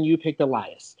Corbin. You picked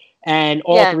Elias, and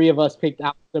all three of us picked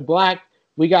Aleister Black.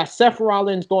 We got Seth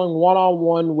Rollins going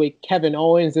 1-on-1 with Kevin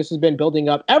Owens. This has been building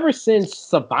up ever since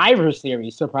Survivor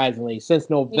Series, surprisingly, since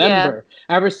November.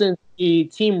 Yeah. Ever since the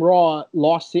Team Raw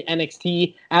lost to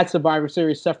NXT at Survivor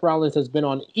Series, Seth Rollins has been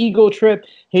on an ego trip.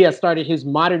 He has started his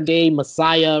modern-day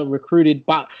Messiah, recruited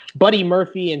Buddy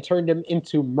Murphy and turned him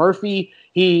into Murphy.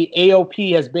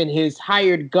 AOP has been his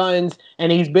hired guns,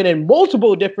 and he's been in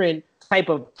multiple different type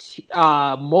of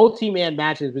multi-man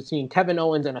matches between Kevin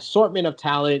Owens and assortment of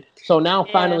talent. So now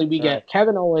finally we get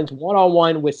Kevin Owens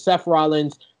 1-on-1 with Seth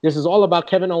Rollins. This is all about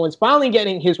Kevin Owens finally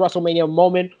getting his WrestleMania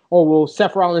moment, or will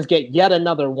Seth Rollins get yet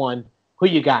another one? Who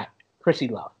you got? Chrissy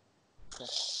Love.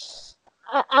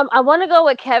 I want to go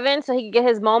with Kevin so he can get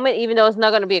his moment, even though it's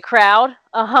not going to be a crowd.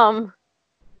 I'm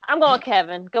going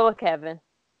Kevin. Go with Kevin.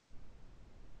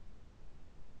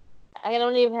 I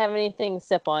don't even have anything to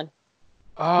sip on.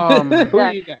 Who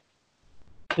you got?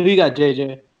 Who you got,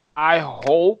 JJ? I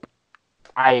hope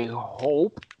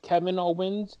Kevin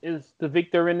Owens is the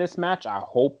victor in this match. I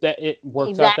hope that it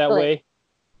works out that way.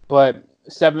 But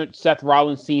Seth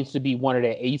Rollins seems to be one of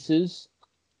their aces.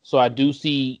 So I do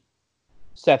see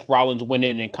Seth Rollins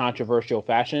winning in controversial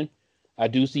fashion. I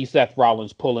do see Seth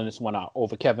Rollins pulling this one out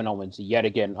over Kevin Owens yet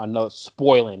again. Another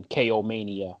spoiling KO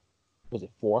Mania. Was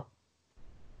it 4?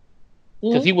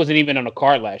 Because he wasn't even on the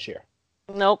card last year.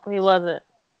 Nope, he wasn't.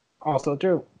 Also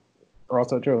true.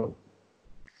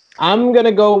 I'm going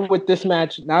to go with this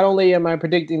match. Not only am I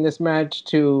predicting this match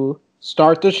to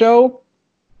start the show,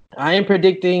 I am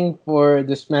predicting for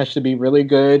this match to be really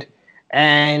good.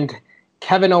 And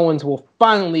Kevin Owens will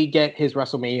finally get his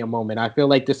WrestleMania moment. I feel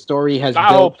like the story has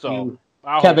built to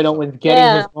Kevin Owens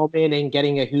getting his moment and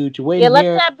getting a huge win. Yeah,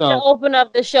 let's open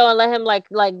up the show and let him like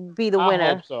be the winner.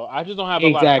 I hope so. I just don't have a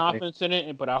lot of confidence in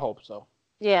it, but I hope so.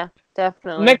 Yeah,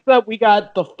 definitely. Next up, we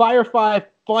got the Firefly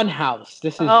Funhouse.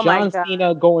 This is John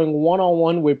Cena going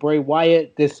 1-on-1 with Bray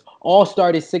Wyatt. This all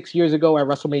started 6 years ago at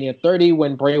WrestleMania 30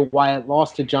 when Bray Wyatt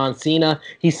lost to John Cena.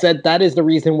 He said that is the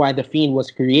reason why The Fiend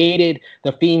was created.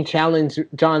 The Fiend challenged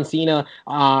John Cena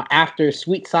after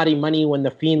Sweet Saudi Money when The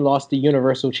Fiend lost the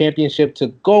Universal Championship to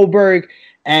Goldberg.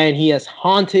 And he has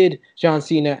haunted John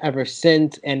Cena ever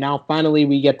since. And now finally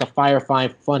we get the Firefly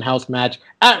Funhouse match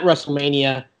at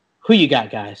WrestleMania. Who you got,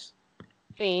 guys?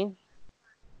 Fiend.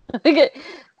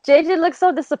 JJ looks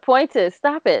so disappointed.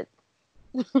 Stop it.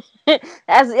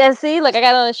 As see, like I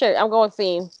got on the shirt. I'm going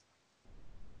Fiend.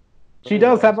 She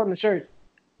does have on the shirt.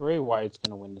 Bray Wyatt's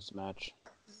gonna win this match.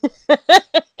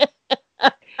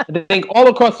 I think all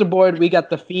across the board we got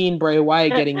the Fiend, Bray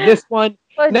Wyatt getting this one.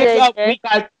 Next up, we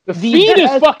got the Fiend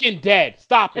is fucking dead.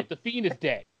 Stop it. The Fiend is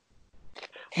dead.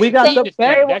 We got the best.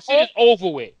 That shit is over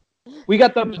with. We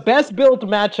got the best build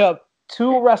matchup to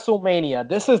WrestleMania.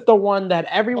 This is the one that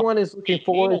everyone is looking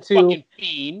forward to.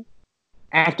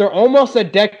 After almost a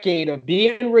decade of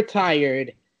being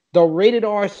retired, the Rated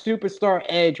R Superstar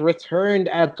Edge returned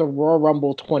at the Royal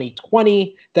Rumble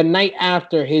 2020, the night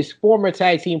after his former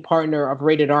tag team partner of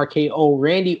Rated RKO,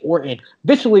 Randy Orton,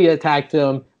 viciously attacked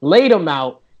him, laid him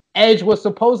out. Edge was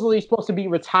supposed to be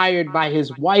retired by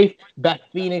his wife, Beth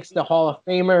Phoenix, the Hall of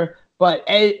Famer, But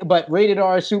rated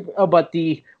R but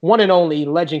the one and only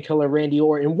legend killer Randy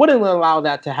Orton wouldn't allow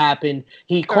that to happen.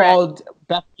 He called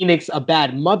Beth Phoenix a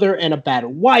bad mother and a bad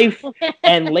wife,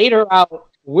 and laid her out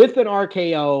with an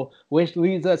RKO, which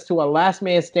leads us to a last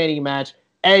man standing match.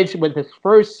 Edge with his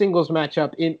first singles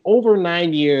matchup in over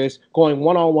 9 years, going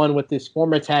one-on-one with his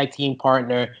former tag team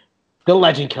partner, the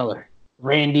legend killer,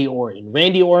 Randy Orton.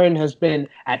 Randy Orton has been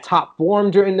at top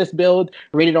form during this build.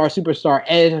 Rated R superstar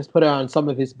Edge has put on some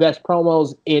of his best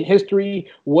promos in history.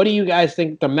 What do you guys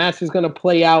think the match is going to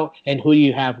play out, and who do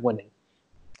you have winning?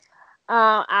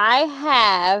 I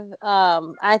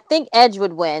think Edge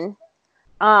would win.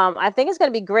 I think it's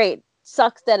going to be great.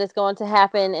 Sucks that it's going to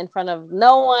happen in front of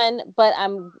no one, but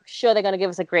I'm sure they're going to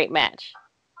give us a great match.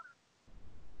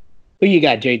 Who you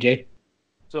got, JJ?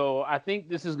 So I think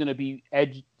this is going to be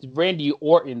Randy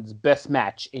Orton's best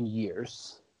match in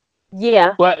years.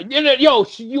 Yeah. But,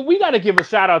 we got to give a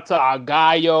shout out to our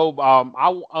guy, yo.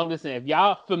 Listen, if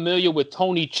y'all familiar with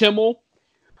Tony Chimmel,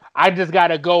 I just got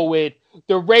to go with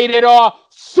the Rated R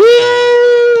Superstar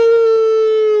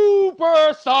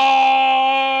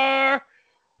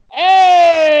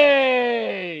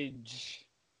Edge.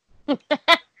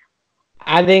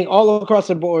 I think all across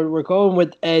the board, we're going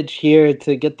with Edge here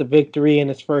to get the victory in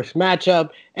his first matchup.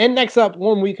 And next up,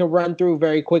 one we can run through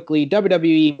very quickly,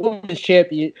 WWE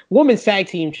Women's Tag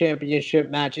Team Championship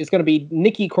match is going to be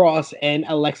Nikki Cross and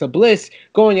Alexa Bliss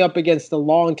going up against the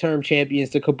long-term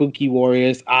champions, the Kabuki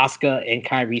Warriors, Asuka and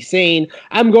Kairi Sane.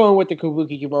 I'm going with the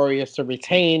Kabuki Warriors to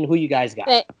retain. Who you guys got?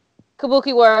 Hey,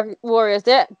 Kabuki Warriors,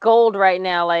 they're gold right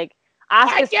now. Like,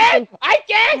 Asuka. I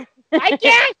can't. Okay.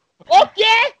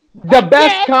 The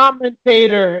best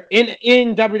commentator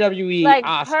in WWE, like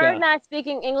Asuka. Her not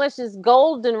speaking English is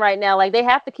golden right now. Like, they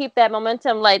have to keep that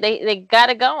momentum. Like, they got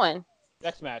it going.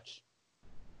 Next match.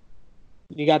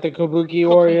 You got the Kabuki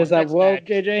Warriors as well, match.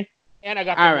 JJ? And I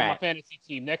got them on my fantasy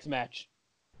team. Next match.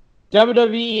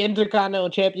 WWE Intercontinental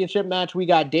Championship match. We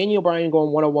got Daniel Bryan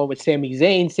going one-on-one with Sami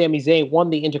Zayn. Sami Zayn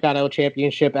won the Intercontinental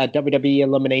Championship at WWE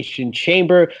Elimination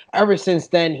Chamber. Ever since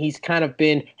then, he's kind of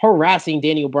been harassing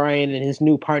Daniel Bryan in his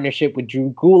new partnership with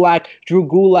Drew Gulak. Drew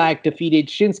Gulak defeated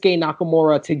Shinsuke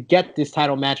Nakamura to get this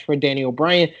title match for Daniel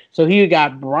Bryan. So here you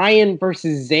got Bryan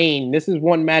versus Zayn. This is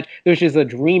one match. This is a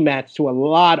dream match to a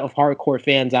lot of hardcore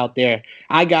fans out there.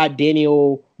 I got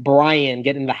Daniel Bryan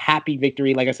getting the happy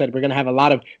victory. Like I said, we're going to have a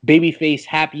lot of babyface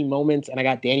happy moments, and I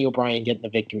got Daniel Bryan getting the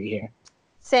victory here.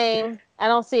 Same. I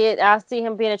don't see it. I see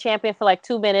him being a champion for like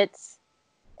 2 minutes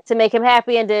to make him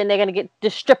happy, and then they're going to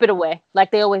just strip it away like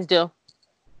they always do.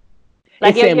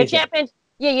 Like your champion,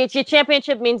 your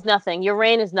championship means nothing. Your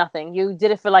reign is nothing. You did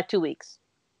it for like 2 weeks.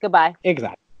 Goodbye.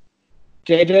 Exactly.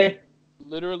 JJ?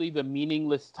 Literally the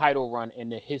meaningless title run in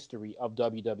the history of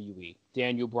WWE.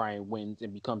 Daniel Bryan wins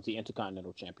and becomes the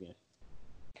Intercontinental Champion.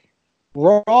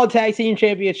 Raw Tag Team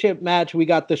Championship match. We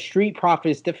got the Street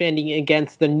Profits defending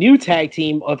against the new tag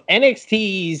team of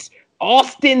NXT's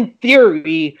Austin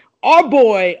Theory. Our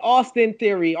boy, Austin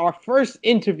Theory, our first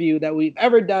interview that we've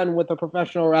ever done with a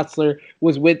professional wrestler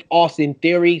was with Austin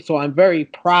Theory. So I'm very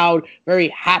proud, very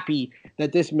happy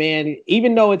that this man,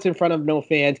 even though it's in front of no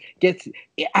fans, gets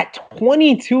at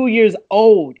 22 years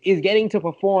old, is getting to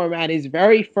perform at his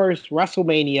very first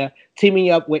WrestleMania,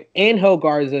 teaming up with Angel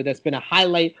Garza. That's been a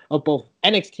highlight of both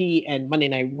NXT and Monday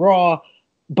Night Raw.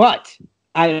 But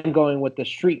I am going with the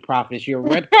Street Profits, your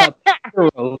Red Cup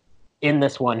hero in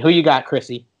this one. Who you got,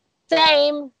 Chrissy?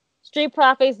 Same. Street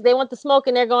Profits. They want the smoke,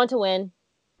 and they're going to win.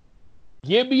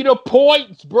 Give me the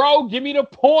points, bro. Give me the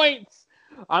points.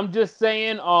 I'm just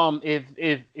saying,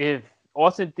 if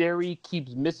Austin Theory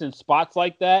keeps missing spots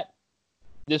like that,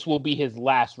 this will be his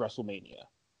last WrestleMania.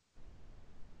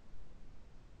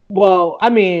 Well, I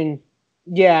mean,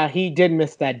 yeah, he did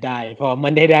miss that dive on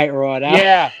Monday Night Raw.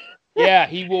 Yeah,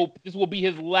 he will. This will be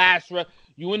his last.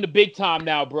 You in the big time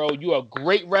now, bro. You're a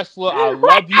great wrestler. I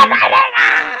love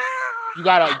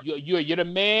you. You're the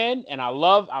man, and I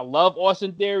love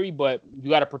Austin Theory, but you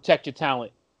gotta protect your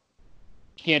talent.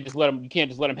 You can't just let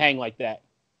him hang like that.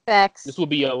 Facts. This will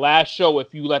be your last show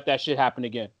if you let that shit happen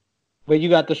again. But you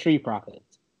got the Street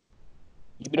Profits.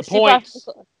 Give me the points.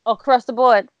 Across the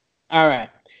board. All right.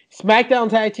 SmackDown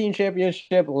Tag Team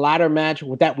Championship ladder match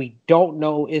that we don't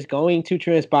know is going to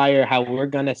transpire how we're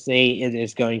going to say it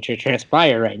is going to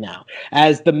transpire right now.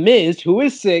 As The Miz, who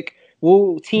is sick,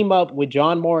 will team up with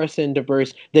John Morrison to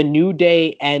verse The New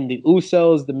Day and the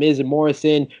Usos. The Miz and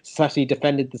Morrison successfully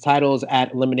defended the titles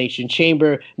at Elimination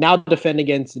Chamber. Now defend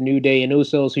against The New Day and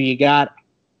Usos. Who you got?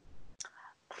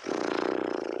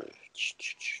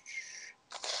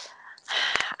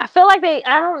 I feel feel like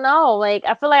I don't know. Like,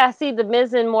 I feel like I see the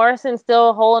Miz and Morrison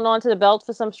still holding on to the belts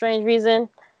for some strange reason.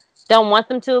 Don't want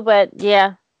them to, but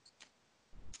yeah.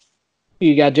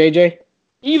 You got JJ?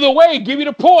 Either way, give me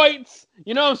the points.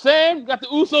 You know what I'm saying? Got the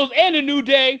Usos and the New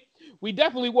Day. We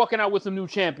definitely walking out with some new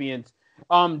champions.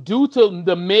 Due to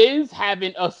the Miz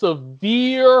having a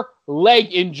severe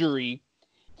leg injury,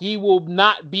 he will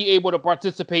not be able to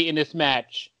participate in this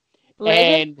match.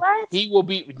 And he will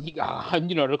be,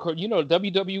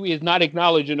 WWE is not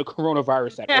acknowledging the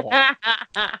coronavirus at all.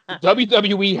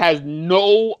 WWE has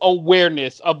no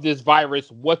awareness of this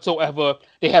virus whatsoever.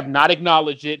 They have not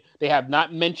acknowledged it. They have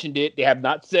not mentioned it. They have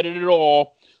not said it at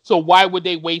all. So why would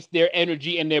they waste their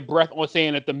energy and their breath on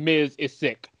saying that the Miz is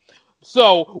sick?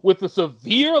 So with a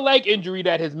severe leg injury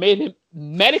that has made him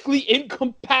medically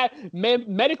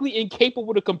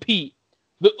incapable to compete,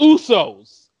 the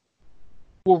Usos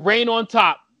will reign on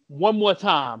top one more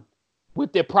time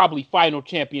with their probably final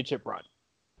championship run.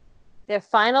 Their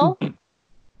final?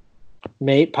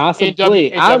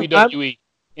 Possibly. In WWE.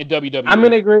 I'm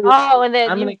going to agree. Oh, and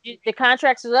then the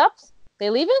contracts is up?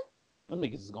 They leaving? I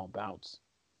think this is going to bounce.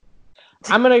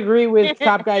 I'm going to agree with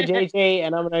Top Guy JJ,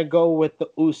 and I'm going to go with the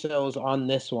Usos on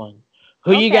this one.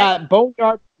 Who you got?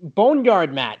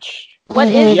 Boneyard match. What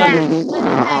is that?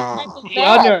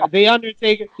 The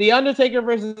Undertaker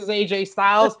versus AJ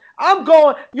Styles. I'm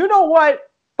going, you know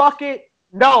what? Fuck it.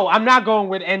 No, I'm not going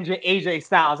with AJ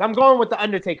Styles. I'm going with the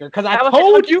Undertaker because I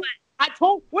told you.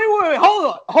 Wait,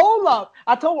 hold up.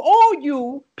 I told all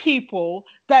you people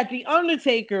that The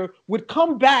Undertaker would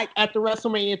come back at the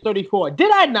WrestleMania 34.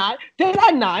 Did I not?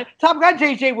 Top Guy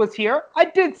JJ was here. I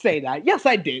did say that. Yes,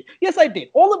 I did.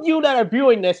 All of you that are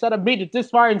viewing this, that have made it this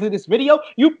far into this video,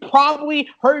 you probably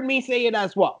heard me say it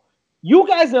as well. You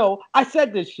guys know I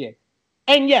said this shit.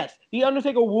 And yes, The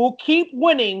Undertaker will keep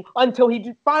winning until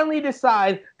he finally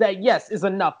decides that yes is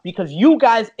enough. Because you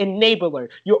guys enabler.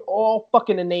 You're all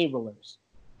fucking enablers.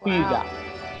 Wow. Who you got?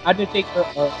 Undertaker.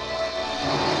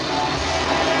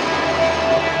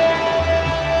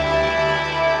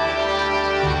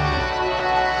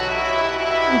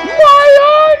 My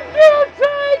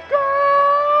Undertaker!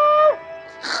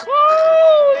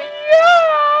 Oh,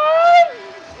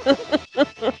 yes!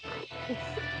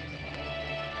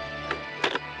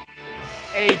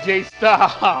 AJ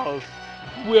Styles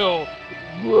will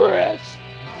rest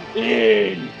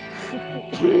in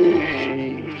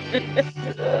peace.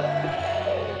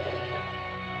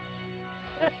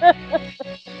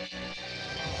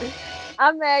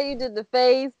 I'm mad you did the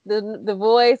face, the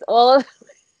voice, all of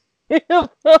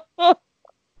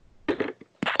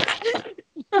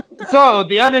So,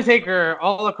 The Undertaker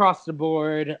all across the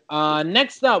board.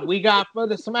 Next up, we got for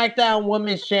the SmackDown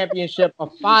Women's Championship a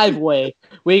 5-way.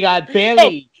 We got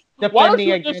Bayley defending Why don't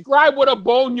you against... describe what a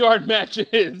boneyard match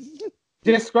is?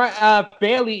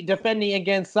 Bayley defending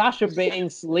against Sasha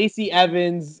Banks, Lacey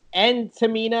Evans, and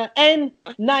Tamina, and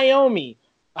Naomi.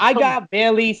 I got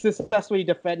Bayley successfully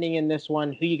defending in this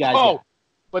one. Who you guys got?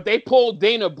 But they pulled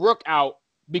Dana Brooke out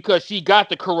because she got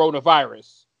the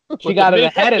coronavirus. She got it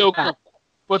ahead of time.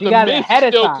 But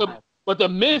the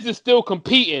Miz is still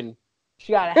competing.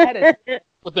 She got ahead of time.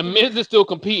 But the Miz is still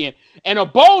competing. And a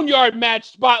boneyard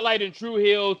match spotlight in True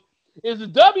Heels is the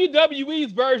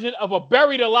WWE's version of a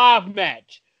buried alive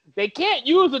match. They can't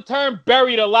use the term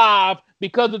buried alive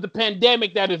because of the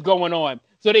pandemic that is going on.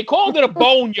 So they called it a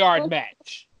boneyard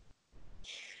match.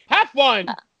 Have fun.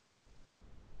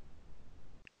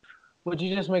 Would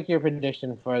you just make your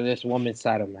prediction for this women's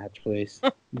title match, please?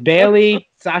 Bayley,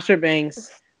 Sasha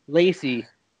Banks, Lacey,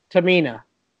 Tamina,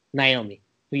 Naomi.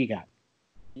 Who you got?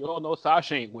 You all know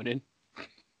Sasha ain't winning.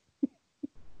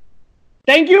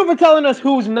 Thank you for telling us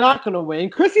who's not going to win.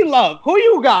 Chrissy Love, who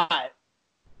you got?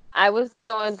 I was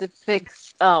going to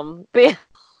fix Bayley.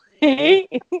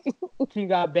 You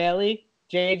got Bayley.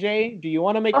 JJ, do you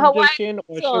want to make a prediction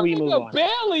or should we move on?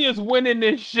 Bayley is winning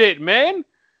this shit, man.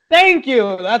 Thank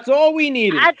you. That's all we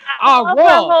needed.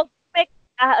 I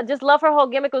just love her whole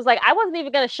gimmick. It was like, I wasn't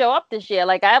even going to show up this year.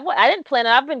 Like, I didn't plan it.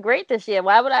 I've been great this year.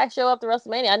 Why would I show up to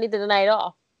WrestleMania? I needed a night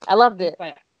off. I loved it.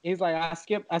 He's like, I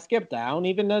skipped that. I don't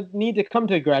even need to come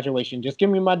to graduation. Just give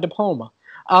me my diploma.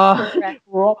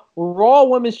 Raw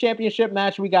Women's Championship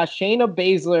match. We got Shayna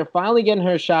Baszler finally getting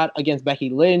her shot against Becky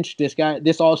Lynch.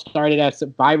 This all started at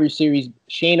Survivor Series.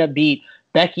 Shayna beat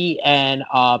Becky and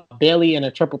Bayley in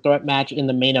a triple threat match in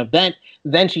the main event.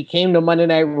 Then she came to Monday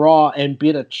Night Raw and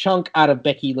beat a chunk out of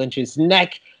Becky Lynch's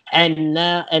neck. And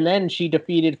then she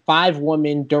defeated 5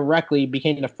 women directly,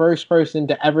 became the first person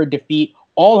to ever defeat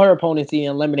all her opponents in the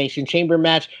Elimination Chamber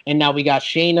match. And now we got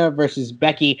Shayna versus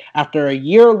Becky after a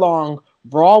year-long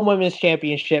Raw Women's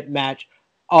Championship match.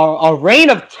 a reign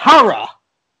of terror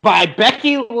by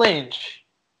Becky Lynch.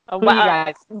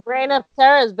 Reign of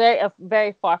Terror is a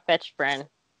very far-fetched friend.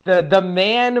 The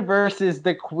man versus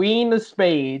the Queen of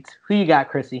Spades. Who you got,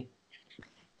 Chrissy?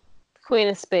 Queen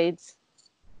of Spades.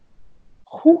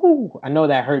 Ooh, I know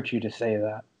that hurt you to say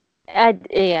that.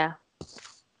 Yeah.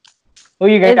 Who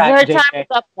you got? Her time is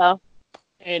up, though.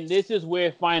 And this is where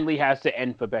it finally has to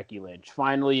end for Becky Lynch.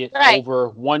 Finally, it's right. over.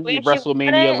 One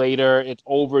WrestleMania later, it's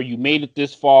over. You made it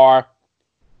this far.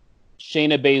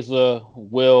 Shayna Baszler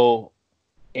will,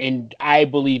 and I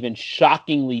believe in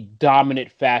shockingly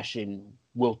dominant fashion,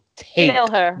 will take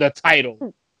the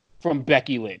title from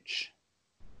Becky Lynch.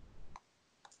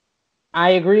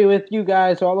 I agree with you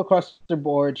guys all across the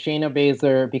board. Shayna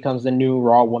Baszler becomes the new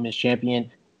Raw Women's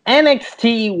Champion.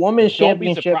 NXT Women's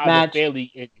Championship match.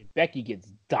 If Becky gets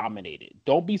dominated.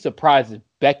 Don't be surprised if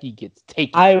Becky gets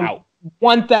taken out. I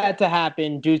want that to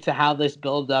happen due to how this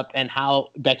builds up and how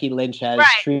Becky Lynch has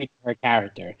treated her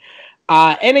character.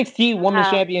 NXT Women's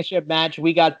Championship match.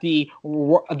 We got the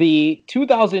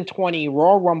 2020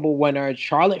 Royal Rumble winner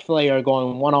Charlotte Flair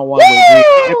going one-on-one with Rhea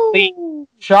Ripley.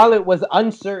 Charlotte was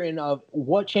uncertain of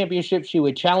what championship she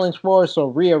would challenge for, so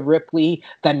Rhea Ripley,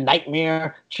 the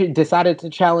Nightmare, decided to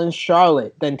challenge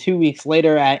Charlotte. Then 2 weeks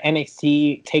later at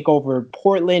NXT TakeOver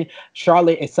Portland,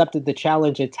 Charlotte accepted the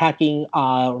challenge, attacking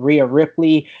Rhea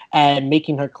Ripley and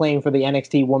making her claim for the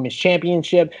NXT Women's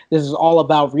Championship. This is all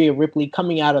about Rhea Ripley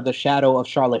coming out of the shadow of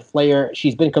Charlotte Flair.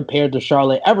 She's been compared to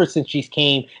Charlotte ever since she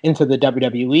came into the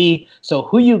WWE. So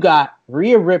who you got?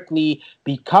 Rhea Ripley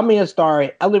becoming a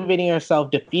star, elevating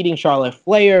herself, defeating Charlotte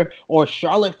Flair, or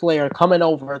Charlotte Flair coming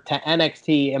over to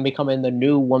NXT and becoming the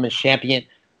new women's champion?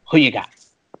 Who you got?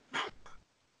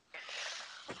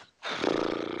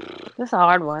 That's a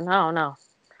hard one. I don't know.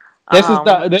 This is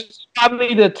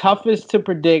probably the toughest to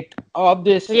predict of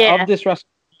this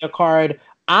WrestleMania card.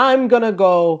 I'm gonna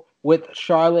go with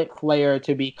Charlotte Flair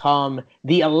to become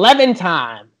the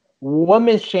 11-time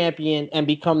women's champion and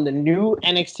become the new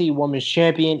NXT women's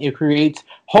champion. It creates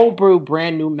homebrew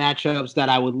brand new matchups that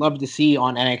I would love to see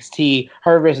on NXT.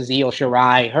 Her versus Io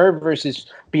Shirai, her versus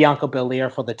Bianca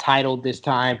Belair for the title this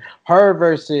time, her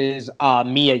versus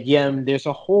Mia Yim. There's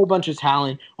a whole bunch of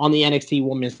talent on the NXT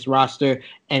women's roster,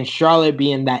 and Charlotte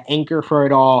being that anchor for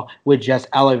it all would just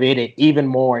elevate it even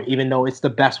more, even though it's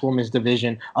the best women's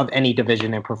division of any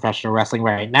division in professional wrestling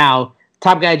right now.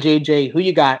 Top guy JJ, who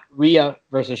you got? Rhea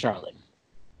versus Charlotte.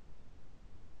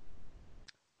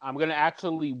 I'm going to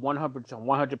actually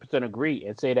 100% agree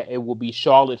and say that it will be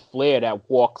Charlotte Flair that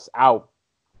walks out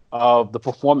of the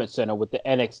Performance Center with the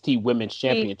NXT Women's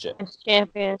Championship.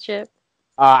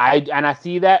 I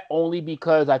see that only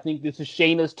because I think this is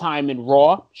Shayna's time in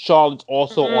Raw. Charlotte's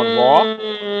also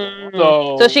on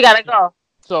Raw. So she got to go.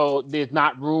 So there's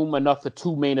not room enough for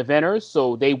two main eventers,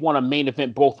 so they want to main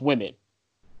event both women.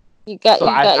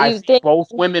 I see both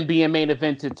women being main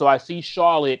evented, so I see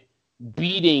Charlotte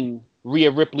beating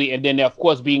Rhea Ripley, and then of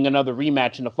course being another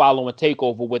rematch in the following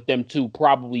takeover with them two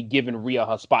probably giving Rhea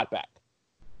her spot back.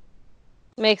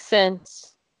 Makes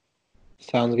sense.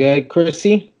 Sounds good.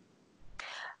 Chrissy?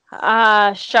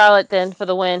 Charlotte then for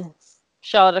the win.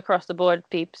 Charlotte across the board,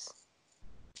 peeps.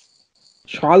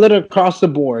 Charlotte across the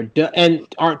board. And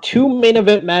our two main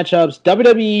event matchups,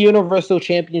 WWE Universal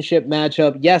Championship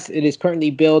matchup. Yes, it is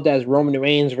currently billed as Roman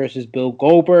Reigns versus Bill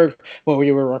Goldberg, but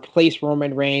we will replace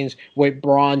Roman Reigns with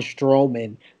Braun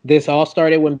Strowman. This all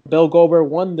started when Bill Goldberg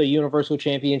won the Universal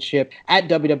Championship at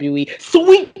WWE.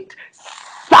 Sweet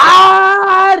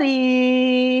Sorry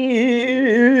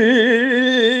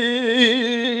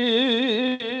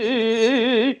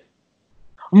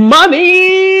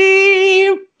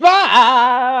Money Fight.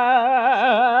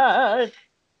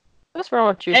 What's wrong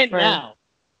with you, and friend? Now,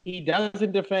 he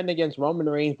doesn't defend against Roman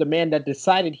Reigns, the man that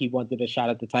decided he wanted a shot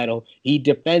at the title. He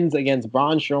defends against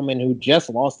Braun Strowman, who just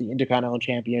lost the Intercontinental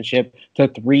Championship to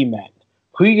three men.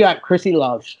 Who you got, Chrissy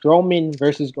Love? Strowman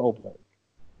versus Goldberg.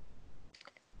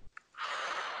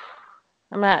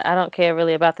 I don't care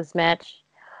really about this match,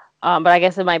 but I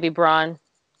guess it might be Braun.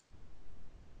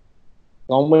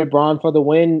 Going with Braun for the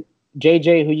win.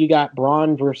 JJ, who you got?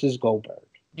 Braun versus Goldberg.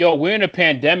 Yo, we're in a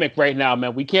pandemic right now,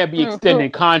 man. We can't be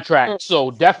extending contracts.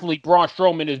 So definitely Braun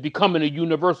Strowman is becoming a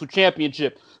Universal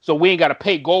Championship. So we ain't got to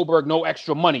pay Goldberg no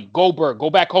extra money. Goldberg, go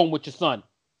back home with your son.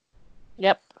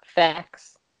 Yep, facts.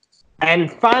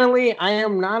 And finally, I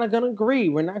am not going to agree.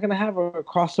 We're not going to have a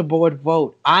across-the-board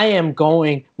vote. I am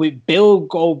going with Bill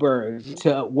Goldberg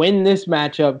to win this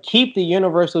matchup, keep the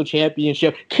Universal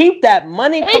Championship, keep that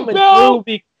money coming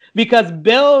through because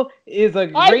Bill is a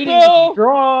great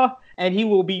draw, and he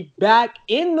will be back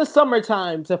in the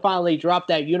summertime to finally drop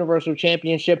that Universal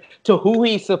Championship to who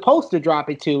he's supposed to drop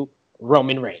it to,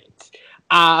 Roman Reigns.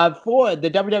 For the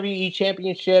WWE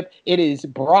Championship, it is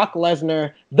Brock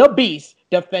Lesnar, the Beast,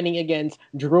 defending against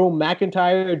Drew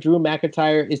McIntyre. Drew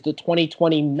McIntyre is the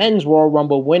 2020 Men's Royal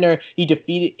Rumble winner.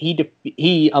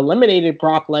 He eliminated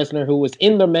Brock Lesnar, who was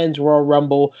in the Men's Royal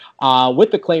Rumble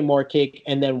with the Claymore kick,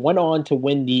 and then went on to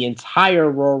win the entire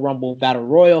Royal Rumble Battle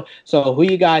Royal. So who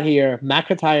you got here?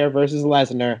 McIntyre versus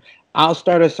Lesnar. I'll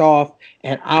start us off,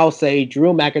 and I'll say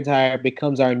Drew McIntyre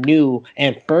becomes our new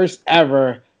and first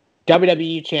ever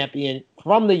WWE champion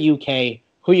from the UK.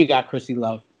 Who you got, Chrissy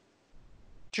Love?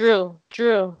 Drew.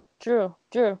 Who you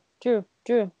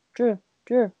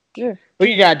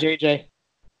got, JJ?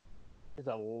 There's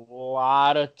a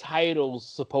lot of titles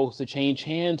supposed to change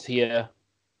hands here.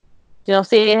 You don't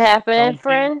see it happening,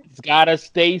 friend? It's gotta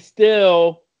stay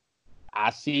still. I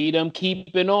see them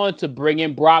keeping on to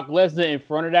bringing Brock Lesnar in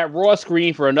front of that Raw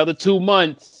screen for another 2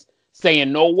 months,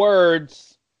 saying no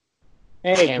words.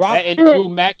 Hey, Brock and Drew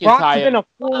McIntyre. Brock's been a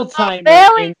full-time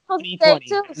in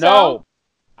 2020. No,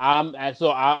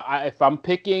 if I'm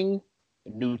picking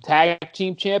new tag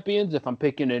team champions, if I'm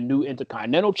picking a new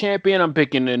Intercontinental champion, I'm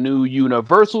picking a new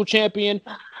Universal champion.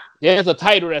 There's a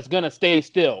title that's gonna stay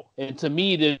still, and to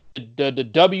me, the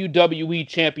WWE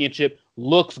Championship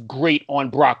looks great on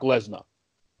Brock Lesnar.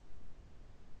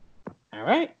 All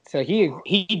right, so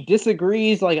he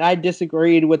disagrees like I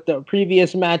disagreed with the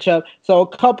previous matchup. So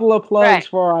a couple of plugs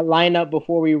for our lineup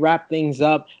before we wrap things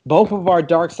up. Both of our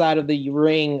Dark Side of the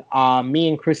Ring, me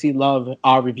and Chrissy Love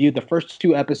reviewed the first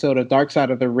 2 episodes of Dark Side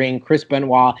of the Ring, Chris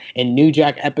Benoit and New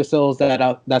Jack episodes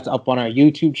that's up on our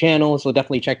YouTube channel. So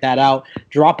definitely check that out.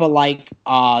 Drop a like,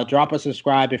 drop a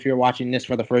subscribe if you're watching this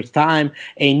for the first time.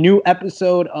 A new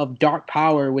episode of Dark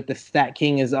Power with the Stat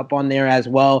King is up on there as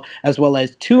well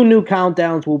as 2 new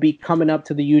countdowns will be coming up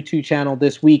to the YouTube channel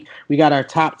this week. We got our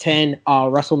top 10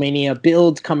 WrestleMania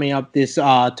builds coming up this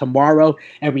tomorrow,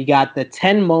 and we got the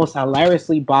 10 most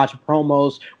hilariously botched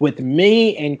promos with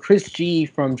me and Chris G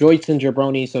from Joyce and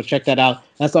Jabroni. So check that out.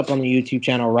 That's up on the YouTube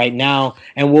channel right now,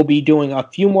 and we'll be doing a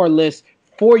few more lists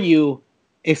for you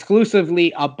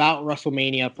exclusively about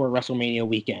WrestleMania for WrestleMania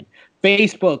weekend.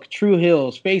 Facebook, True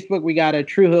Hills. Facebook, we got a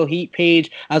True Hill Heat page,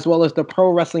 as well as the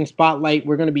Pro Wrestling Spotlight.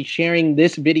 We're going to be sharing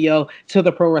this video to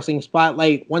the Pro Wrestling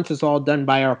Spotlight once it's all done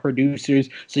by our producers,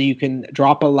 so you can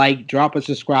drop a like, drop a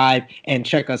subscribe, and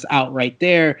check us out right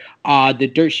there. The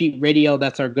Dirt Sheet Radio,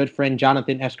 that's our good friend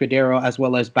Jonathan Escudero, as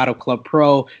well as Battle Club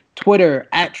Pro. Twitter,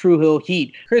 at True Hill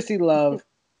Heat. Chrissy Love,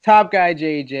 Top Guy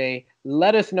JJ.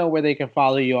 Let us know where they can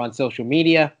follow you on social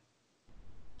media.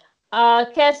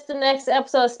 Catch the next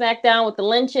episode of SmackDown with the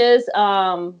Lynches.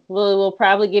 We'll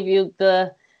probably give you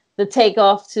the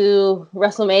takeoff to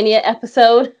WrestleMania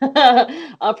episode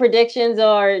predictions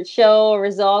or show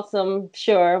results. I'm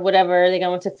sure whatever they're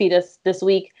going to feed us this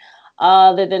week.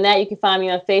 Other than that, you can find me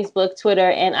on Facebook, Twitter,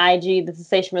 and IG. The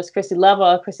sensationalist Chrissy Love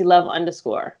or Chrissy Love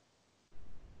 _.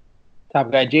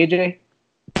 Top Guy JJ.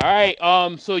 All right,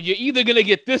 so you're either gonna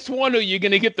get this one or you're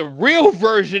gonna get the real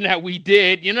version that we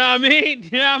did. You know what I mean?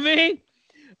 You know what I mean?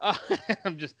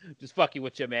 I'm just fucking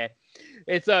with you, man.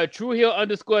 It's True Hill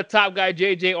 _ Top Guy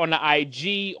JJ on the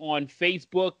IG. On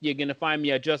Facebook, you're gonna find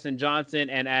me at Justin Johnson.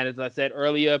 And as I said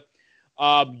earlier,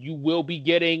 you will be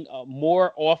getting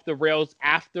more off the rails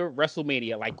after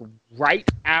WrestleMania, like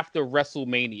right after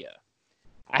WrestleMania.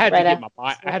 I had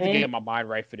to get my mind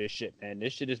right for this shit, man.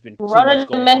 This shit has been too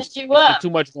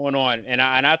much going on, and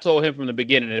I told him from the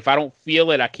beginning, if I don't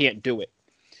feel it, I can't do it.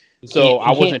 So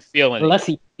I wasn't feeling it unless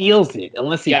he feels it.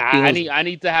 I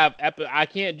need to have. I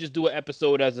can't just do an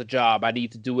episode as a job. I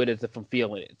need to do it as if I'm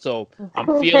feeling it. So I'm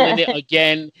feeling it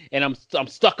again, and I'm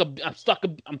stuck.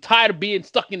 I'm tired of being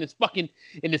stuck in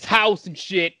this house and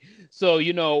shit. So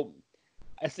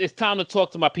it's time to talk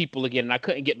to my people again. And I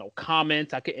couldn't get no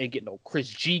comments. I couldn't get no Chris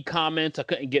G comments. I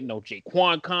couldn't get no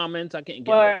Jaquan comments. I couldn't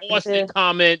get no Austin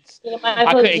comments.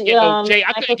 I couldn't get no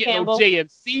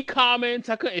JMC comments.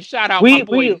 I couldn't shout out my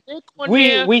boy Nick on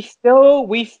there. We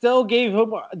still gave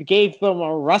them a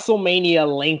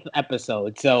WrestleMania length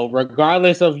episode. So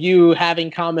regardless of you having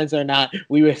comments or not,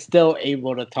 we were still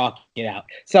able to talk it out.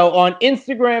 So on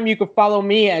Instagram, you can follow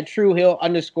me at True Hill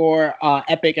 _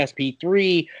 Epic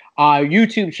SP3.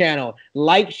 YouTube channel.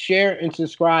 Like, share, and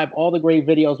subscribe. All the great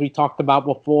videos we talked about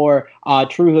before.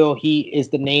 True Hill Heat is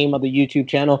the name of the YouTube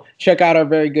channel. Check out our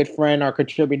very good friend, our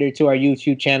contributor to our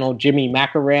YouTube channel, Jimmy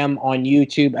Macaram on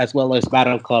YouTube, as well as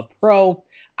Battle Club Pro,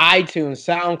 iTunes,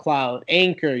 SoundCloud,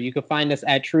 Anchor. You can find us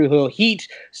at True Hill Heat.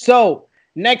 So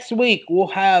Next week, we'll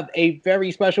have a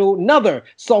very special, another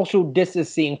social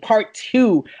distancing part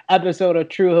 2 episode of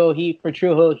True Hill Heat for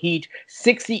True Hill Heat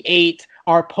 68,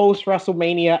 our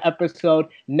post-WrestleMania episode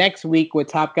next week with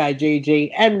Top Guy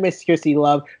JJ and Miss Chrissy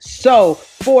Love. So,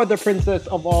 for the princess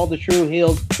of all the True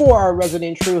Hills, for our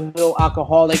resident True Hill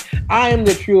alcoholic, I am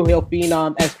the True Hill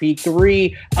Phenom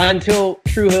SP3. Until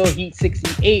True Hill Heat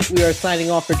 68, we are signing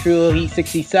off for True Hill Heat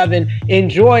 67.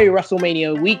 Enjoy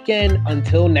WrestleMania weekend.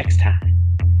 Until next time.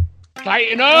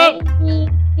 Tighten up!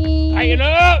 Tighten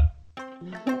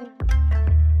up!